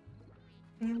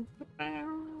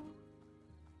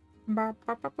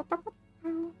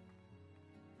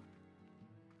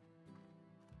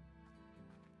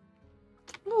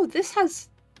 Oh, this has...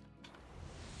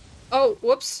 Oh,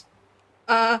 whoops.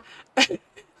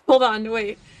 Hold on,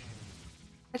 wait.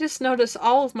 I just noticed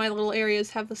all of my little areas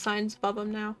have the signs above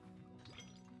them now.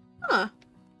 Huh.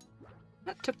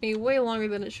 That took me way longer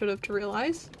than it should have to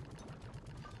realize.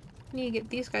 I need to get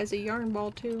these guys a yarn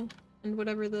ball too, and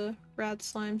whatever the rad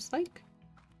slime's like.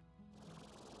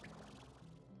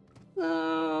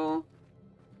 Hello.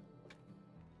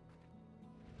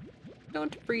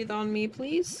 Don't breathe on me,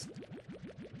 please.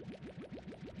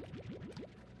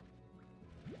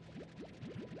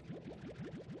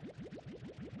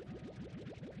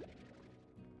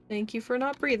 Thank you for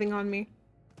not breathing on me.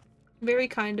 Very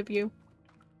kind of you.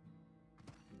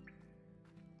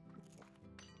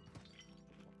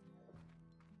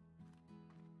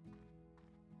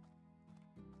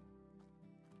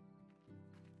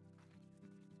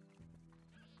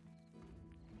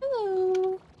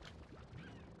 Hello.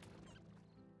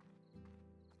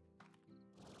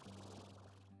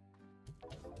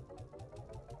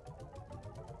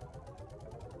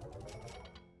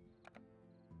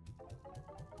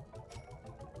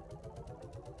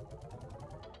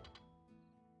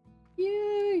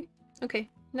 Yay! Okay,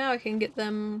 now I can get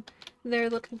them their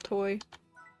little toy.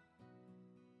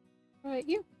 Alright,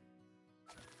 you.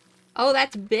 Oh,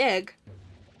 that's big.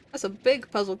 That's a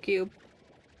big puzzle cube.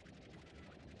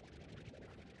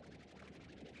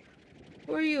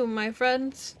 Who are you, my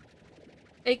friends?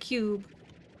 A cube.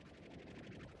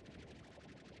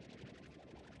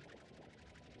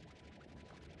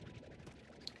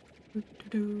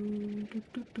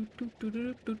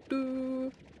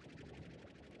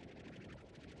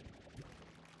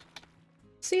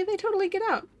 See, they totally get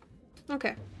out.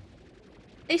 Okay.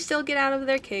 They still get out of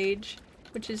their cage,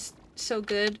 which is so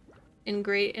good and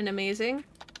great and amazing.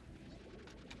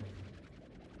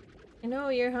 I know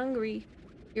you're hungry.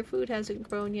 Your food hasn't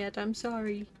grown yet, I'm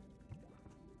sorry.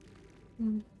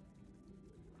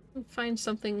 Find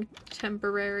something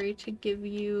temporary to give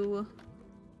you...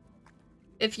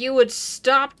 If you would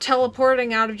stop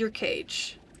teleporting out of your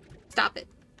cage. Stop it.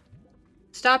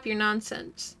 Stop your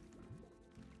nonsense.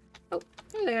 Oh,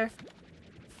 hey there.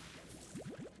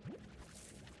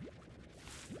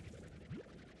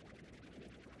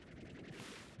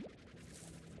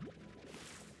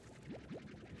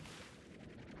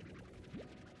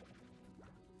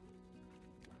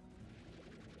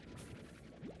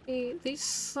 Hey, these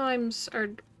slimes are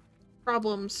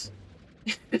problems.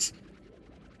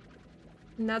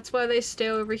 And that's why they stay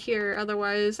over here,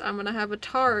 otherwise I'm gonna have a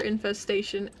tar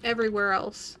infestation everywhere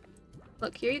else.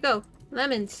 Look, here you go.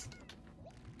 Lemons.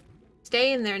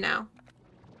 Stay in there now.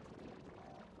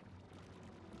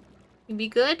 You be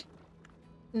good?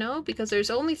 No, because there's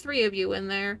only 3 of you in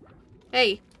there.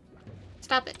 Hey,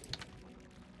 stop it.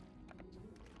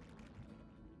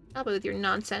 Stop it with your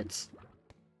nonsense.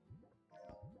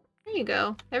 There you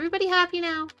go. Everybody happy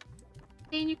now?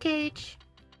 Stay in your cage.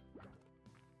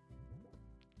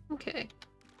 Okay.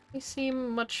 They seem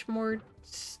much more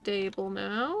stable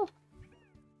now.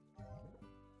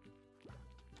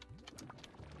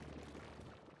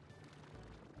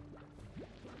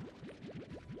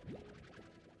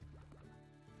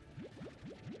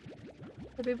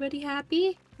 Everybody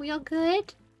happy? We all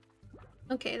good?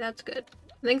 Okay, that's good.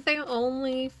 I think they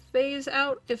only phase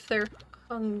out if they're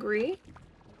hungry.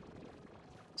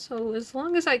 So as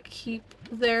long as I keep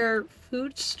their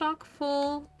food stock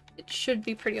full, it should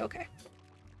be pretty okay.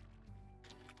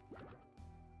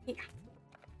 Yeah.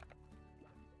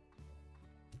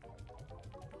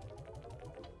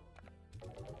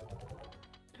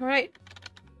 Alright.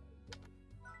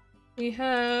 We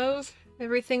have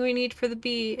everything we need for the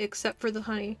bee except for the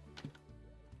honey.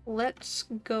 Let's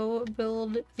go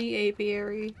build the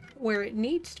apiary where it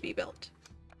needs to be built.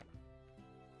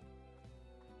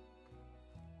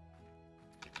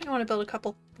 I want to build a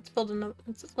couple. Let's build another.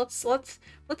 Let's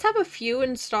have a few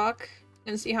in stock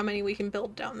and see how many we can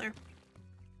build down there.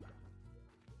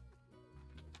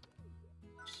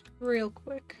 Just real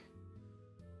quick.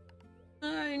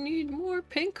 I need more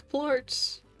pink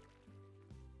plorts.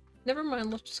 Never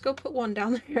mind, let's just go put one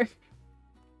down there.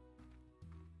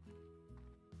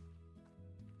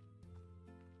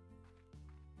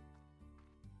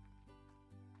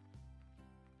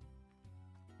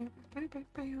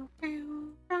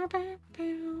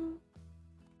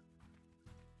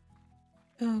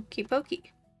 Okie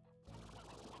pokey.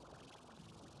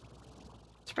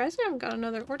 Surprised I haven't got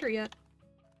another order yet.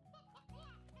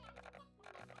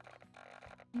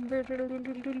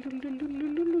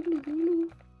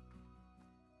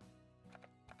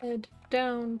 Head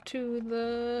down to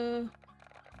the...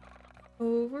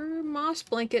 over moss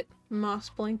blanket. Moss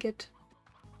blanket.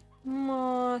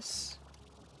 Moss.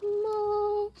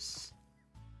 Moss.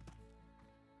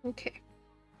 Okay.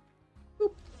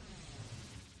 Boop.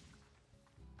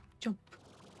 Jump.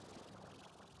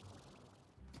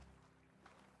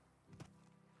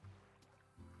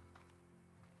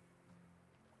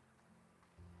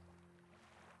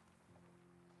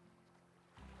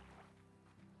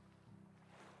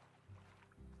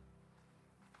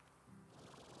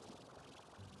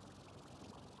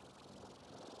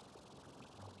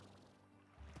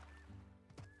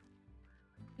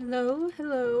 Hello,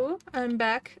 hello. I'm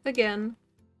back again.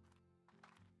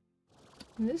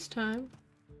 And this time,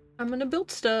 I'm gonna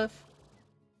build stuff.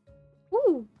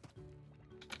 Woo!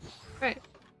 Right.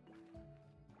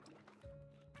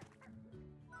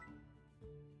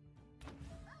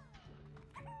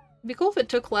 It'd be cool if it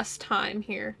took less time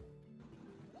here.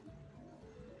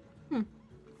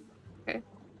 Okay.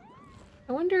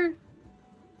 I wonder...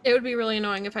 It would be really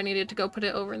annoying if I needed to go put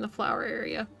it over in the flower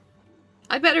area.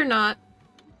 I better not.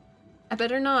 I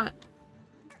better not.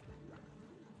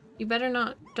 You better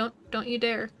not. Don't you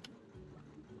dare.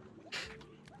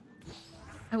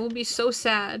 I will be so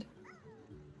sad.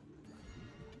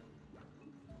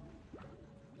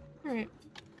 Alright.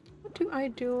 What do I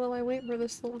do while I wait for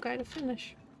this little guy to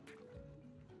finish?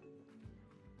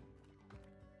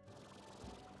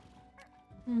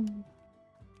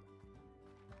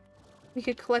 We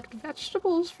could collect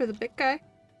vegetables for the big guy. I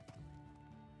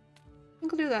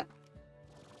think I'll do that.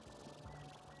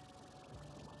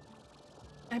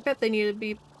 I bet they need to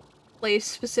be placed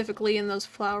specifically in those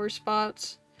flower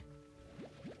spots.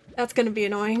 That's gonna be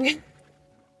annoying.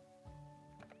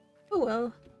 Oh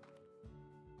well.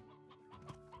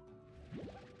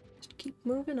 Just keep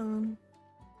moving on.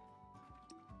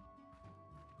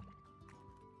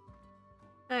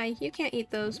 Hi, you can't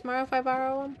eat those. Tomorrow if I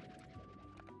borrow them?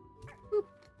 Boop.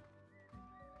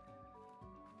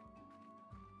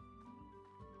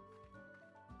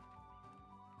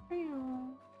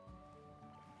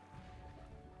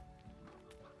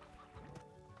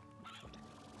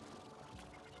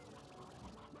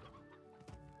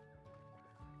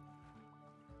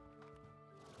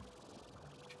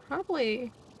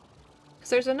 Probably. Because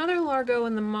there's another Largo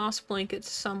in the moss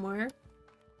blankets somewhere.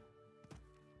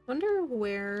 Wonder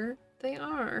where they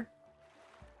are.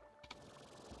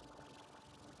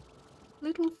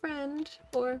 Little friend,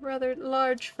 or rather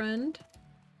large friend.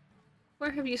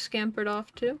 Where have you scampered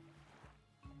off to?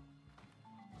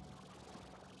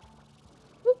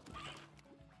 Whoop.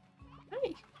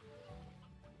 Hi.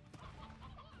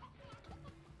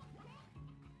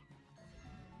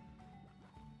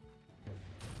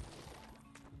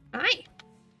 Hi.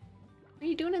 What are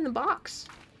you doing in the box?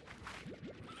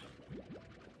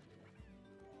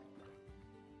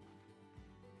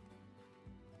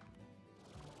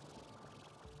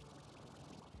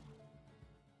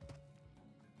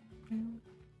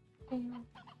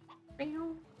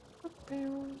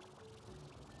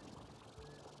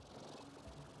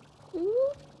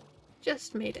 Ooh,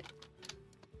 just made it.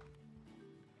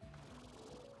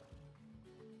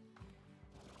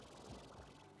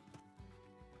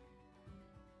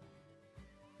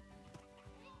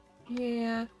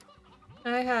 Yeah,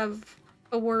 I have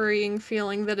a worrying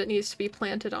feeling that it needs to be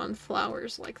planted on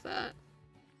flowers like that.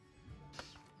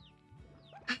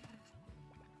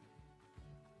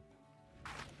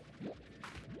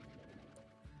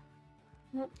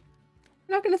 Well,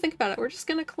 we're not gonna think about it. We're just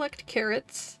gonna collect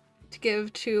carrots to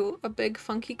give to a big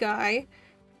funky guy.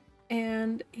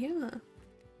 And yeah.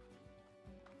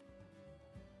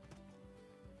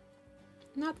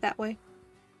 Not that way.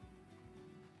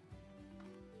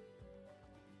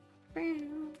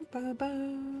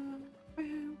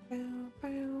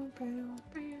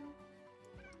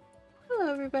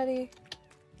 Hello everybody.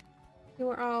 You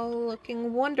are all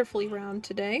looking wonderfully round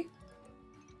today.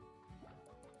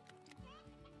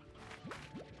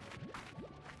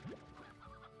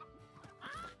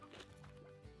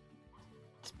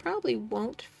 This probably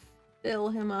won't fill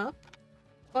him up,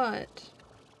 but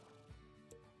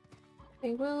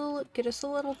they will get us a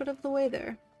little bit of the way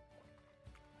there.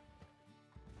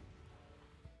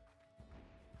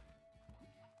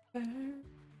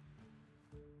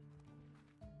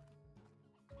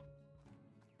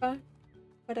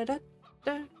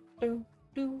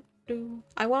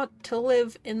 I want to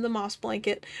live in the moss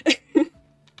blanket. It's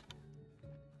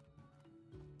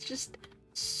just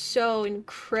so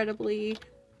incredibly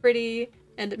pretty,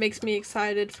 and it makes me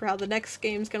excited for how the next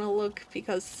game's gonna look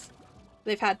because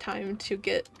they've had time to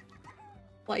get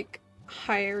like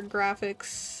higher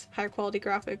graphics, higher quality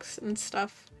graphics and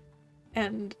stuff,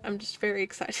 and I'm just very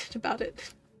excited about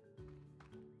it.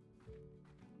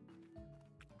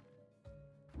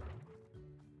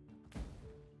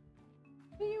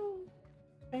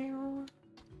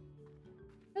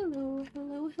 Hello,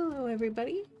 hello, hello,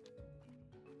 everybody.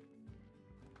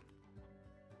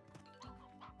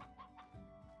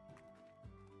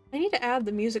 I need to add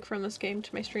the music from this game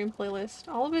to my stream playlist.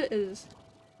 All of it is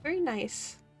very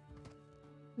nice.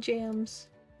 Jams.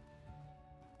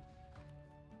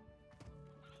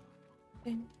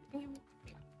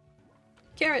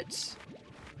 Carrots!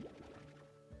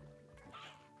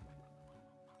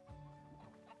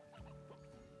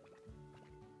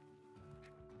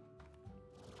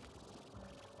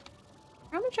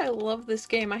 How much I love this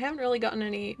game. I haven't really gotten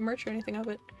any merch or anything of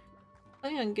it. I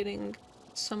plan on getting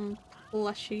some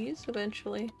plushies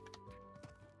eventually.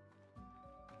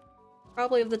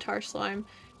 Probably of the tar slime,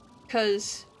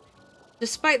 because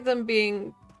despite them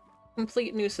being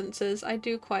complete nuisances, I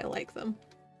do quite like them.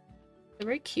 They're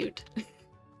very cute.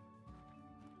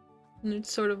 In a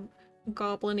sort of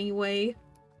goblin-y way.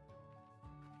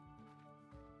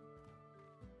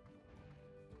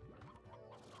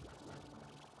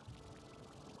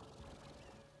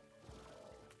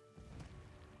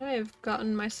 I have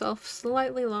gotten myself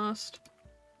slightly lost.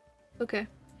 Okay.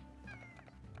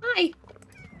 Hi!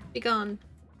 Be gone.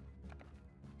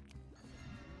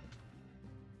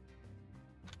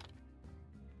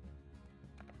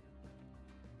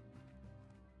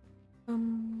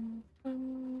 Um,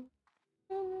 um,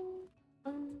 um,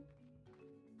 um.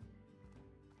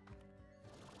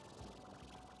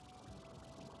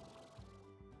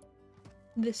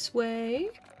 This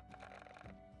way.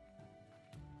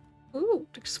 Ooh,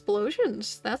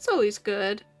 explosions. That's always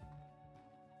good.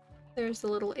 There's the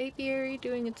little apiary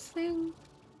doing its thing.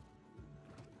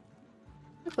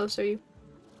 How close are you?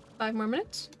 5 more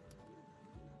minutes?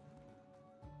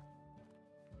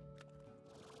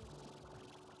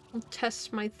 I'll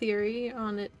test my theory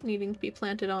on it needing to be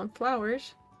planted on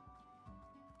flowers.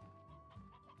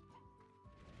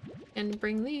 And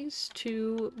bring these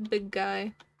to Big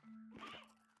Guy.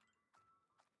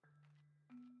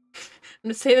 I'm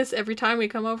gonna say this every time we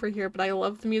come over here, but I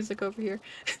love the music over here.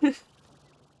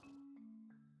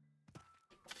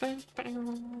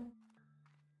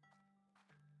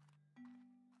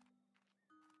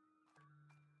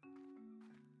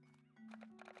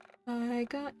 I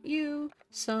got you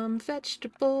some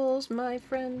vegetables, my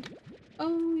friend.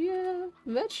 Oh yeah,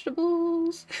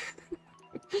 vegetables.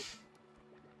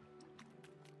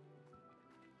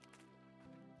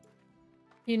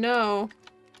 You know,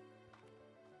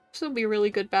 this would be really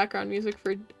good background music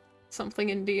for something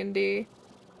in D&D.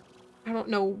 I don't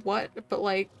know what, but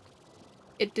like,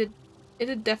 it'd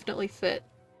definitely fit.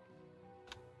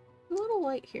 A little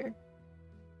light here.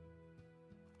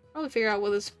 Probably figure out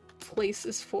what this place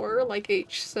is for, like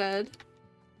H said.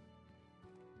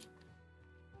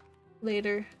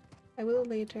 Later. I will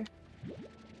later.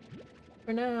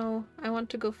 For now, I want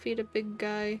to go feed a big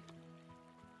guy.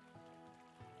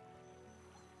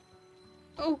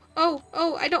 Oh, oh,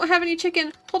 oh, I don't have any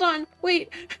chicken! Hold on, wait!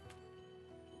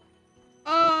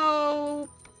 Oh!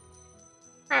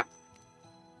 Crap.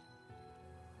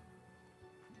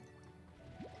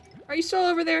 Are you still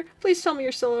over there? Please tell me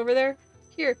you're still over there.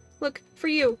 Here, look, for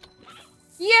you.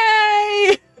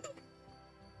 Yay!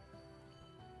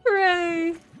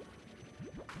 Hooray!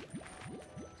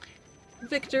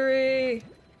 Victory!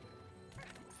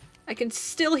 I can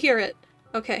still hear it.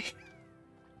 Okay.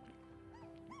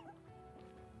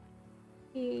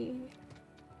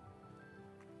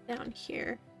 Down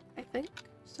here, I think.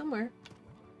 Somewhere.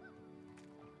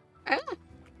 Ah!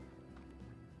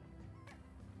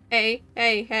 Hey,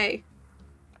 hey, hey.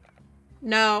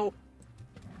 No.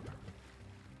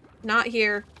 Not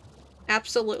here.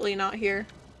 Absolutely not here.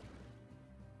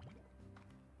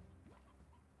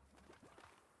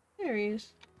 There he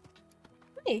is.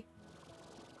 Hey.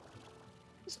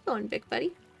 How's it going, big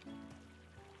buddy?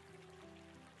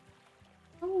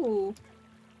 Oh.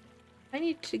 I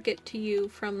need to get to you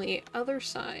from the other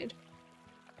side.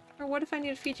 Or what if I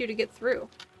need to feed you to get through?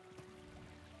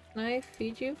 Can I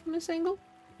feed you from this angle?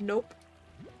 Nope.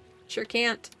 Sure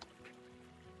can't.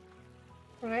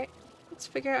 Alright. Let's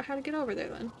figure out how to get over there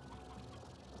then.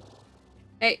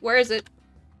 Hey, where is it?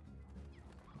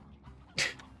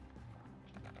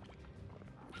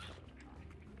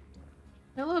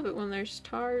 I love it when there's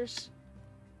tars.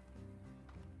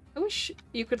 I wish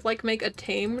you could, like, make a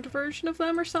tamed version of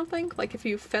them or something. Like, if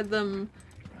you fed them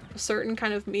a certain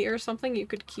kind of meat or something, you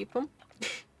could keep them.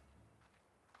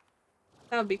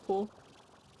 That would be cool.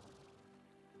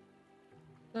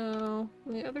 So,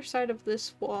 on the other side of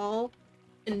this wall,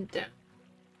 and down.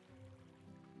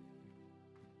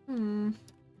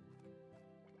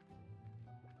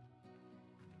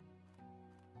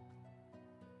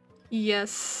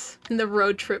 Yes. In the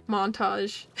road trip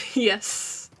montage.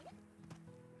 Yes.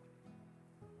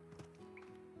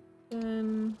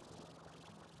 Hmm.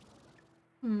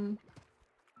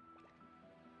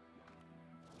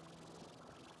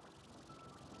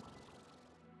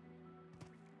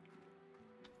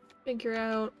 Figure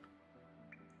out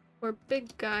where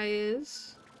big guy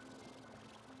is.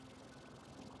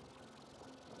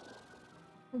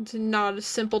 It's not a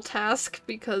simple task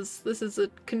because this is a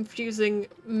confusing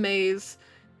maze.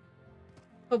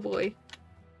 Oh boy.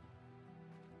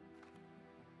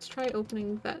 Let's try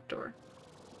opening that door.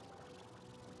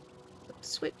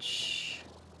 Switch.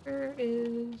 Where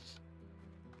is...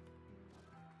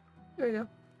 There we go.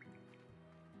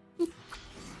 Oop.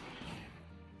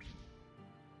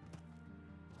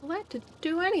 Well, that didn't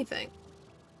do anything.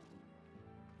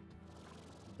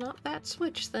 Not that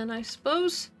switch then, I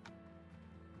suppose.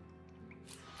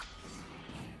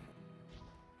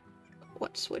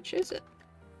 What switch is it?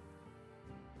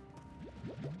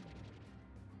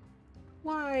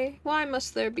 Why? Why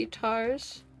must there be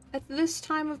tars? At this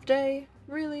time of day?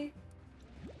 Really?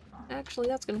 Actually,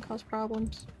 that's gonna cause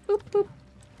problems. Boop boop.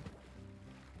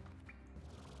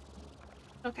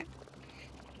 Okay.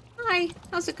 Hi,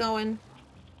 how's it going?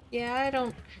 Yeah, I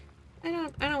don't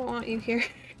want you here.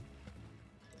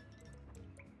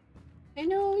 I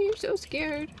know, you're so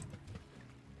scared.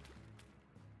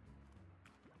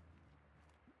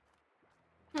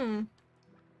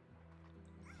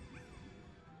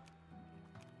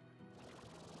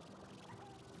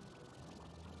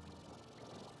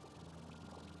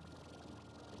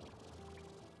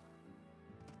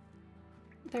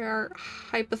 There are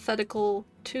hypothetical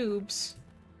tubes.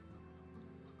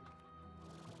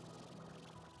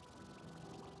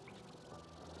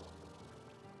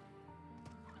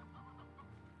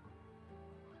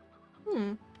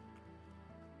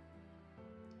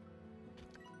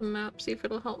 The map, see if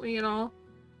it'll help me at all.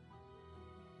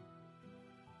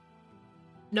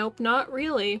 Nope, not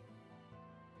really.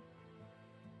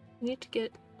 I need to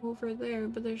get over there,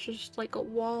 but there's just like a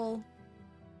wall.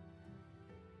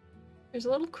 There's a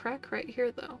little crack right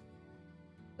here, though.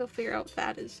 I'll figure out what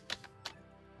that is.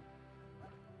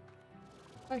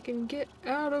 I can get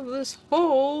out of this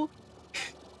hole!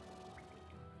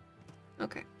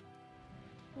 Okay.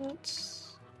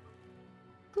 Let's...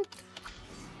 click.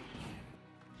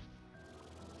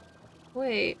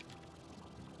 Wait.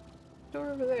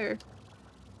 Door over there.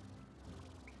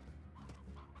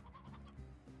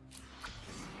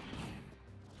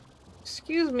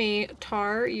 Excuse me,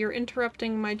 Tar, you're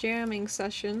interrupting my jamming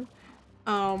session.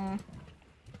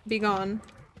 Be gone.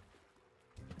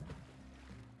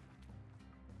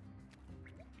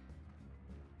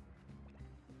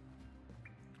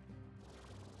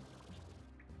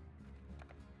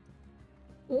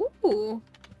 Ooh!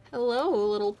 Hello,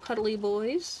 little puddly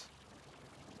boys.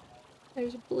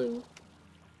 There's blue.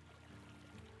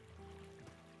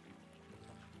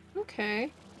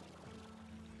 Okay.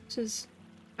 This is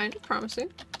kind of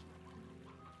promising.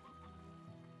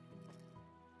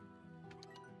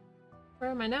 Where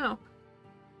am I now?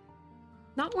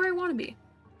 Not where I want to be,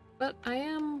 but I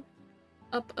am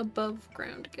up above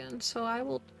ground again, so I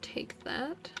will take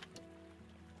that.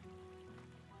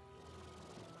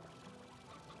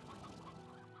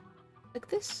 Like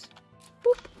this.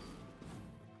 Boop.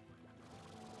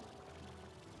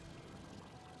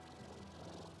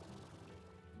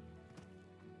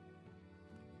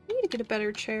 I need to get a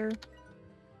better chair.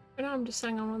 Right now I'm just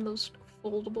sitting on one of those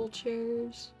foldable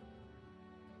chairs.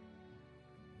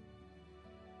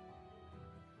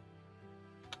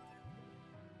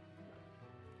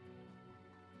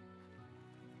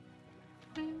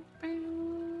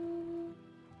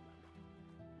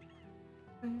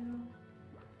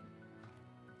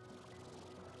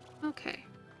 Okay.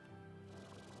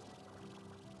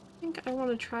 I think I want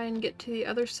to try and get to the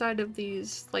other side of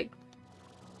these, like,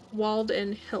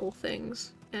 walled-in hill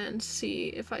things and see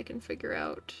if I can figure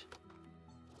out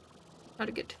how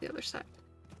to get to the other side.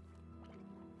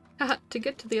 Haha, to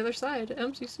get to the other side,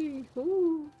 MCC,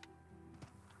 ooh!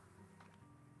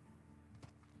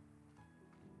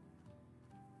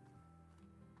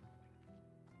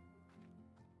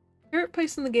 Favorite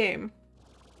place in the game.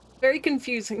 Very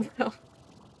confusing, though.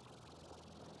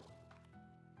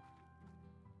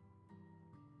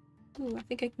 Ooh, I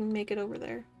think I can make it over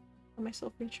there. Let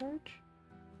myself recharge.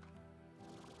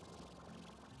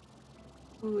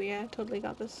 Ooh, yeah, totally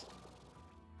got this.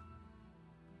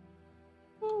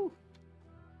 Ooh.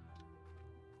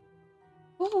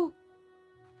 Ooh.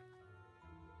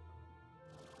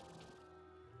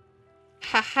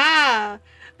 Haha!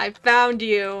 I found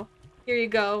you! Here you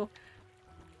go.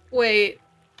 Wait.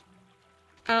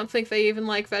 I don't think they even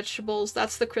like vegetables.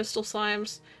 That's the crystal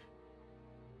slimes.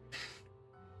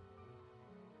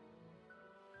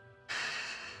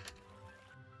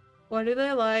 What do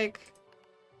they like?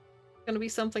 It's gonna be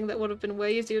something that would have been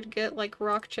way easier to get, like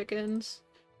rock chickens.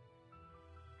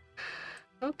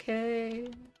 Okay.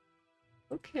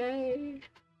 Okay.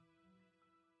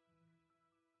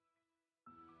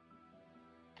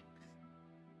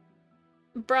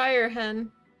 Briar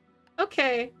hen.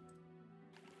 Okay.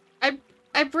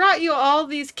 I brought you all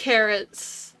these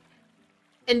carrots.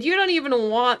 And you don't even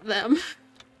want them.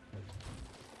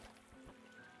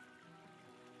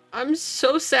 I'm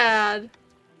so sad.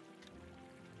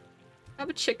 Have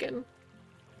a chicken.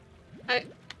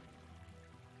 I'm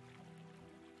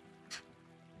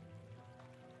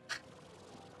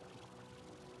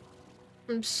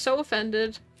so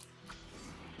offended.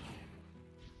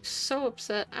 So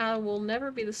upset. I will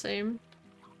never be the same.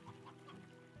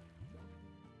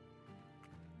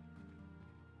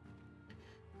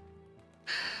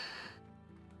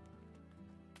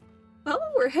 Well,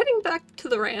 we're heading back to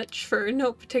the ranch for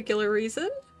no particular reason.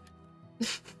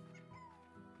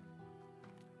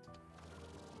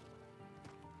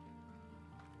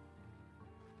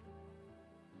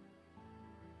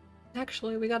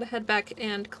 Actually, we gotta head back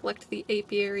and collect the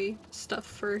apiary stuff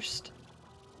first.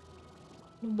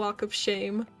 Walk of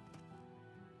shame.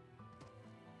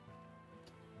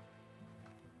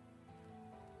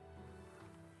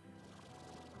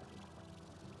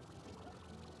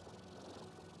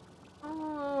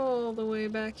 All the way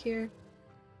back here.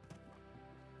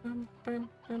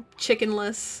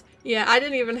 Chickenless. Yeah, I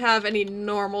didn't even have any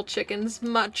normal chickens,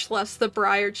 much less the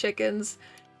Briar chickens.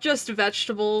 Just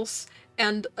vegetables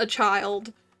and a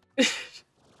child.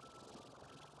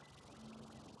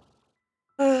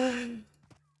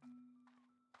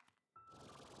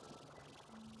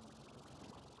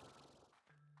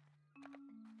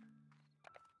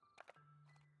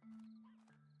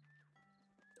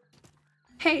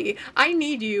 Hey, I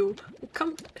need you.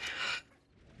 Come.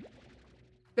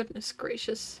 Goodness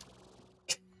gracious.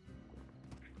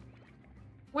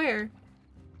 Where?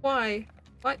 Why?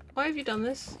 Why have you done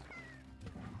this?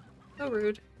 So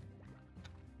rude.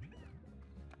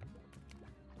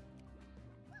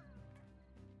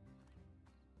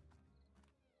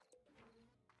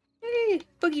 Hey,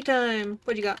 boogie time.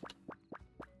 What you got?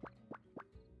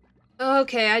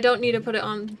 Okay, I don't need to put it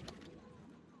on.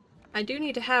 I do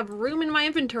need to have room in my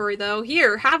inventory, though.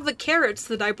 Here, have the carrots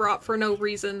that I brought for no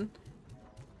reason.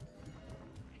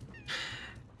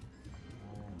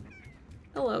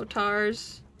 Hello,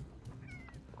 Tars.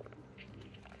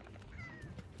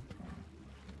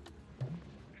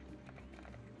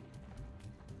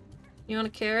 You want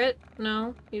a carrot?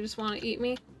 No? You just want to eat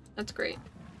me? That's great.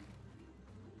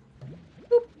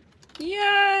 Boop.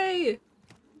 Yay!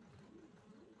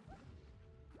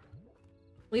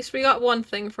 At least we got one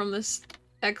thing from this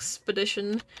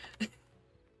expedition.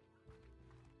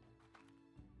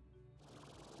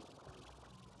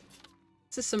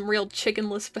 This is some real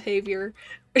chickenless behavior.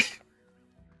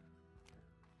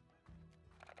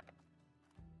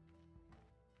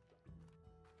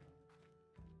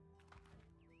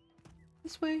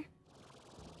 This way?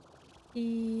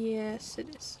 Yes,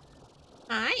 it is.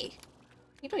 Hi!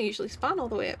 You don't usually spawn all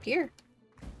the way up here.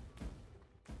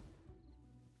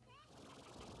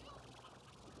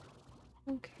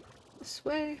 Okay, this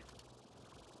way.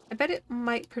 I bet it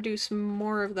might produce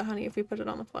more of the honey if we put it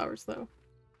on the flowers, though.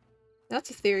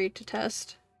 That's a theory to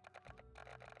test.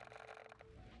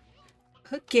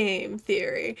 A game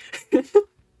theory.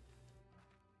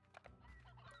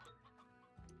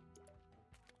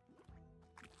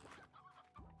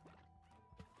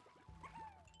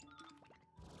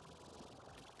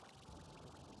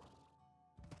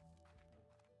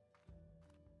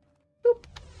 Boop.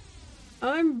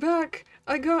 I'm back!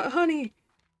 I got honey!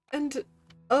 And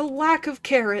a lack of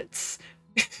carrots.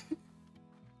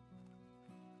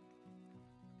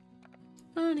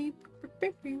 Honey.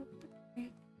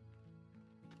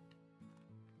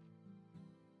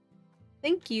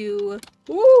 Thank you.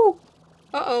 Woo!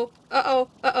 Uh-oh. Uh-oh.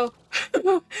 Uh-oh.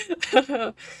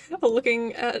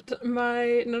 Looking at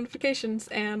my notifications,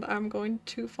 and I'm going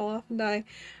to fall off and die.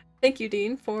 Thank you,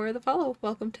 Dean, for the follow.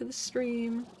 Welcome to the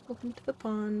stream. Welcome to the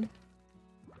pond.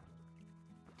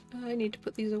 I need to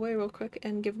put these away real quick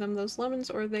and give them those lemons,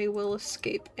 or they will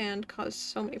escape and cause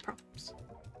so many problems.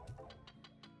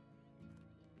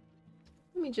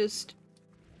 Let me just...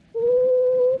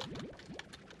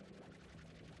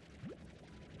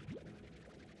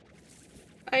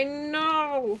 I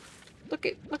know!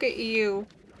 Look at you.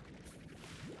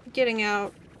 Getting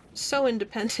out. So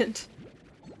independent.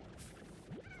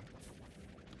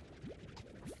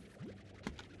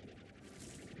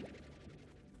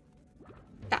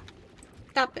 Stop.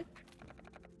 Stop it.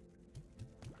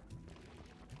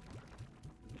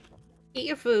 Eat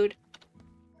your food.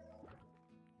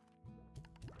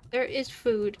 There is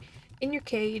food in your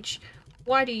cage.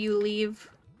 Why do you leave?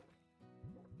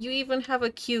 You even have a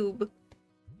cube.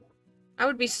 I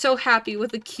would be so happy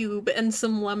with a cube and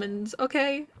some lemons,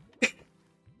 okay?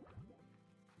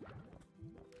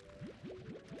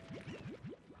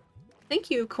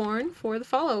 Thank you, Corn, for the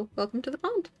follow. Welcome to the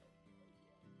pond.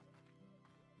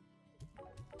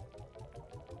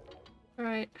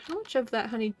 Alright, how much of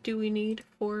that honey do we need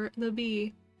for the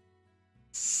bee?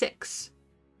 6.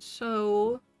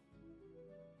 So...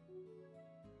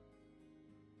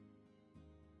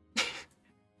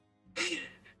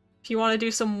 if you want to do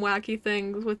some wacky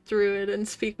things with Druid and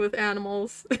speak with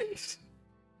animals,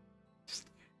 just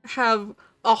have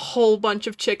a whole bunch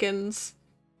of chickens.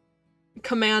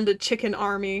 Command a chicken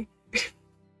army.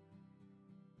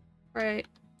 Right.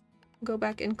 Go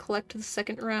back and collect the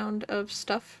second round of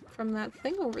stuff from that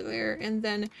thing over there, and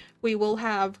then we will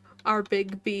have our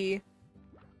big bee.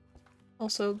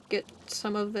 Also get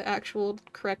some of the actual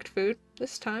correct food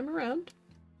this time around.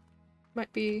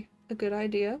 Might be a good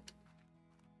idea.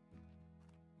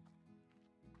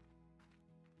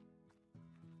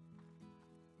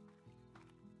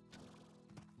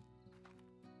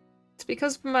 It's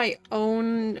because my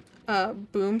own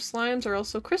boom slimes are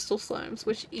also crystal slimes,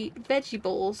 which eat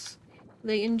vegetables.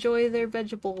 They enjoy their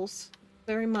vegetables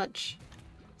very much.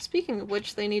 Speaking of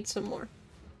which, they need some more.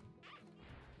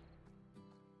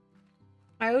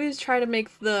 I always try to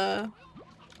make the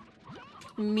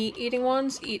meat-eating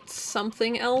ones eat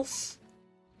something else.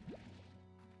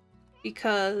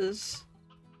 Because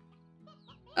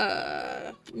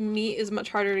meat is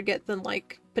much harder to get than,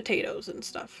 like, potatoes and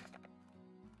stuff.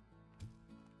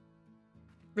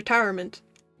 Retirement.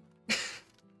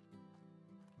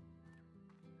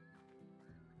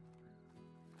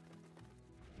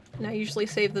 And I usually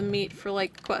save the meat for,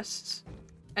 like, quests.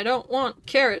 I don't want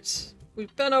carrots.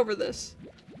 We've been over this.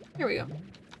 Here we go.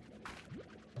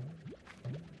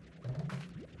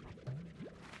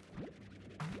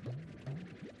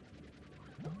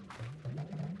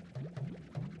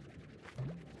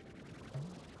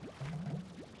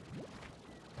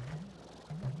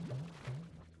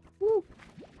 Woo.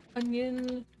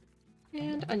 Onion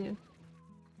and onion.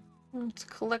 Let's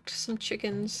collect some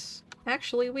chickens.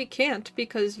 Actually, we can't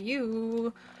because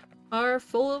you are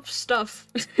full of stuff.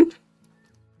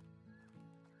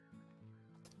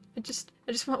 I just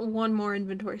want one more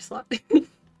inventory slot.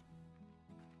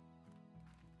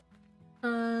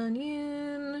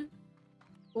 Onion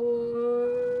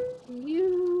for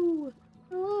you.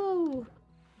 Hello.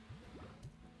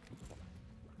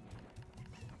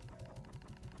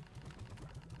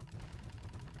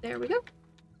 There we go.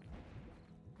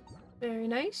 Very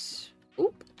nice.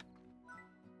 Oop.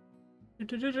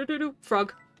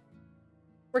 Frog.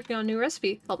 Working on a new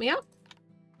recipe. Help me out?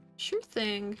 Sure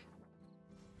thing.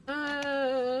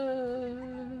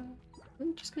 I'm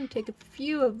just gonna take a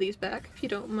few of these back, if you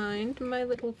don't mind, my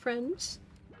little friends.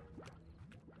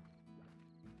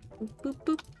 Boop, boop,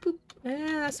 boop, boop.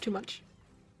 That's too much.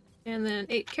 And then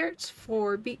 8 carrots,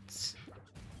 4 beets.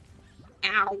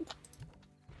 Ow!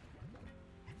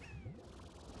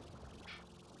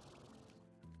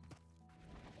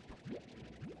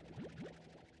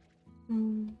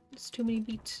 It's too many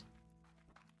beets.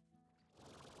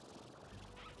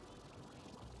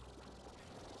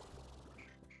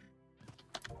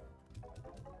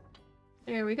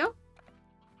 There we go.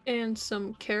 And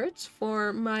some carrots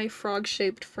for my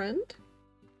frog-shaped friend.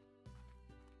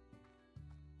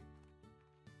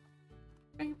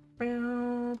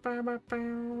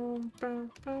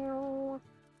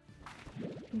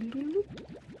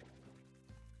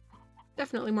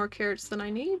 Definitely more carrots than I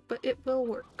need, but it will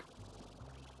work.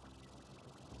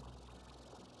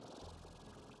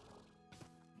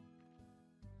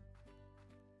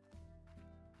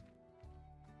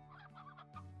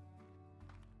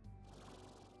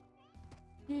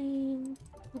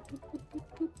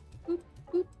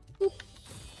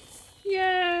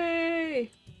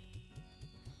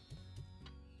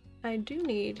 I do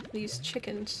need these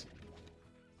chickens.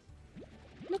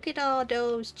 Look at all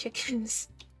those chickens.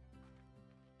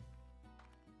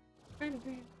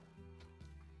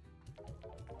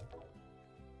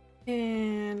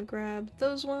 And grab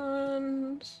those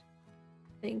ones.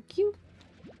 Thank you.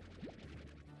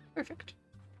 Perfect.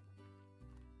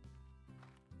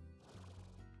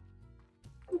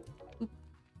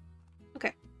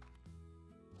 Okay.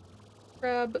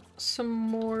 Grab some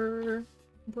more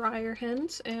briar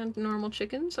hens and normal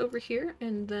chickens over here,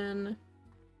 and then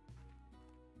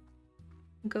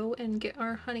go and get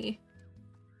our honey.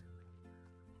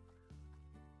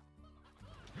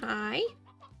 Hi.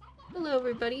 Hello,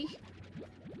 everybody.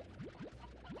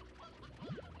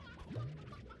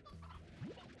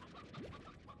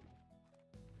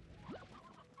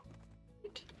 I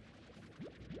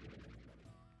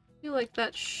feel like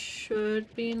that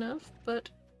should be enough, but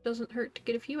doesn't hurt to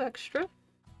get a few extra.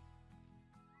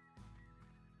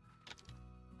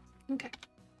 Okay. I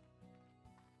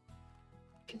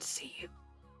can see you.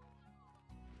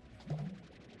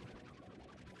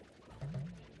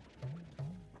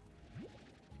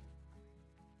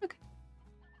 Okay.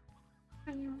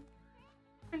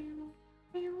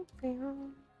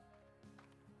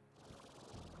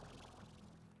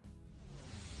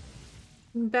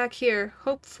 I'm back here,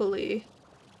 hopefully,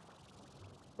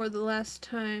 for the last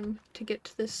time to get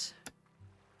to this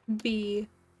bee.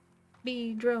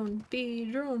 Bee drone,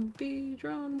 bee drone, bee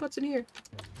drone. What's in here?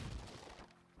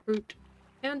 Fruit.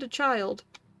 And a child.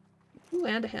 Ooh,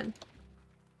 and a hen.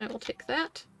 I will take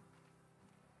that.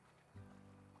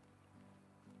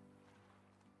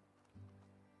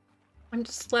 I'm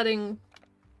just letting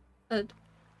a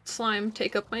slime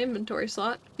take up my inventory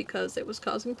slot because it was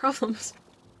causing problems.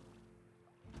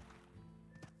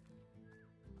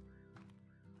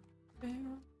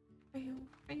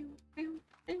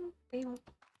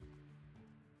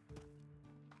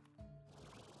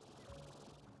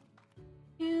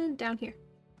 And down here.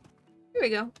 Here we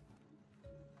go.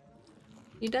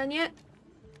 You done yet?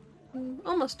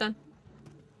 Almost done.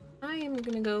 I am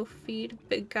gonna go feed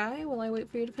big guy while I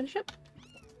wait for you to finish up.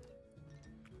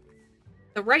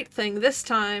 The right thing this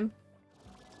time!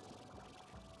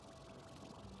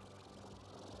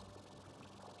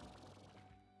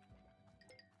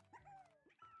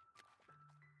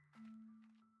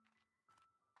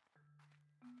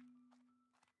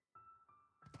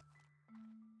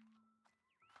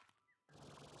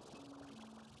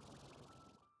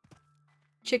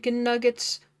 Chicken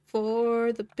nuggets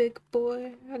for the big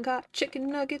boy. I got chicken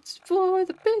nuggets for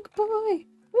the big boy!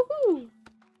 Woohoo!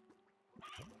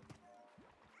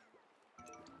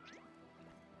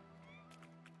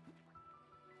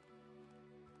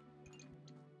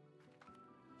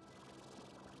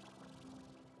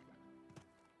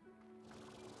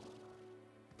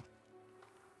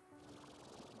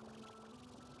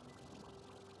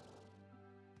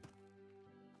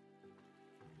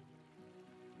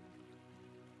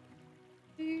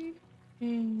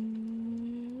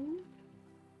 And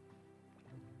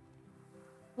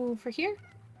over here.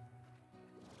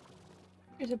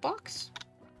 There's a box.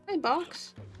 Hi,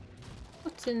 box.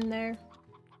 What's in there?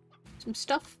 Some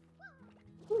stuff.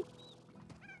 Ooh.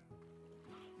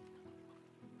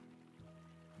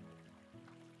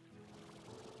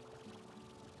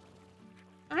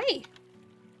 Hi!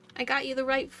 I got you the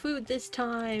right food this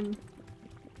time.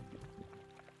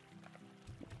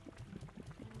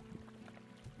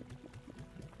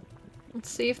 Let's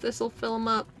see if this will fill them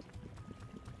up.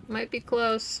 Might be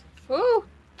close. Woo!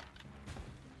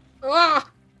 Ah!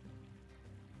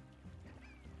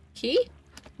 Key?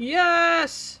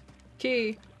 Yes!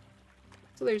 Key.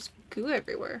 So there's goo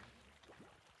everywhere.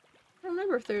 I don't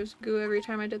remember if there's goo every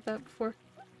time I did that before.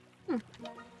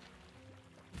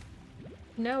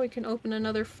 Now we can open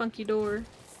another funky door.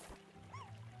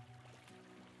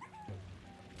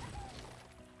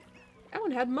 That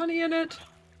one had money in it!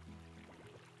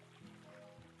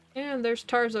 And there's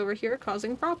Tars over here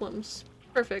causing problems.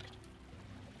 Perfect.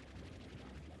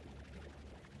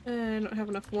 And I don't have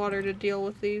enough water to deal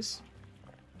with these.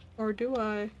 Or do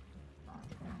I?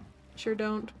 Sure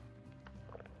don't.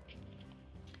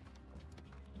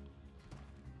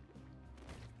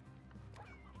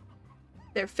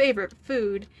 Their favorite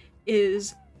food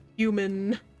is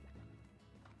human.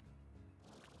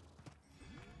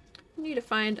 Need to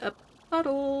find a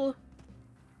puddle.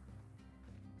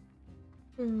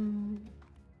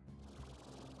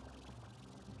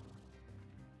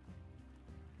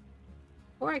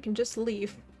 Or I can just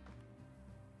leave.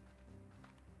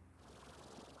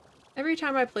 Every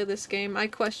time I play this game, I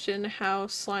question how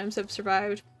slimes have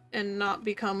survived and not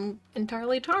become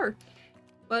entirely tar.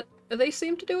 But they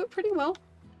seem to do it pretty well.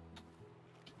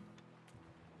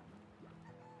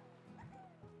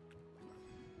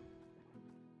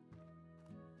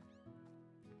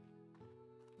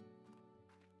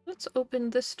 Let's open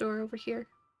this door over here.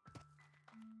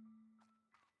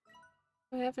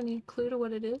 Do I have any clue to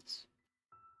what it is?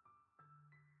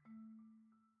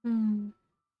 I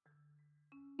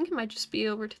think it might just be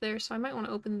over to there, so I might want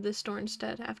to open this door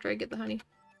instead after I get the honey.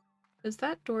 Because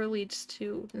that door leads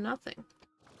to nothing.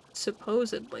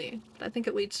 Supposedly. But I think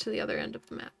it leads to the other end of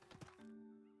the map.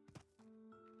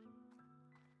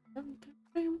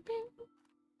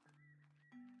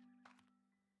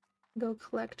 Go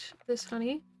collect this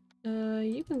honey.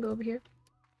 You can go over here.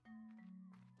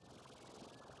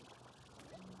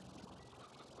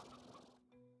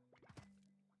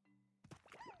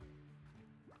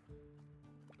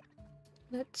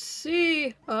 Let's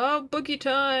see. Oh, boogie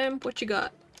time. What you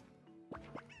got?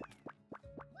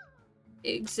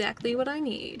 Exactly what I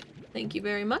need. Thank you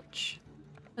very much.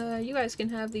 You guys can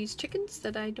have these chickens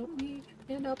that I don't need,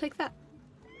 and I'll take that.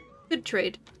 Good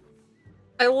trade.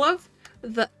 I love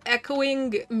the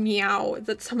echoing meow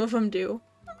that some of them do.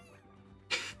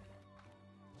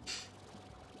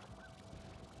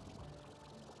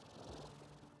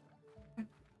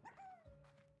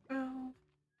 Oh.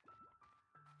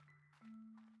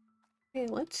 Okay,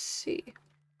 let's see.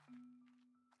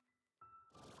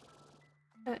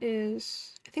 That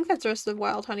is... I think that's the rest of the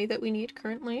wild honey that we need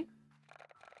currently.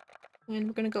 And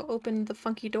we're gonna go open the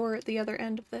funky door at the other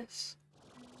end of this.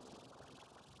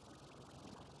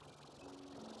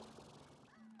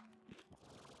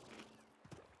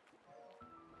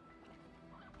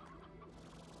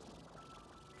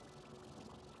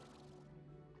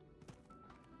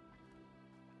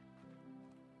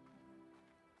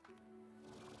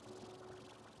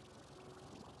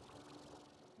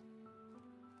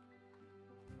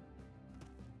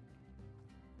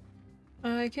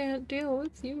 I can't deal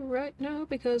with you right now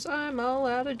because I'm all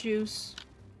out of juice.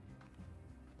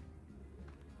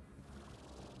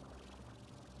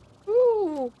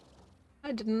 Ooh!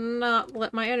 I did not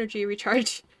let my energy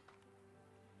recharge.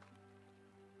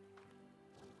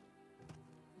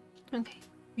 Okay.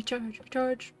 Recharge,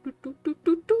 recharge. Doo, doo, doo,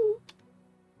 doo, doo.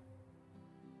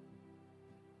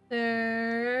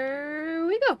 There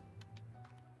we go.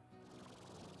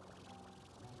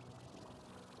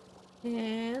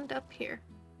 And up here.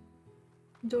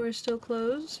 Door is still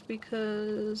closed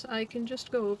because I can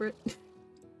just go over it.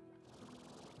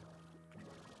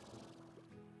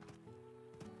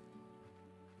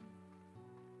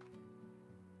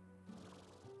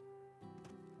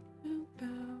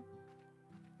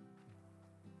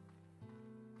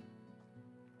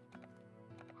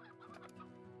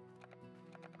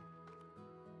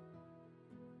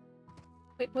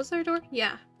 Wait, was there a door?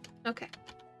 Yeah. Okay.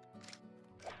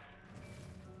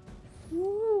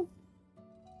 Woo!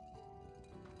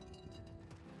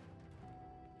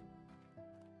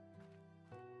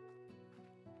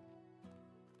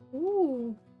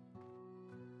 Ooh.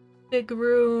 Big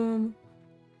room.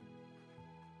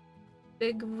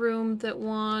 Big room that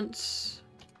wants...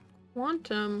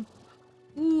 quantum.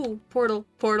 Ooh, portal,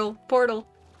 portal, portal.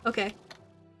 Okay.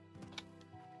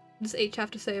 What does H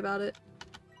have to say about it?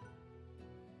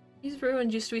 These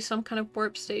ruins used to be some kind of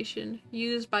warp station,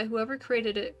 used by whoever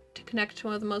created it to connect to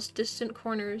one of the most distant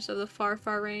corners of the far,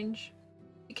 far range.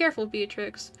 Be careful,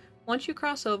 Beatrix. Once you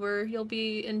cross over, you'll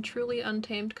be in truly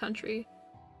untamed country.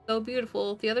 Though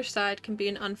beautiful, the other side can be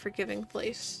an unforgiving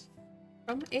place.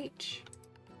 From H.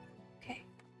 Okay.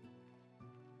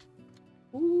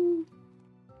 Ooh.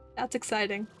 That's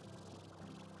exciting.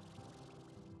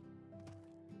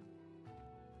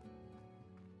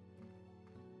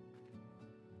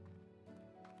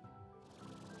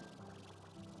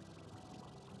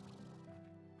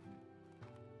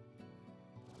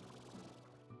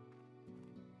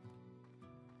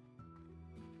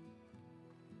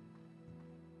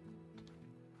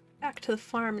 Back to the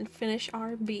farm and finish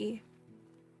RB.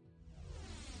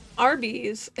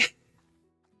 Arby's. I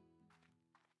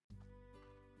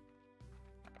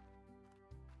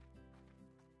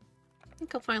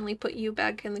think I'll finally put you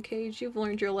back in the cage. You've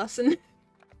learned your lesson.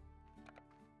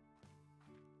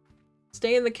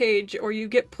 Stay in the cage or you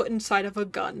get put inside of a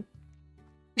gun.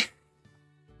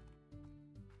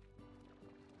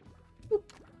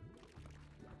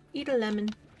 Eat a lemon.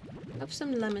 Have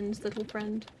some lemons, little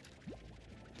friend.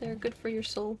 They're good for your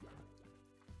soul.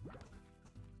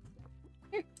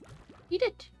 Here, eat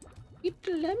it! Eat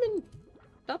the lemon!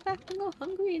 Stop acting all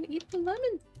hungry and eat the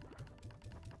lemon!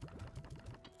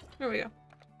 There we go.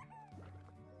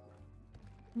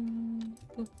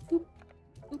 Boop, boop.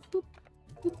 Boop, boop.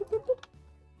 Boop, boop, boop, boop.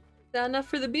 Is that enough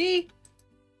for the bee?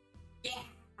 Yeah!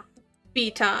 Bee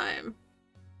time!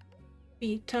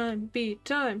 Bee time, bee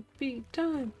time, bee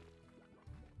time!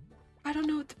 I don't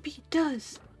know what the bee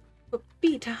does, but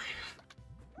bee time!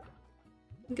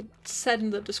 think it said in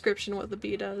the description what the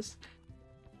bee does.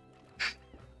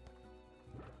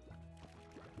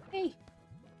 Hey,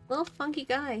 little funky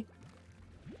guy.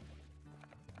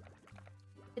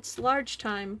 It's large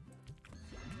time.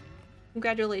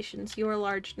 Congratulations, you are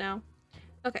large now.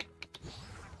 Okay.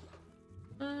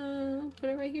 Put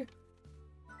it right here.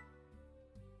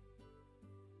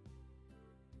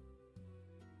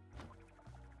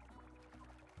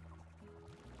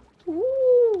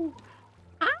 Ooh!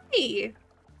 Hi!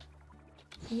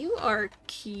 You are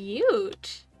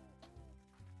cute.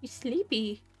 You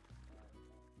sleepy.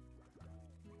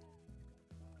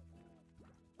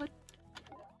 What?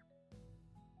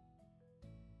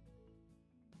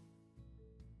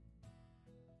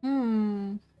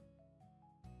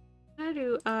 How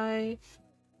do I...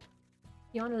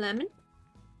 You want a lemon?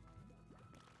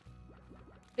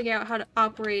 Figure out how to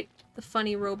operate the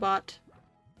funny robot.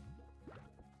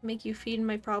 Make you feed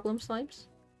my problem slimes?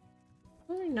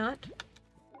 Why not?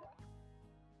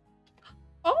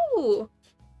 Oh!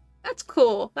 That's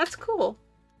cool. That's cool.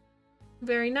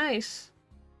 Very nice.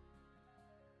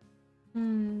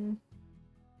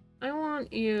 I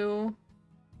want you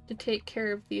to take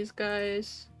care of these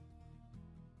guys.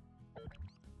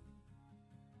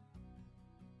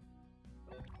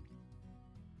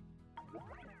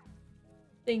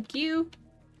 Thank you.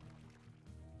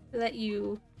 Let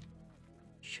you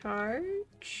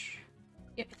charge?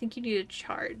 Yeah, I think you need a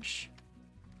charge.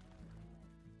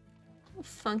 Oh,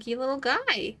 funky little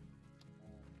guy.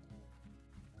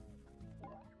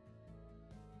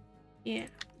 Yeah.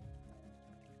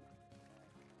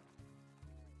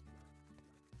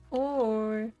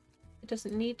 Or it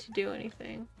doesn't need to do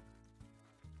anything.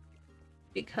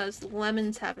 Because the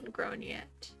lemons haven't grown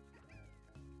yet.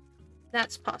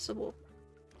 That's possible.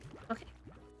 Okay.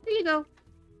 There you go.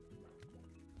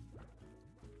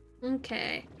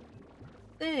 Okay.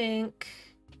 Think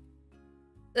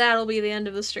that'll be the end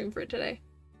of the stream for today.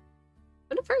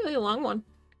 Been a fairly long one.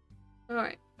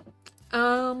 Alright.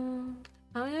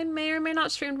 I may or may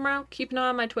not stream tomorrow. Keep an eye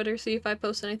on my Twitter, see if I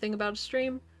post anything about a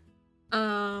stream.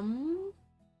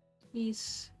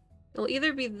 It'll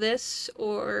either be this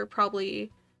or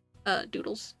probably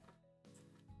Doodles.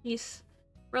 Yes.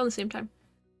 Around the same time.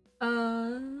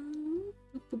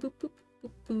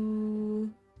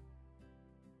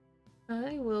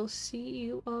 I will see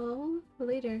you all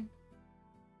later.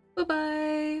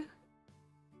 Bye-bye!